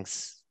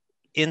things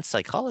in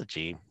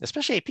psychology,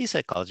 especially AP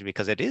psychology,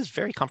 because it is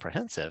very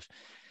comprehensive,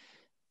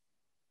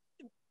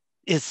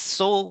 is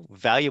so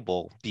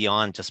valuable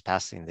beyond just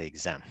passing the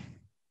exam.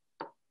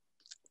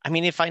 I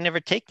mean, if I never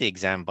take the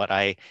exam, but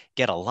I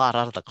get a lot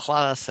out of the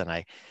class and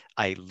I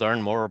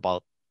learn more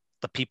about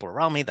the people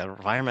around me, the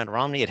environment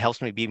around me, it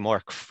helps me be more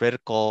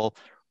critical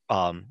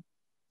um,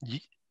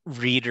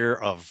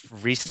 reader of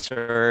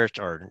research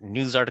or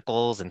news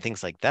articles and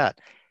things like that.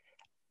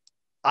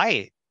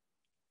 I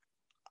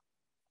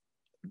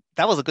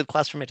That was a good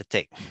class for me to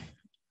take,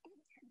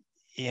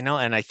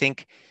 and I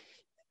think,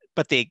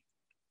 but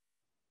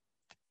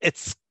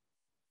it's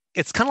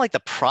it's kind of like the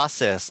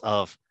process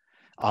of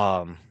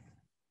um,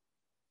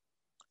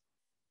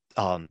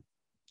 um,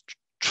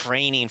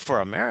 training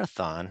for a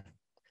marathon,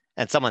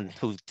 and someone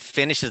who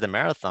finishes the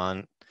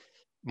marathon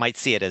might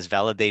see it as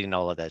validating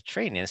all of that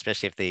training,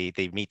 especially if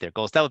they meet their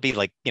goals. That would be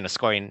like,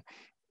 scoring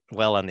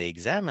well on the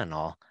exam and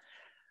all,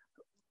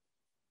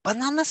 but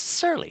not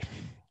necessarily.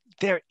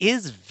 There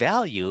is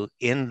value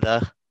in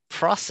the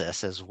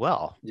process as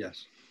well.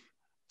 Yes.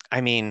 I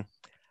mean,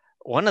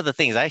 one of the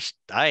things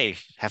I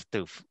have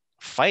to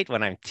fight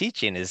when I'm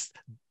teaching is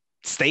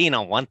staying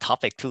on one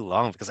topic too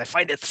long, because I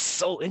find it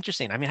so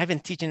interesting. I mean, I've been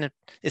teaching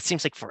it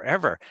seems like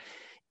forever.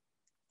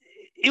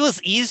 It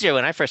was easier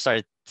when I first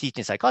started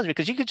teaching psychology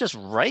because you could just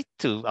write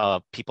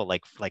to people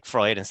like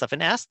Freud and stuff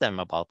and ask them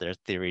about their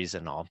theories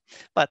and all.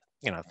 But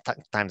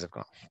times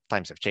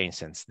have changed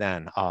since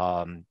then.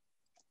 And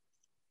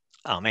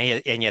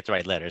you had to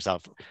write letters.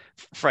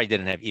 Freud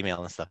didn't have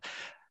email and stuff,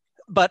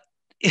 but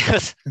it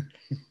was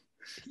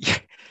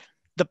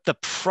the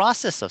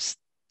process of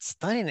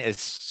studying is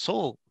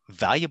so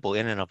valuable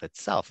in and of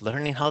itself.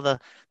 Learning how the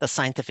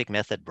scientific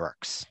method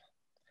works,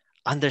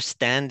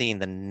 understanding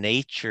the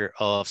nature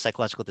of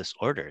psychological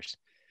disorders,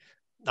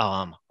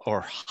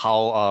 or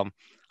how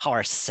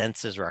our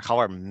senses work, how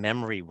our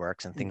memory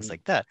works, and things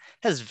like that,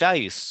 has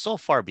value so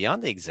far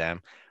beyond the exam.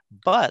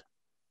 But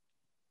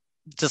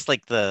just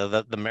like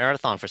the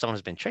marathon, for someone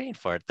who's been training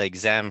for it, the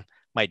exam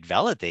might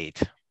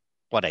validate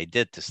what I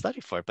did to study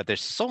for it. But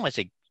there's so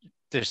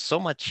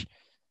much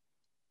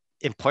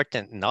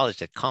important knowledge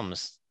that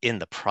comes in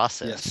the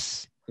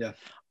process. Yes.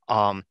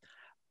 Yeah.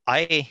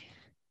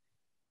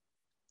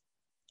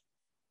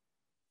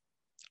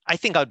 I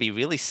think I'd be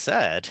really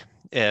sad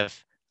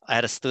if I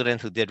had a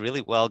student who did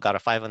really well, got a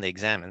 5 on the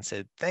exam, and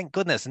said, "Thank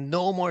goodness,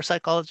 no more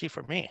psychology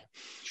for me."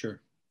 Sure.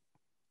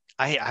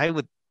 I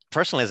would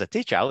personally, as a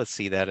teacher, I would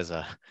see that as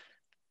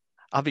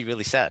I'll be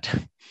really sad.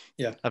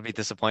 Yeah. I'll be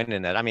disappointed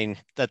in that. I mean,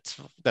 that's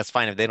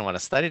fine if they don't want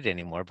to study it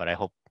anymore, but I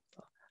hope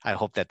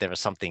that there was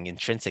something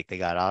intrinsic they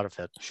got out of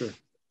it. Sure.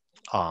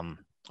 On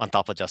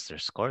top of just their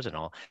scores and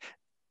all.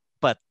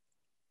 But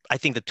I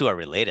think the two are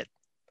related.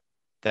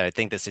 That I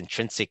think this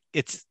intrinsic,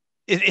 it's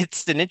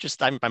an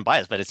interest. I'm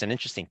biased, but it's an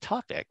interesting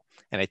topic,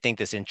 and I think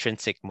this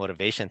intrinsic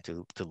motivation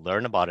to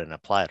learn about it and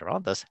apply it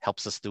around us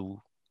helps us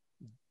do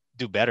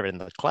better in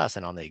the class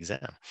and on the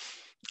exam.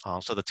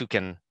 So the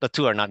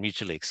two are not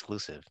mutually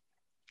exclusive.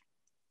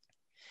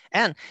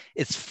 And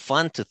it's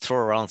fun to throw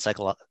around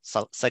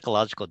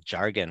psychological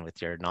jargon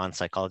with your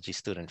non-psychology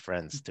student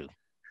friends too.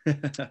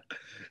 It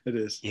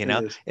is.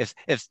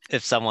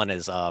 If someone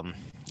is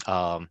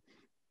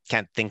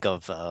can't think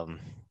of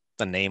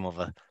the name of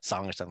a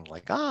song or something,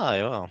 like,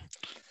 well,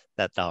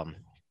 that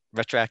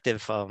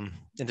retroactive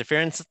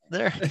interference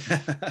there.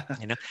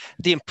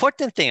 The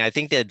important thing, I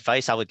think, the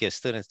advice I would give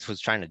students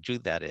who's trying to do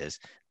that is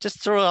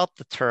just throw out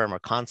the term or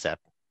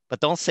concept, but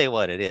don't say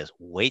what it is.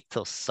 Wait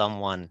till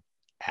someone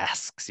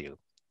asks you,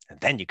 and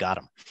then you got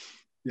them.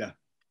 Yeah.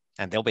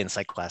 And they'll be in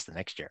psych class the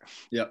next year.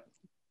 Yep.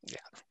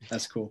 Yeah.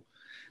 That's cool.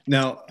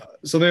 Now,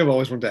 something I've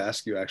always wanted to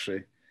ask you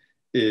actually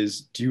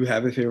is, do you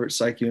have a favorite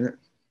psych unit?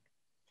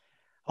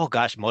 Oh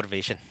gosh,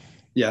 motivation.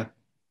 Yeah.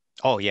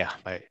 Oh yeah,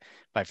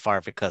 by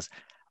far, because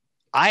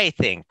I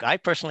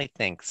personally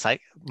think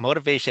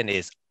motivation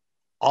is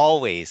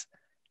always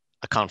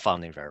a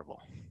confounding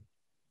variable.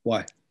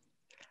 Why?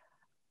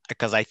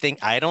 Because I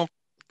think I don't,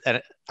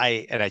 and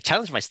I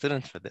challenge my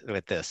students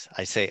with this.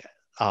 I say,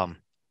 I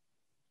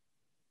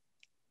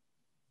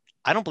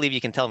don't believe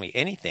you can tell me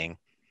anything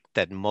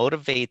that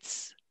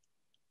motivates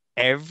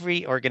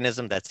every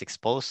organism that's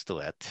exposed to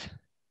it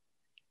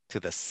to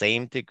the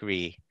same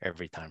degree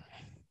every time.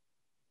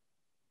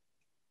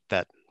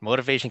 That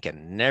motivation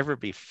can never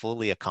be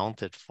fully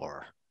accounted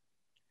for.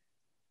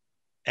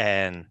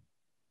 And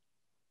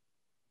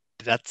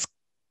that's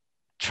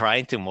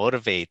trying to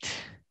motivate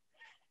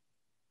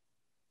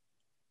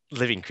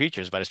living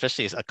creatures, but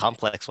especially a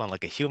complex one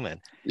like a human,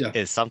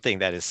 is something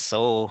that is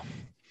so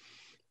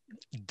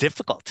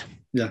difficult.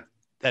 Yeah.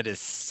 That is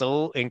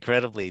so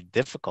incredibly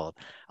difficult.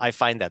 I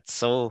find that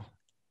so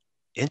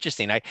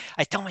interesting. I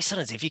tell my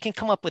students, if you can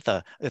come up with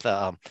an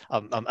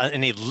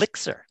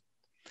elixir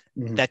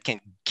that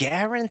can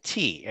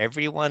guarantee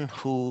everyone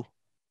who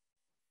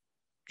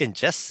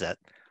ingests it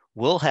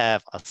will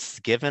have a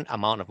given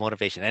amount of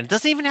motivation, and it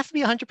doesn't even have to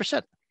be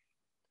 100%.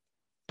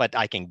 But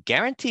I can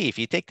guarantee if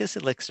you take this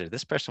elixir,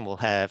 this person will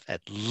have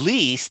at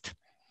least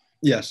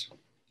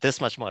this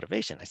much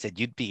motivation. I said,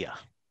 you'd be a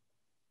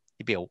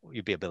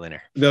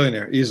billionaire.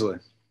 Billionaire, easily.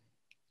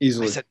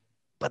 I said,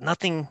 but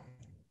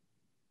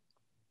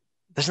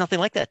there's nothing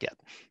like that yet.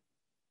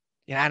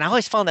 Yeah, and I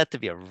always found that to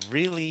be a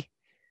really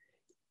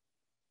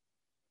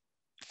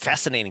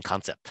fascinating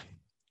concept,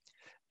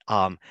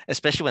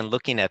 especially when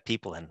looking at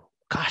people and,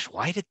 gosh,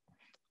 why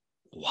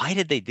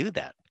did they do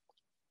that?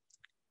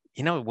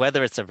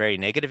 Whether it's a very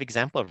negative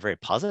example or a very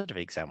positive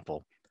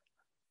example,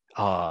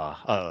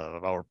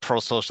 or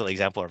pro-social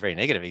example or a very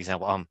negative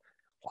example.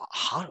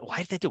 Why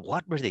did they do?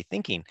 What were they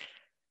thinking?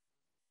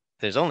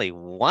 There's only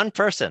one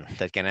person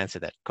that can answer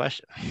that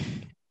question.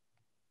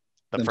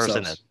 The Themselves.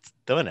 person that's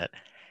doing it.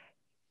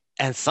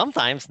 And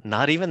sometimes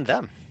not even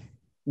them.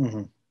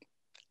 Mm-hmm.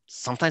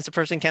 Sometimes the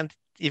person can't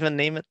even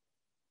name it.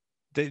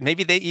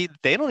 Maybe they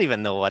don't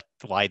even know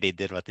why they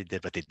did what they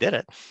did, but they did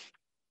it.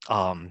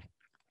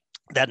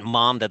 That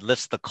mom that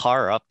lifts the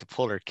car up to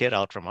pull her kid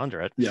out from under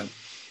it. Yeah.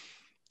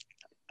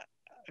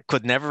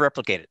 Could never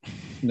replicate it.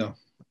 No.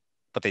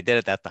 But they did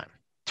it that time.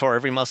 Tore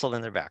every muscle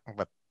in their back,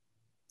 but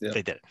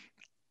they did it.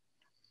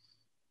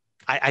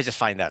 I just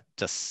find that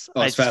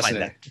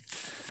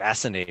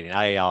fascinating.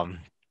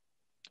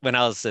 When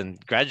I was in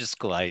graduate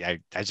school, I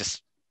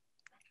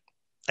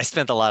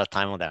spent a lot of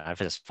time on that. I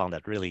just found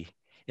that really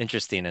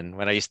interesting. And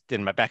when I used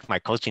in my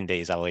coaching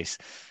days, I always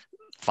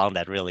found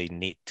that really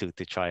neat to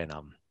try and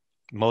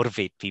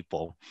motivate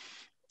people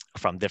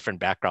from different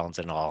backgrounds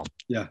and all.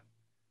 Yeah.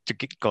 To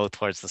go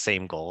towards the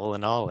same goal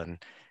and all. And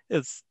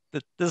this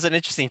is an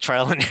interesting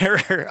trial and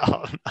error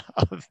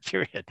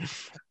period.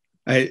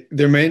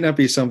 There may not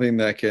be something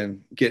that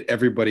can get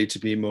everybody to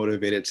be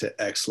motivated to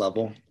X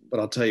level, but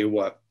I'll tell you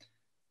what,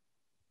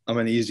 I'm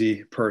an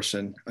easy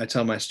person. I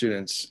tell my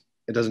students,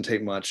 it doesn't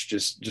take much.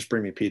 Just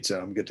bring me pizza.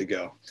 I'm good to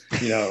go.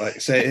 Like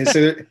say,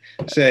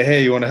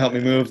 hey, you want to help me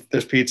move?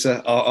 There's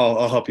pizza.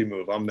 I'll help you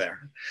move. I'm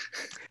there.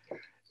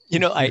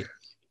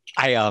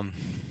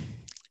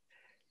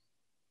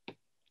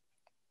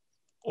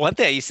 One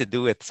thing I used to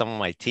do with some of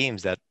my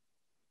teams that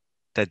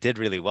did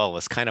really well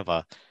was kind of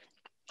a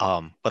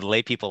what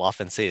lay people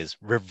often say is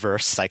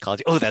reverse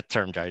psychology. Oh, that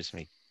term drives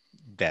me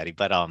batty.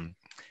 But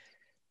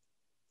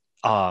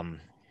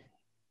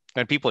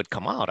when people would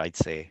come out, I'd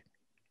say,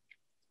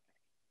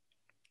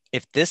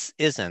 if this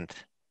isn't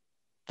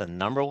the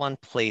number one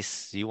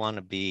place you want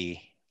to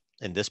be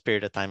in this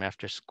period of time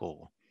after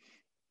school,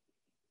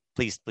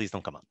 please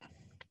don't come out.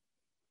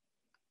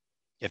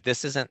 If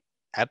this isn't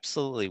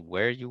absolutely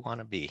where you want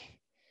to be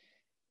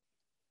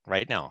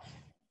right now,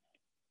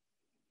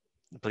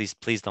 please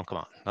don't come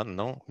out.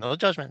 No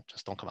judgment,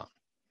 just don't come out.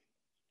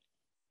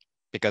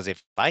 Because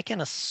if I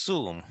can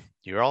assume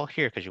you're all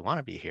here because you want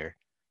to be here,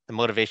 the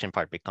motivation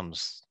part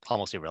becomes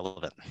almost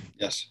irrelevant.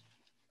 Yes.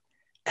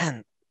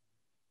 And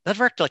that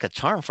worked like a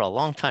charm for a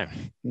long time.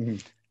 Mm-hmm.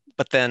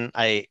 But then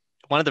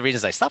one of the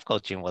reasons I stopped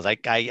coaching was I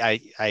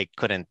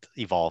couldn't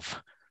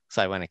evolve.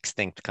 So I went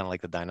extinct, kind of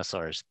like the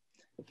dinosaurs,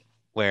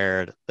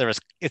 where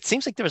it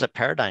seems like there was a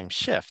paradigm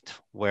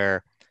shift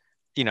where,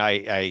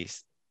 I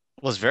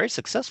was very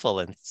successful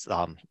in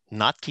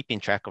not keeping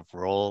track of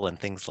role and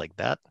things like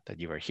that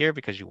you were here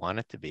because you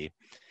wanted to be.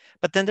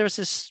 But then there's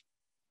this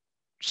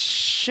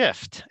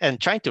shift and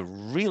trying to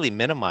really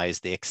minimize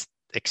the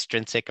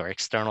extrinsic or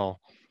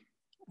external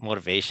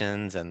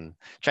motivations and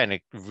trying to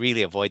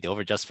really avoid the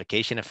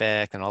over-justification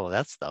effect and all of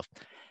that stuff.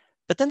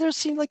 But then there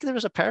seemed like there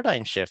was a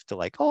paradigm shift to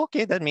like, oh,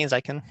 okay, that means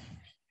that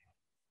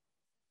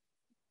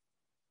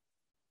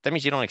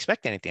means you don't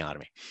expect anything out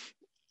of me.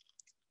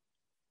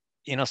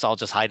 So I'll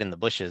just hide in the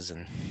bushes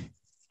and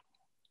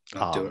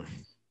I'll do it.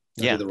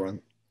 Yeah. Do the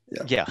run.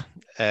 Yeah.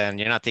 And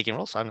you're not taking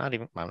roles, so I'm not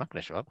going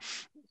to show up,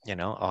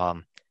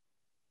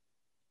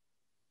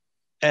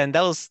 and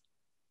that was,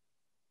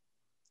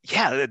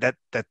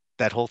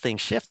 that whole thing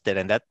shifted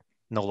and that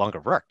no longer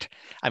worked.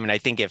 I mean, I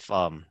think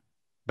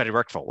but it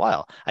worked for a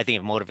while. I think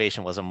if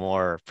motivation was a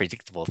more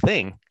predictable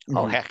thing,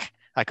 oh heck,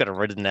 I could have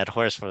ridden that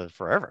horse for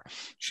forever.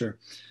 Sure.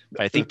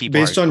 But I think people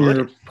based on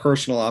your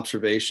personal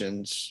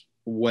observations,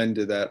 when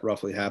did that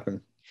roughly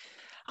happen?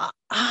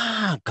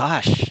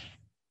 Gosh.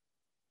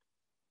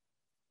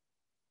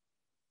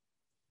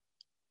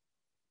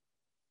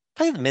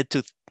 Probably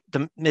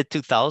the mid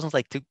 2000s,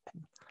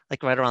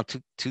 like right around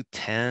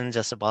 210,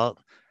 just about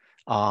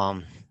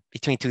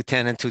between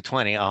 210 and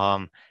 220.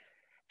 And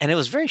it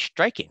was very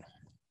striking.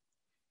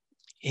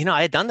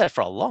 I had done that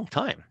for a long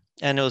time,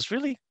 and it was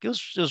really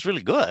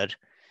good,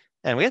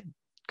 and we had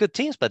good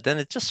teams. But then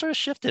it just sort of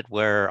shifted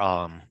where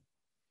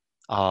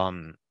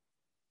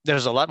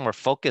there's a lot more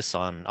focus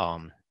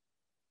on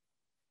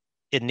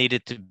it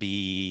needed to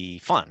be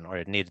fun, or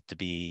it needed to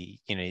be,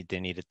 they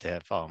needed to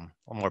have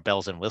more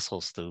bells and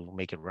whistles to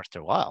make it worth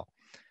their while.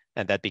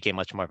 And that became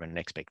much more of an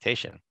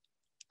expectation.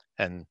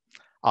 And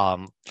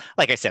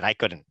like I said, I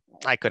couldn't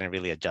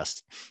really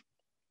adjust.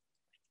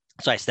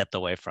 So I stepped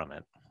away from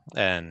it.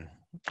 And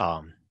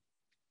I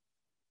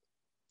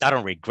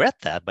don't regret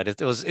that, but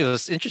it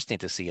was interesting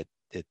to see it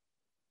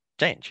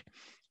change.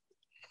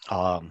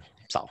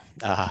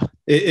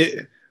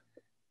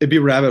 It'd be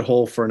a rabbit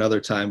hole for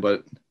another time,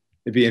 but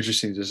it'd be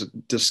interesting to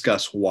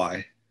discuss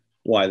why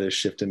there's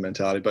shift in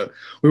mentality, but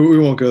we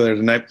won't go there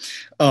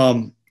tonight.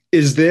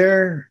 Is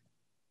there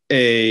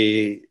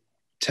a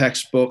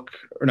textbook,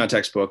 or not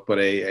textbook, but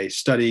a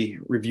study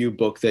review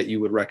book that you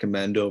would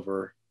recommend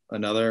over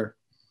another?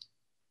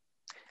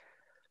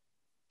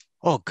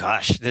 Oh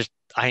gosh,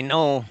 I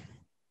know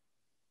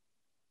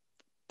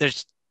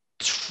there's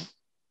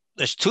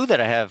there's two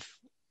that I have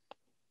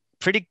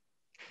pretty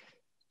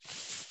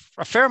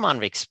a fair amount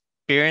of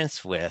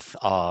experience with.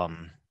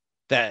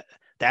 That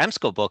the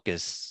AMSCO book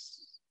is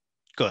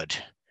good,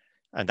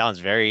 and that one's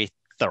very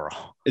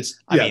thorough. It's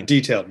I mean,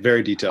 detailed,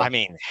 very detailed. I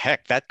mean,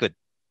 heck, that could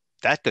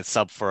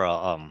sub for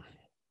a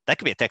that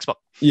could be a textbook.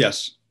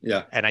 Yes,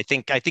 yeah. And I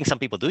think some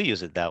people do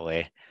use it that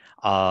way.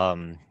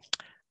 I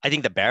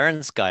think the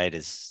Baron's Guide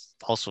is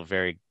also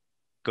very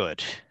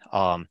good.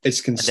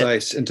 It's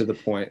concise and to the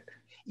point.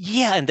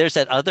 Yeah, and there's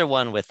that other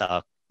one with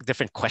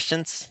different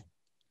questions.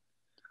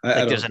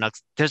 Like there's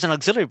an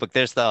auxiliary book.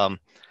 There's the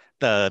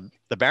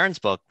Baron's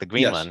book, the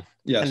green one.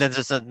 Yes. And then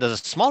there's a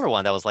smaller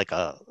one that was like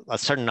a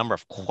certain number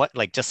of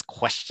like just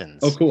questions.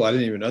 Oh, cool! I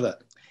didn't even know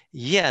that.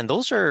 Yeah, and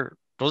those are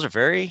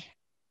very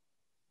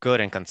good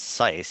and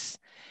concise.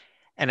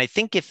 And I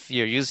think if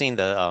you're using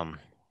the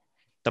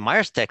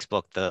Myers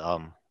textbook,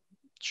 the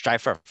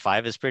Strive for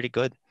 5 is pretty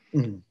good.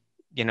 Mm-hmm.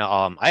 You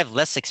know, I have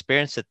less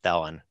experience with that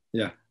one.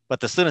 Yeah. But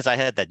the students I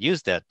had that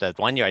used it, that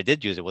 1 year I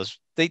did use it, was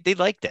they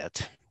liked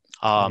it.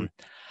 I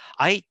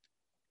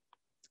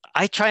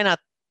try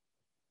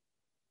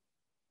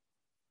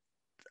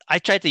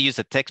to use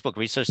the textbook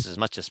resources as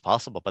much as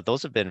possible, but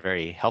those have been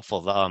very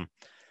helpful.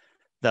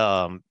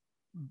 The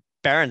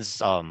Barron's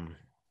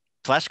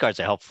flashcards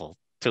are helpful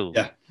too.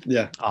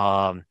 Yeah.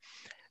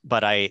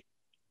 But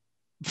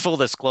full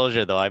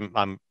disclosure though,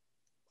 I'm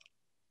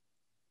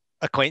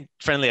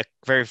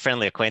very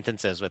friendly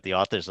acquaintances with the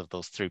authors of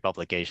those 3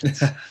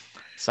 publications.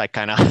 So I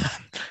kind of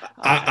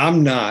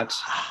I'm not,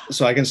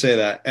 so I can say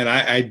that. And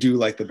I do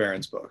like the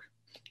Barron's book.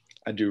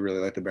 I do really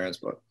like the Barron's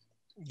book.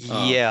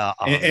 Yeah.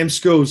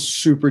 AMSCO is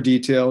super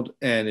detailed.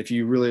 And if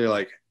you really are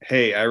like,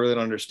 hey, I really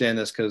don't understand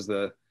this because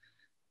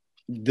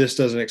this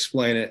doesn't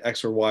explain it,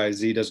 X or Y,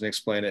 Z doesn't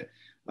explain it,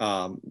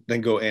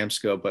 then go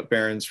AMSCO. But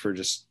Barron's for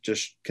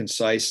just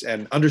concise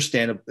and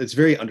understandable. It's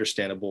very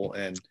understandable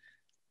and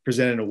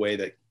presented in a way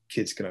that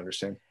kids can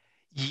understand.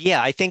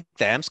 Yeah, I think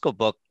the AMSCO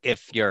book,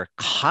 if your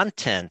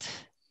content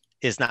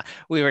is not,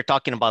 we were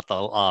talking about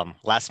the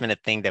last minute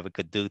thing that we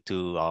could do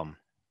to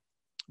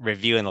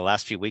review in the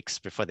last few weeks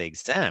before the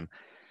exam.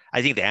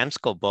 I think the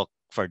AMSCO book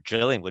for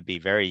drilling would be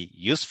very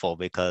useful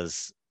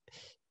because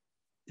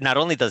not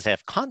only does it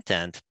have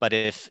content, but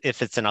if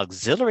it's an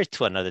auxiliary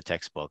to another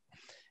textbook,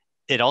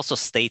 it also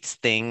states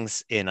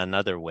things in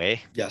another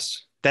way.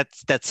 Yes.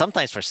 That's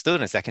sometimes for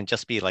students that can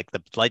just be like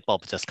the light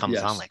bulb just comes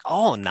on, like,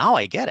 oh, now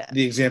I get it.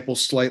 The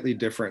example's slightly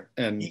different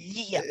and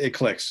it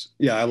clicks.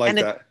 Yeah, I like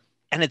that.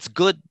 And it's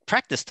good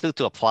practice too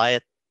to apply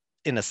it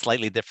in a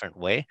slightly different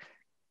way,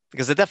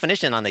 because the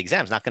definition on the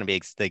exam is not going to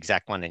be the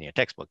exact one in your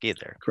textbook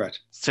either.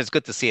 Correct. So it's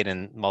good to see it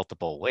in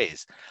multiple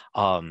ways.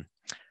 I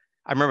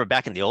remember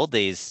back in the old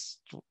days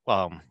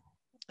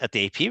at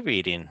the AP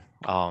reading,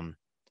 when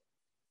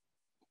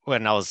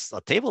I was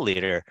a table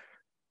leader,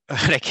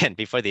 and again,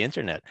 before the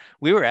internet,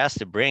 we were asked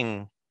to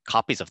bring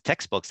copies of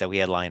textbooks that we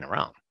had lying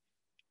around,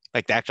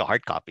 like the actual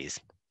hard copies.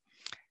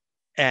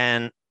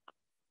 And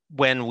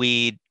when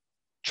we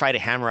try to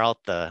hammer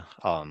out the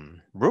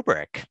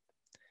rubric,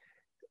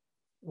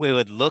 we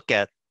would look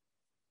at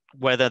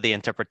whether the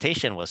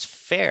interpretation was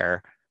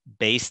fair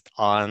based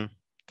on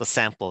the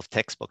sample of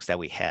textbooks that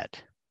we had.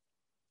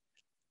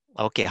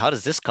 Okay, how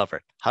does this cover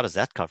it? How does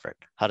that cover it?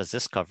 How does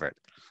this cover it?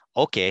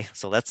 Okay,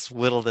 so let's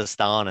whittle this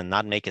down and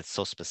not make it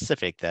so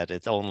specific that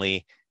it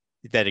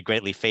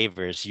greatly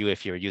favors you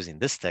if you're using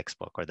this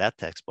textbook or that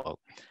textbook.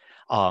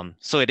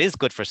 So it is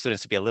good for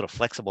students to be a little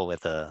flexible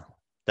with the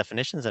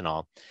definitions and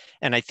all.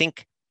 And I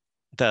think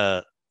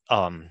the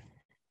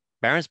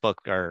Barron's book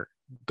are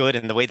good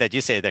in the way that you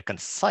say they're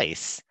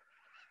concise.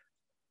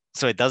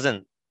 So it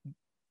doesn't,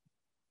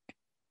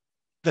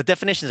 the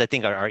definitions I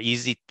think are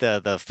easy.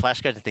 The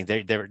flashcards, I think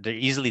they're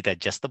easily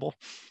digestible.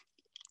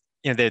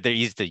 You know, they're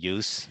easy to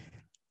use.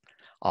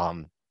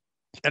 And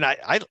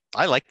I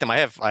like them. I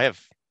have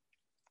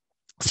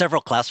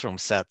several classroom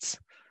sets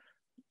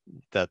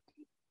that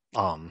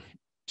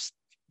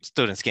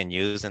students can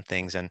use and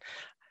things. And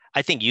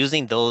I think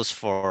using those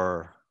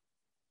for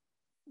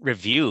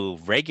review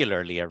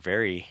regularly are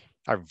very,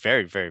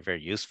 very,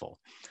 very useful.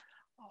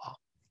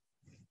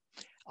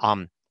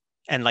 And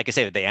like I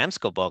said, the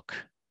AMSCO book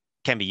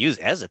can be used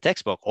as a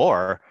textbook,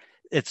 or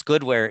it's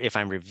good where if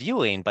I'm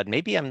reviewing, but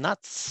maybe I'm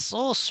not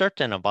so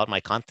certain about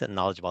my content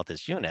knowledge about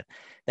this unit,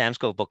 the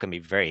AMSCO book can be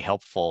very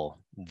helpful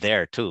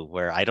there too,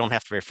 where I don't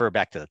have to refer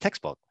back to the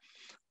textbook.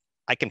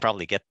 I can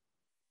probably get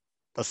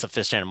a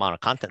sufficient amount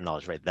of content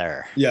knowledge right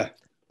there. Yeah,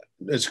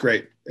 it's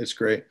great. It's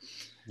great.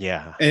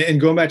 Yeah.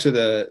 And going back to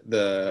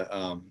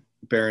the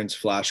Barron's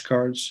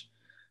flashcards,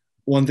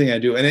 one thing I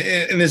do,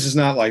 and this is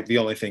not like the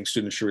only thing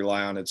students should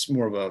rely on, it's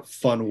more of a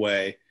fun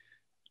way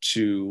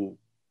to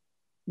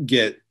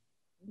get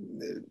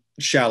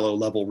shallow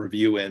level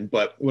review in.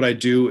 But what I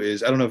do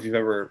is, I don't know if you've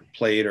ever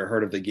played or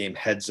heard of the game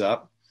Heads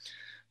Up.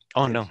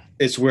 Oh no.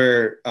 It's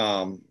where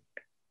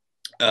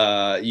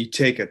you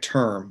take a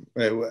term.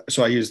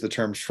 So I use the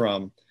terms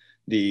from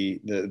the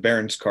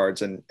Barron's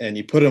cards, and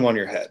you put them on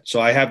your head. So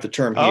I have the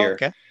term Oh, here,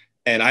 okay.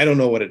 and I don't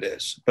know what it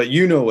is, but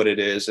you know what it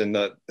is, and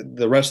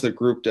the rest of the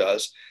group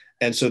does.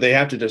 And so they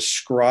have to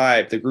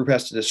describe. The group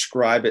has to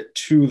describe it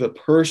to the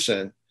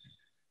person,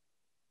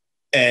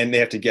 and they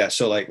have to guess.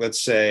 So like, let's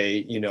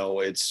say,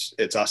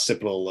 it's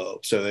occipital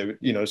lobe. So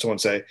they, someone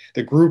say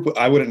the group,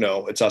 I wouldn't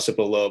know it's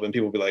occipital lobe, and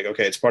people will be like,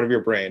 okay, it's part of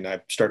your brain. I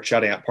start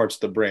shouting out parts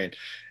of the brain.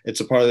 It's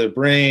a part of the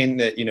brain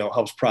that,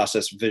 helps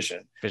process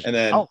vision. And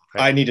then Oh,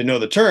 right. I need to know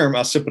the term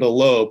occipital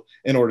lobe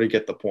in order to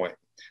get the point.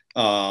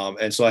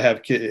 And so I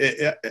have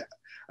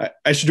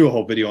I should do a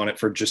whole video on it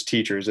for just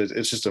teachers.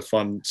 It's just a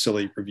fun,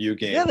 silly review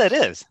game. Yeah, that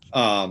is.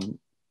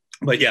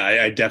 But yeah,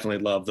 I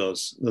definitely love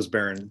those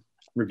Barron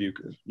review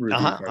cards,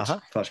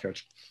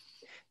 flashcards.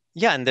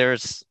 Yeah, and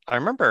I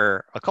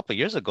remember a couple of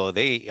years ago,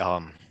 they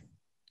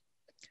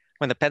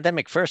when the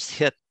pandemic first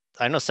hit,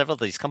 I know several of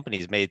these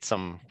companies made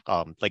some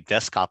like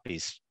desk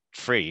copies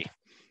free,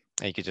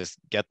 and you could just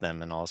get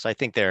them and all. So I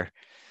think the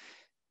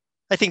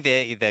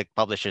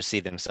publishers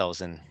see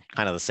themselves in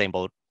kind of the same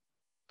boat.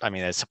 I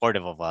mean, they're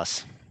supportive of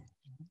us,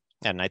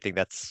 and I think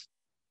that's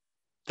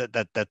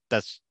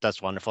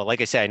wonderful. Like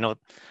I say, I know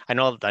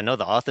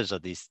the authors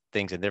of these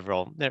things, and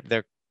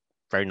they're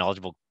very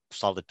knowledgeable,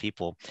 solid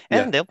people,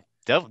 and they're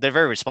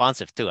very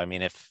responsive too. I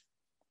mean, if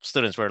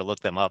students were to look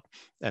them up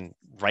and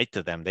write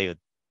to them, they would.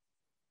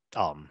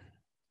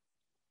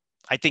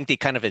 I think they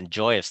kind of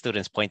enjoy if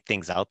students point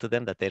things out to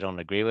them that they don't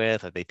agree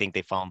with, or they think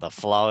they found a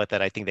flaw with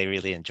it. I think they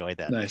really enjoy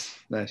that. Nice.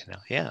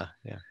 Yeah.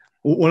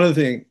 One other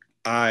thing,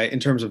 in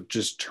terms of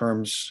just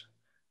terms,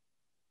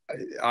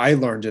 I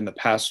learned in the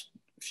past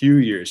few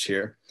years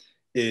here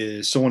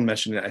is someone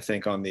mentioned it, I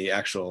think, on the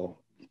actual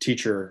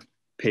teacher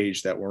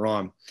page that we're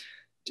on,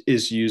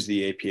 is use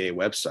the APA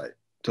website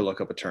to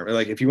look up a term.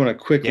 Like if you want to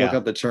quick look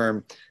up the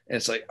term, and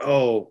it's like,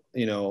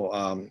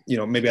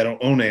 maybe I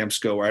don't own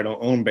AMSCO or I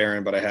don't own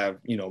Barron, but I have,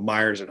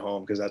 Myers at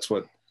home because that's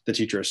what the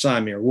teacher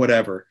assigned me or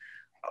whatever.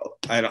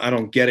 I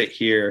don't get it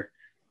here.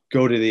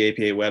 Go to the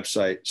APA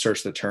website,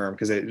 search the term,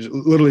 because it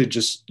literally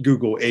just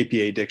Google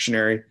APA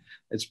dictionary.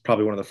 It's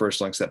probably one of the first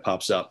links that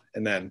pops up,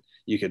 and then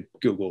you could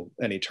Google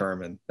any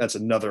term, and that's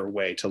another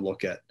way to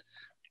look at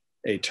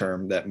a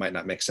term that might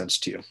not make sense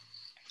to you.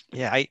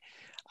 Yeah,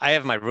 I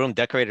have my room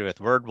decorated with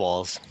word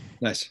walls.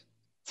 Nice.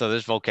 So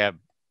there's vocab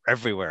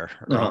everywhere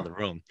around the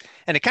room,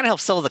 and it kind of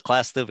helps sell the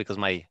class too, because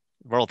my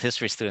world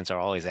history students are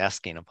always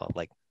asking about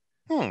like,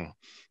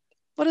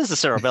 what is the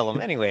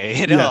cerebellum anyway?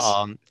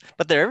 Yes.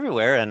 But they're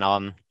everywhere, and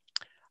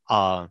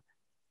I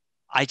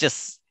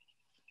just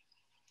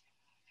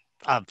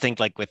think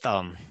like with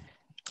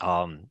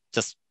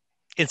just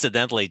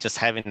incidentally just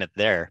having it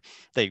there,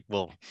 you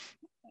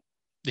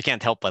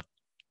can't help but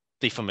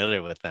be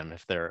familiar with them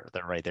if they're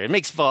right there. It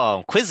makes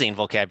quizzing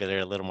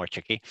vocabulary a little more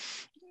tricky.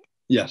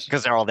 Yes,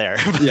 because they're all there.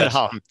 But, yes.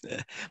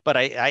 But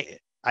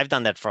I've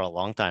done that for a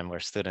long time, where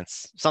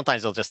students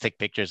sometimes they'll just take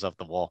pictures of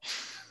the wall.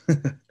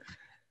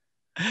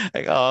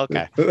 Like, oh,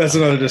 okay. That's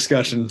another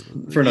discussion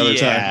for another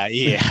time.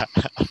 Yeah.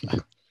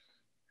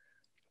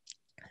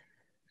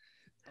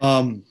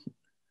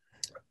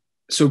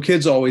 So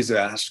kids always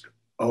ask,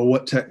 oh,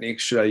 what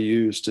techniques should I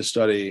use to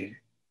study,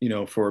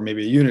 for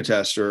maybe a unit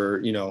test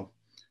or,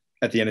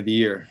 at the end of the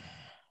year?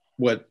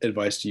 What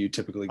advice do you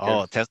typically give?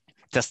 Oh,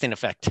 testing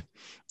effect.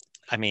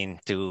 I mean,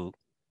 to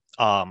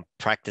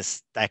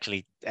practice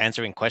actually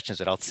answering questions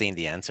without seeing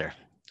the answer.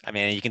 I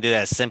mean, you can do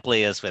that as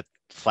simply as with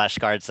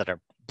flashcards that are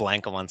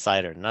blank on one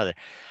side or another.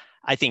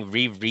 I think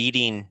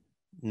rereading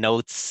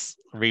notes,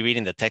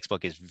 rereading the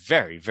textbook is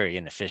very, very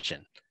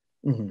inefficient.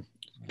 Mm-hmm.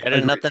 Better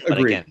than nothing, but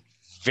again,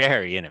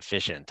 very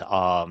inefficient.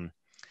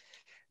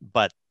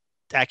 But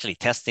actually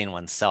testing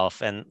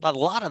oneself, and a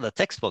lot of the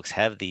textbooks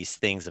have these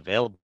things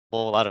available. A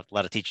lot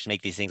of teachers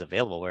make these things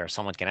available where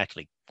someone can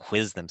actually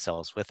quiz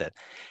themselves with it.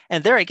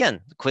 And there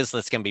again,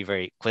 Quizlets can be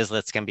very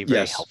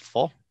yes.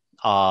 helpful.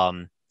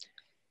 And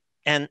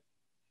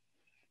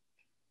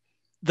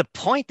the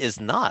point is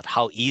not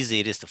how easy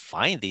it is to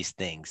find these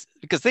things,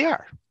 because they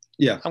are.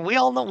 Yeah. And we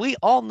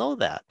all know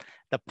that.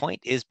 The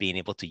point is being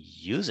able to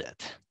use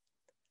it.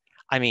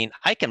 I mean,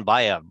 I can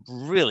buy a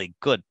really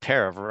good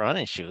pair of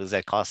running shoes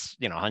that costs,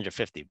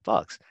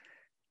 $150.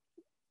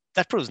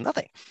 That proves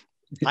nothing.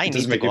 I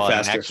need to go out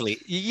and actually,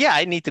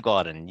 I need to go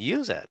out and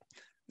use it.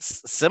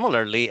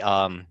 Similarly,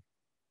 I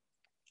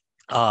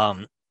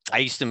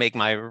used to make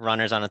my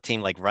runners on a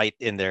team like write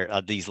in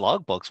their these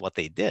logbooks what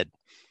they did.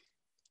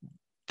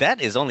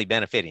 That is only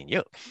benefiting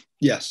you.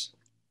 Yes.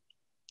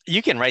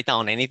 You can write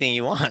down anything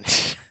you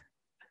want,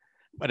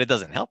 but it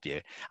doesn't help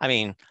you. I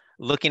mean,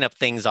 looking up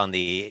things on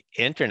the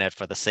internet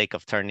for the sake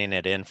of turning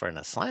it in for an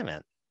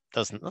assignment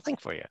does nothing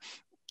for you.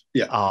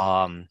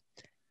 Yeah.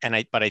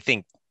 But I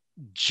think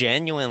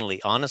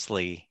genuinely,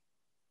 honestly,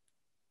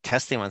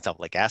 testing oneself,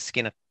 like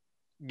asking,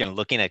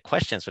 looking at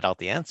questions without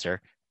the answer,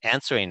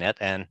 answering it,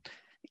 and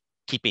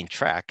keeping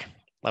track.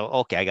 Like,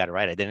 okay, I got it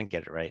right. I didn't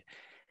get it right.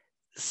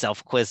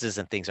 Self quizzes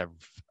and things are,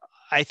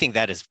 I think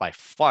that is by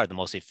far the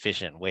most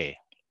efficient way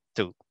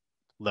to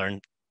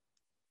learn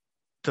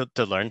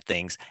to learn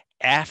things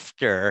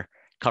after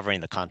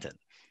covering the content.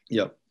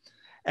 Yep.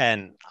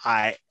 And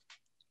I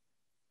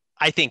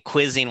think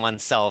quizzing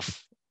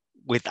oneself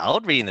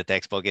without reading the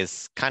textbook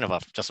is kind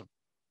of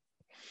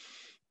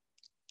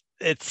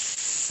it's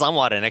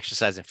somewhat an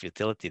exercise in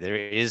futility. There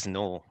is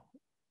no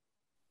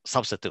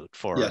substitute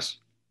for Yes.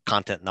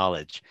 content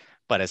knowledge.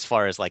 But as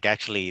far as like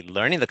actually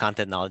learning the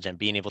content knowledge and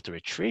being able to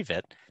retrieve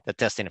it, the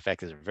testing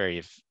effect is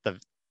very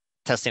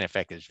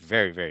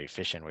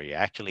efficient, where you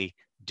actually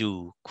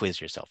do quiz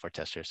yourself or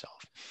test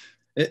yourself.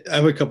 I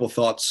have a couple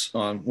thoughts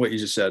on what you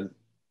just said.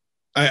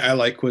 I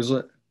like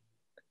Quizlet.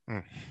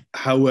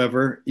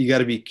 However, you got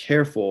to be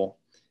careful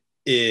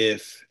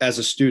if, as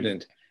a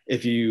student,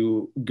 if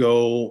you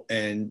go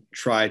and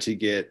try to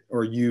get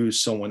or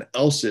use someone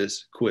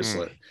else's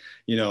Quizlet,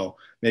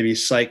 maybe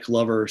Psych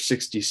Lover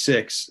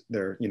 66,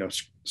 their,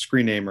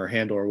 screen name or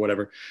handle or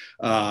whatever,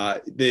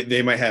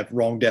 they might have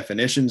wrong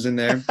definitions in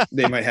there.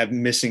 They might have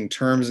missing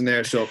terms in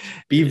there. So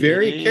be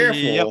very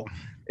careful. Yep.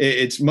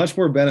 It's much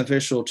more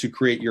beneficial to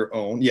create your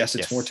own. Yes,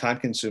 it's more time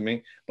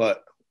consuming,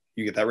 but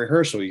you get that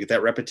rehearsal, you get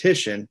that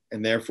repetition,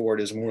 and therefore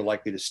it is more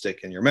likely to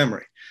stick in your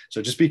memory.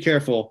 So just be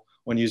careful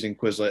when using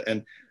Quizlet.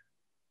 And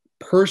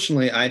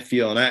personally, I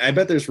feel, and I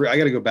bet I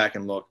got to go back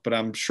and look, but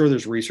I'm sure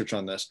there's research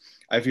on this.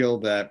 I feel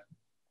that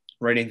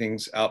writing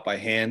things out by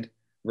hand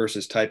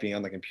versus typing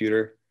on the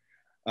computer,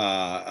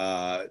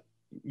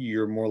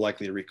 you're more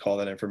likely to recall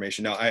that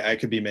information. Now, I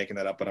could be making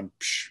that up, but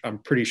I'm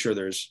pretty sure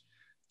there's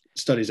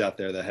studies out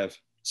there that have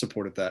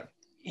supported that.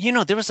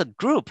 There was a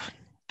group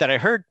that I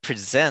heard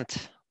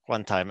present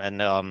one time,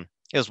 and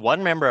it was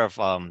one member of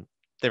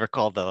they were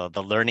called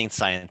the Learning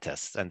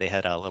Scientists, and they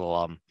had a little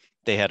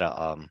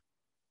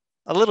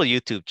a little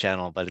YouTube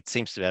channel, but it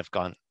seems to have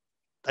gone.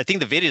 I think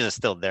the videos are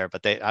still there,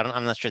 but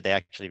I'm not sure they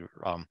actually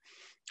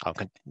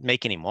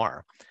make any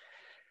more.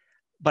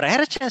 But I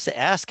had a chance to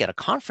ask at a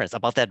conference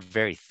about that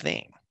very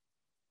thing,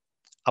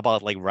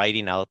 about like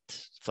writing out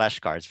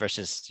flashcards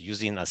versus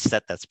using a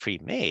set that's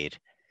pre-made.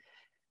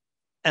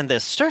 And the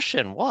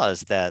assertion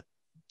was that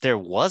there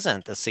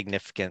wasn't a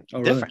significant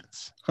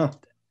difference. Huh.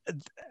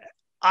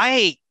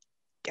 I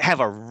have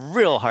a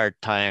real hard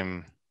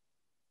time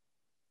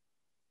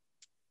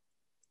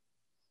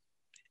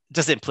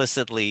just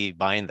implicitly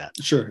buying that.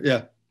 Sure,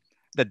 yeah.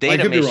 The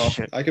data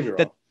I could be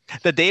wrong.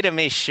 The data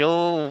may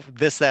show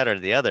this, that, or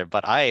the other,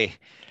 but I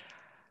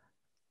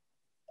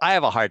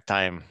have a hard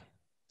time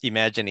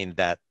imagining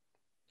that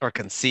or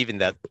conceiving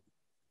that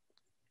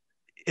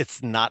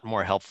it's not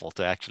more helpful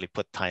to actually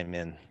put time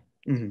in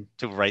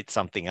to write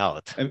something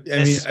out. I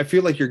mean, I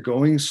feel like you're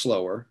going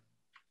slower,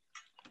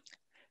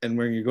 and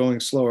when you're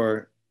going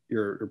slower,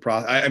 your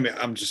process. I mean,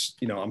 I'm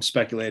just, I'm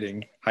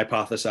speculating,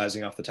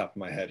 hypothesizing off the top of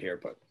my head here,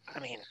 but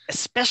I mean,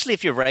 especially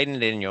if you're writing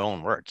it in your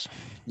own words.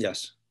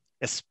 Yes.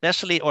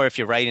 Especially, or if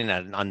you're writing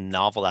a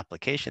novel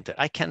application to it,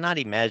 I cannot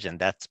imagine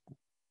that's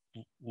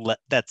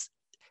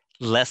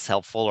less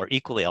helpful or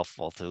equally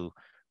helpful to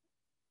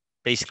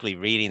basically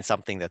reading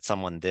something that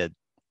someone did.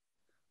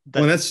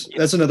 Well,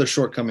 that's another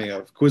shortcoming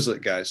of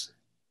Quizlet, guys,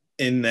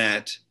 in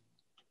that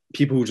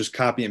people who just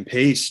copy and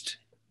paste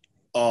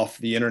off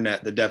the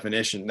internet the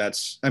definition,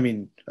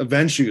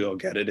 eventually you'll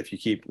get it if you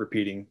keep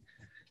repeating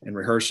and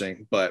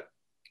rehearsing, but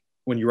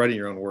when you write in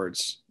your own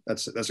words,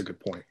 that's a good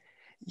point.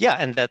 Yeah,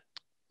 and that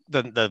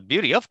the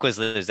beauty of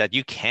Quizlet is that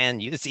you can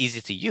use, it's easy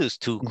to use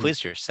to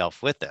quiz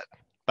yourself with it.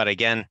 But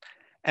again,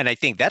 and I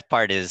think that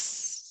part is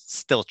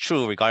still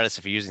true regardless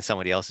if you're using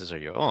somebody else's or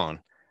your own.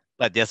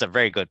 But that's a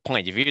very good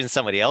point. If you're using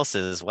somebody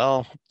else's,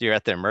 well, you're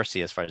at their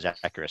mercy as far as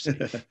accuracy.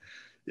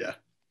 Yeah.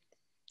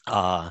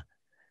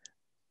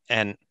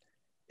 And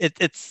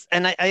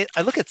I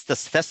look at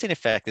this testing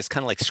effect as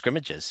kind of like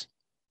scrimmages.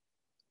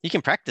 You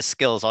can practice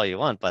skills all you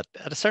want, but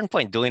at a certain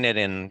point, doing it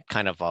in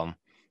kind of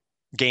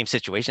game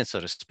situations, so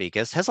to speak,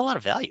 has a lot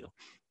of value.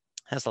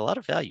 Has a lot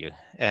of value,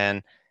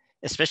 and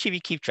especially if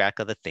you keep track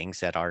of the things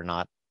that are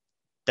not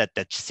that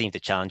seem to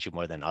challenge you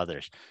more than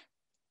others.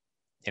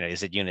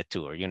 Is it Unit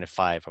 2 or Unit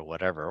 5 or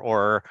whatever,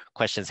 or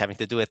questions having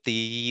to do with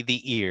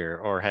the ear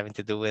or having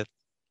to do with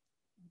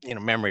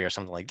memory or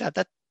something like that.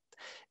 That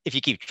if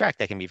you keep track,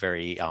 that can be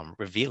very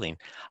revealing,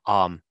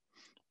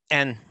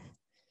 and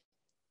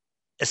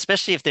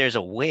especially if there's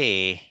a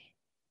way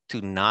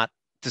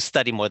to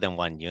study more than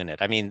one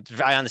unit. I mean,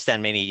 I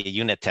understand many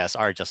unit tests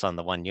are just on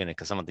the one unit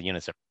because some of the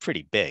units are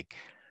pretty big,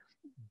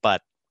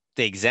 but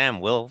the exam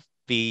will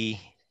be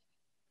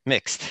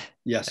mixed.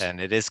 Yes. And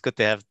it is good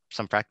to have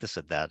some practice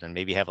with that and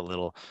maybe have a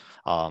little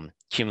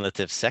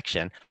cumulative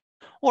section,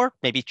 or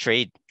maybe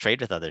trade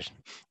with others,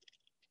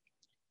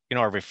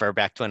 or refer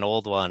back to an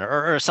old one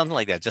or something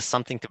like that. Just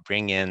something to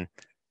bring in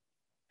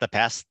the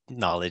past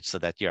knowledge so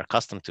that you're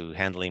accustomed to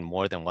handling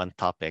more than one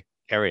topic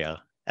area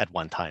at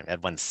one time,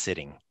 at one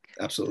sitting.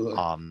 Absolutely.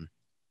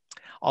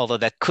 Although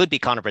that could be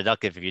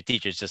counterproductive if your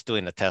teacher's just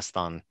doing a test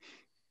on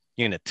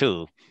Unit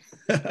 2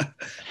 and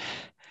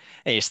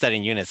you're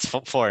studying Units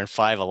 4 and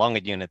 5 along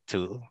with Unit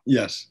 2.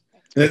 Yes.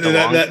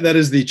 That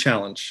is the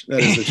challenge.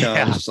 That is the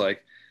challenge. Yeah. It's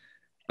like,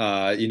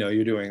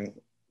 you're doing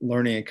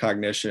learning and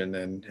cognition.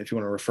 And if you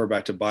want to refer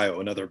back to bio,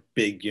 another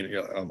big unit,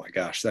 you're like, oh my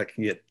gosh, that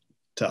can get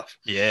tough.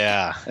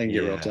 Yeah. That can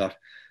get real tough.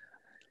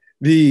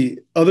 The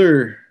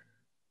other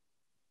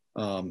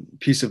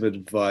piece of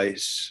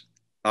advice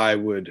I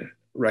would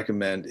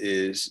recommend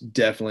is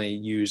definitely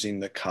using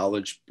the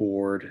College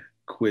Board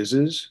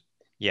quizzes.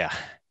 Yeah.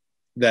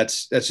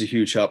 That's a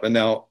huge help. And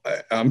now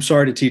I'm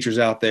sorry to teachers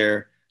out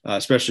there,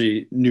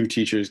 especially new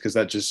teachers, because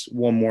that's just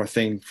one more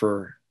thing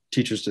for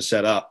teachers to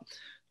set up.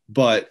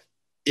 But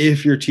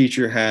if your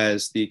teacher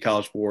has the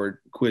College Board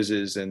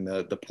quizzes and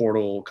the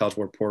portal, College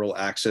Board portal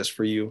access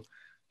for you,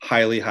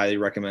 highly, highly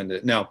recommend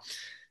it. Now,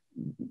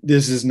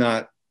 this is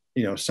not,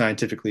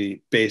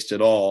 scientifically based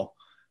at all,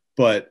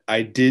 but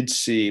I did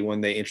see when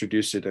they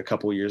introduced it a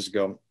couple of years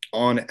ago,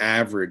 on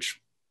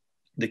average,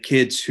 the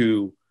kids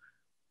who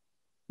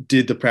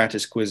did the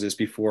practice quizzes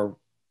before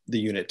the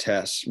unit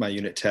test, my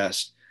unit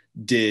test,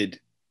 did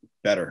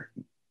better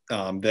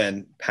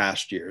than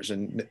past years.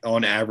 And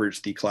on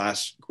average, the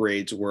class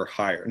grades were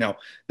higher. Now,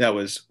 that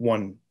was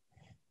one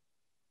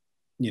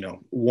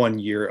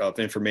year of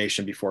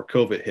information before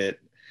COVID hit,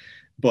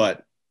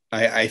 but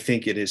I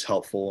think it is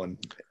helpful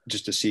and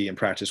just to see and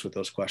practice with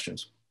those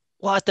questions.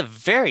 Well, at the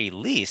very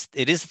least,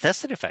 it is a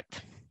tested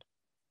effect.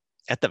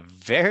 At the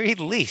very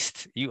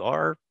least, you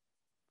are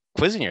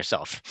quizzing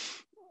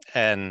yourself,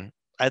 and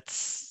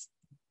that's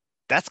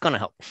going to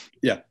help.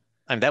 Yeah,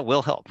 and that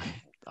will help.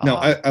 No,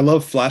 I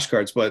love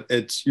flashcards,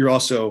 but you're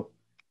also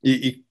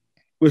with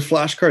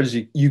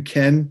flashcards you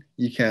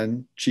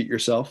can cheat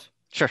yourself.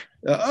 Sure.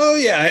 Oh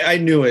yeah, I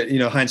knew it.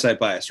 Hindsight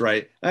bias,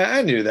 right?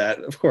 I knew that,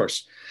 of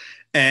course.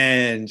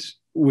 And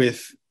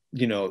with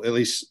at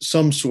least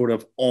some sort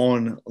of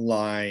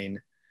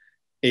online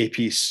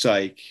AP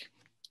Psych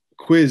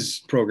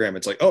quiz program,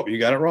 it's like, oh, you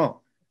got it wrong,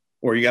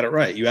 or you got it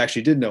right. You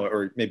actually did know it,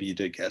 or maybe you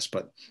did guess.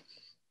 But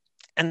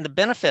and the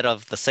benefit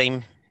of the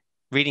same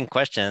reading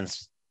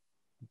questions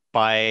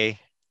by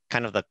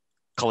kind of the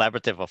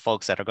collaborative of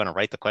folks that are going to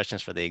write the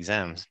questions for the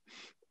exams,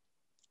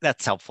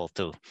 that's helpful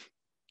too,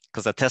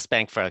 because the test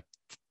bank for a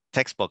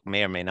textbook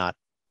may or may not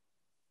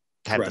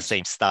have Correct. the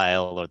same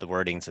style or the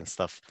wordings and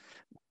stuff,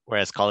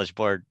 whereas College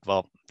Board,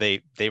 well,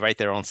 they write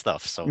their own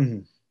stuff,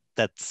 so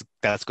that's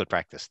good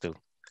practice too.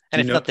 And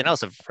if nothing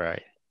else,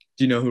 right?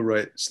 Do you know who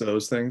writes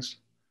those things?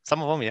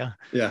 Some of them, yeah.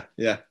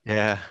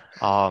 Yeah.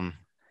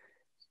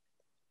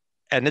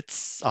 And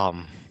it's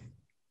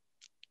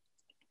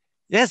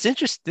it's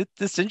interesting.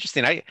 It's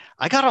interesting. I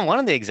got on one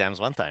of the exams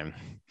one time.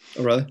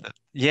 Oh, really?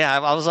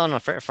 Yeah, I was on a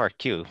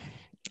FRQ.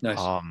 Nice.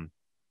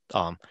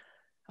 I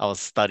was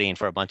studying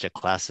for a bunch of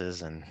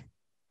classes and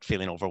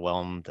feeling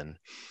overwhelmed, and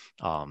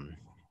I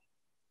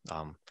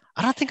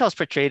don't think I was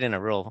portrayed in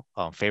a real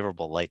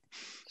favorable light.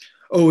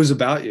 Oh, it was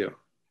about you.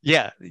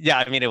 Yeah.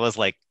 I mean, it was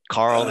like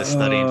Carl is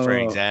studying for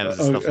exams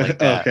and stuff like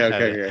that.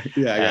 Okay.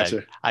 Yeah, I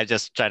gotcha. I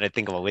just trying to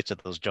think about which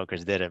of those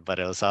jokers did it, but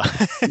it was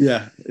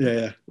yeah.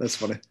 That's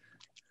funny.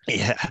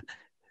 Yeah.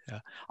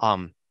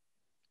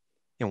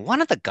 In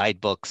one of the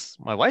guidebooks,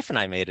 my wife and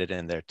I made it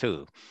in there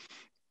too.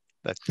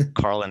 That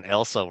Carl and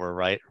Elsa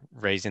were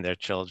raising their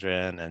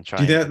children and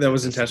trying. Do you think that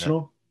was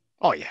intentional?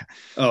 Oh yeah.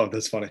 Oh,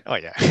 that's funny. Oh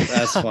yeah.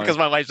 That's funny. Because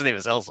my wife's name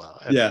is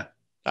Elsa. Yeah.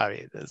 I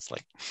mean, it's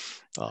like.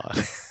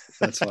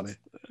 That's funny.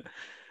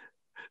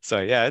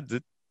 So yeah,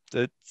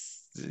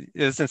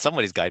 it's in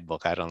somebody's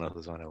guidebook. I don't know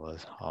whose one it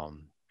was.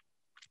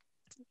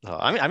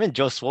 I'm in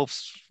Joe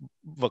Swope's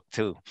book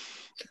too.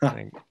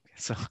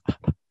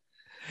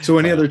 So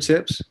any other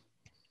tips?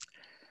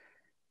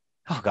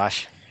 Oh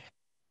gosh.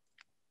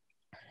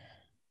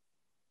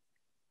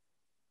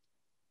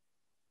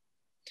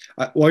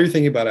 While you're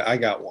thinking about it, I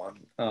got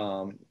one,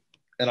 and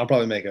I'll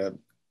probably make a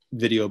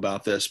video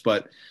about this.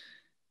 But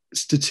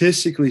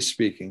statistically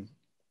speaking,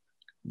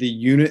 the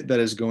unit that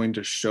is going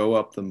to show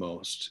up the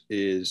most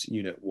is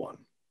Unit 1,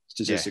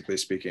 statistically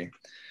speaking,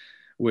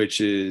 which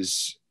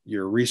is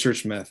your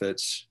research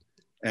methods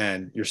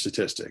and your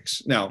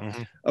statistics. Now,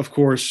 of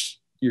course,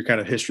 your kind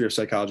of history of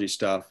psychology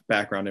stuff,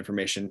 background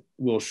information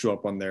will show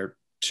up on there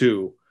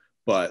too,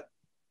 but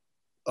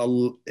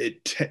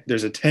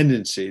there's a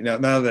tendency now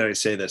that I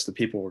say this, the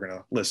people are going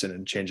to listen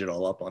and change it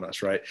all up on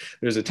us, right?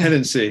 There's a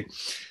tendency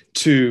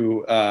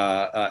to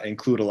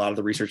include a lot of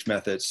the research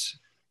methods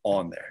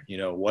on there.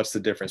 What's the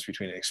difference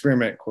between an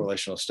experiment,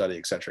 correlational study,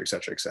 et cetera, et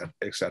cetera,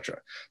 et cetera.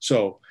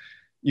 So,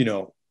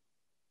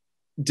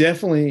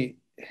 definitely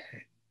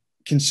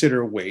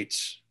consider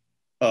weights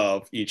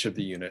of each of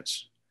the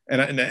units.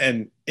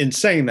 And in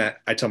saying that,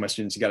 I tell my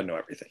students, you got to know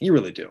everything. You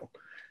really do.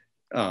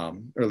 Or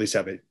at least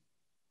have a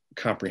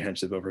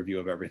comprehensive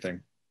overview of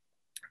everything,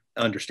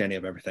 understanding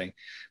of everything.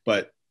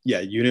 But yeah,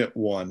 Unit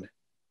 1,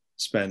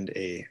 spend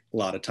a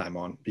lot of time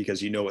on,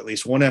 because at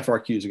least one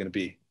FRQ is going to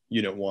be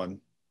Unit 1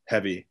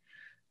 heavy.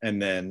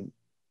 And then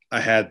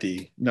I had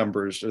the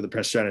numbers or the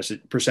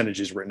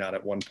percentages written out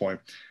at one point,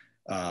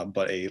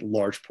 but a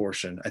large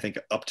portion, I think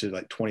up to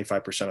like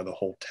 25% of the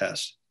whole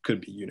test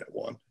could be Unit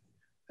 1.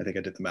 I think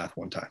I did the math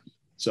one time.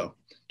 So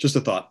just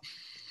a thought.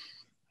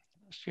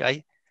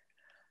 I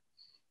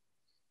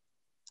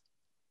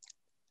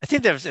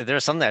think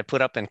there's something I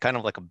put up in kind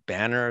of like a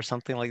banner or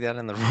something like that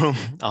in the room.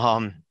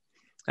 And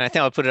I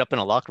think I'll put it up in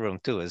a locker room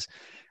too, is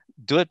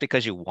do it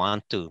because you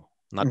want to,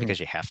 not because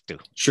you have to.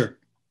 Sure.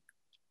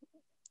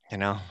 You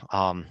know,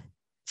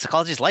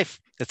 psychology is life.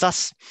 It's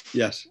us.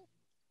 Yes.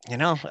 You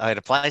know, it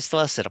applies to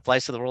us. It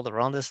applies to the world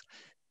around us.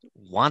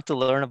 Want to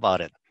learn about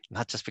it,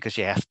 not just because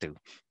you have to.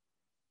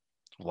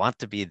 Want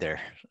to be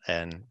there,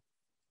 and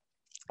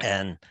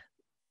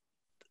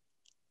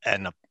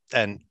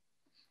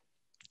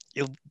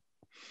you'll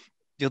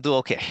do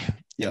okay.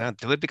 You know,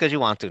 do it because you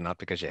want to, not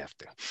because you have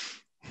to.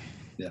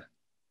 Yeah.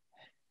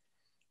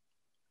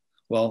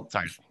 Well,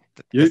 sorry.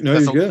 You're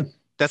good.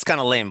 That's kind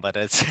of lame, but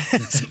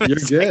you're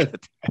good.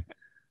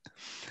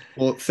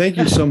 Well, thank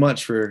you so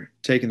much for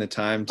taking the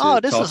time to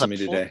talk to me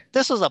today.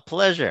 This was a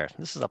pleasure.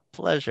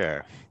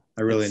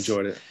 I really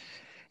enjoyed it.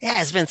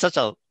 Yeah, it's been such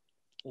a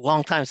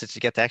long time since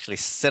you get to actually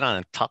sit on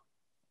and talk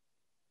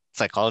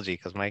psychology,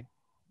 because my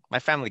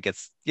family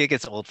gets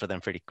old for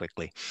them pretty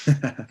quickly.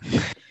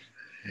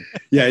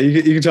 Yeah,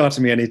 you can talk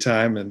to me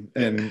anytime.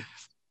 And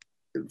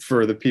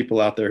for the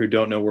people out there who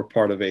don't know, we're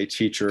part of a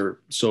teacher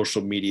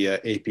social media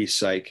AP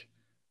Psych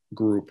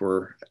group,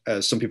 or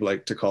as some people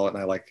like to call it,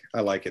 and I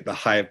like it, the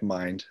hive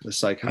mind, the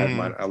Psych hive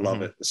mind. I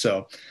love it.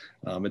 So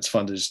it's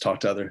fun to just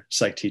talk to other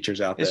psych teachers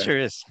out there.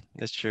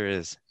 It sure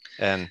is.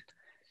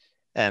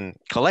 And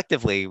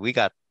collectively, we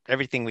got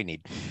everything we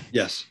need.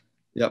 Yes.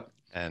 Yep.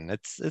 And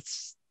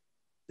it's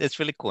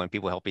really cool when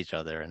people help each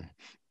other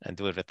and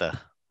do it with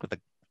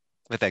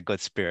that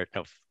good spirit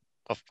of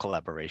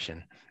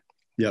collaboration.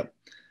 Yep.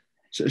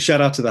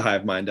 Shout out to the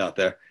hive mind out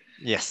there.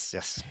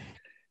 Yes.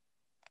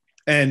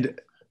 And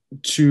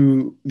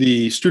to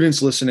the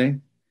students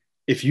listening,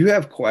 if you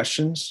have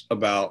questions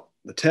about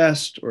the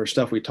test or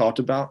stuff we talked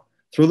about,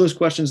 throw those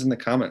questions in the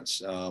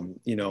comments.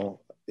 You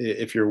know,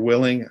 if you're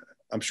willing,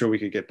 I'm sure we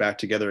could get back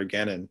together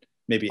again and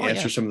maybe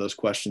answer some of those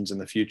questions in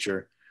the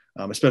future,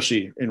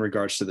 especially in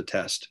regards to the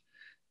test.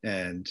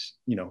 And,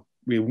 you know,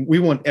 we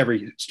want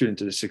every student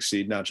to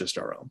succeed, not just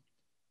our own.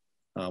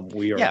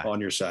 We are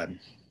on your side.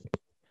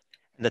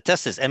 The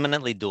test is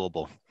eminently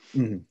doable.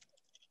 Mm-hmm.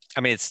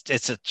 I mean,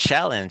 it's a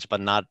challenge,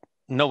 but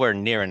nowhere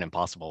near an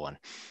impossible one.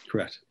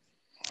 Correct.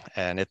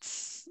 And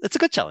it's a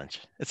good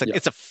challenge.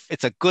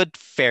 It's a good,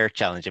 fair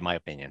challenge, in my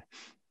opinion.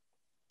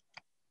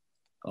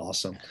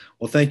 Awesome.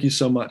 Well, thank you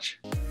so much.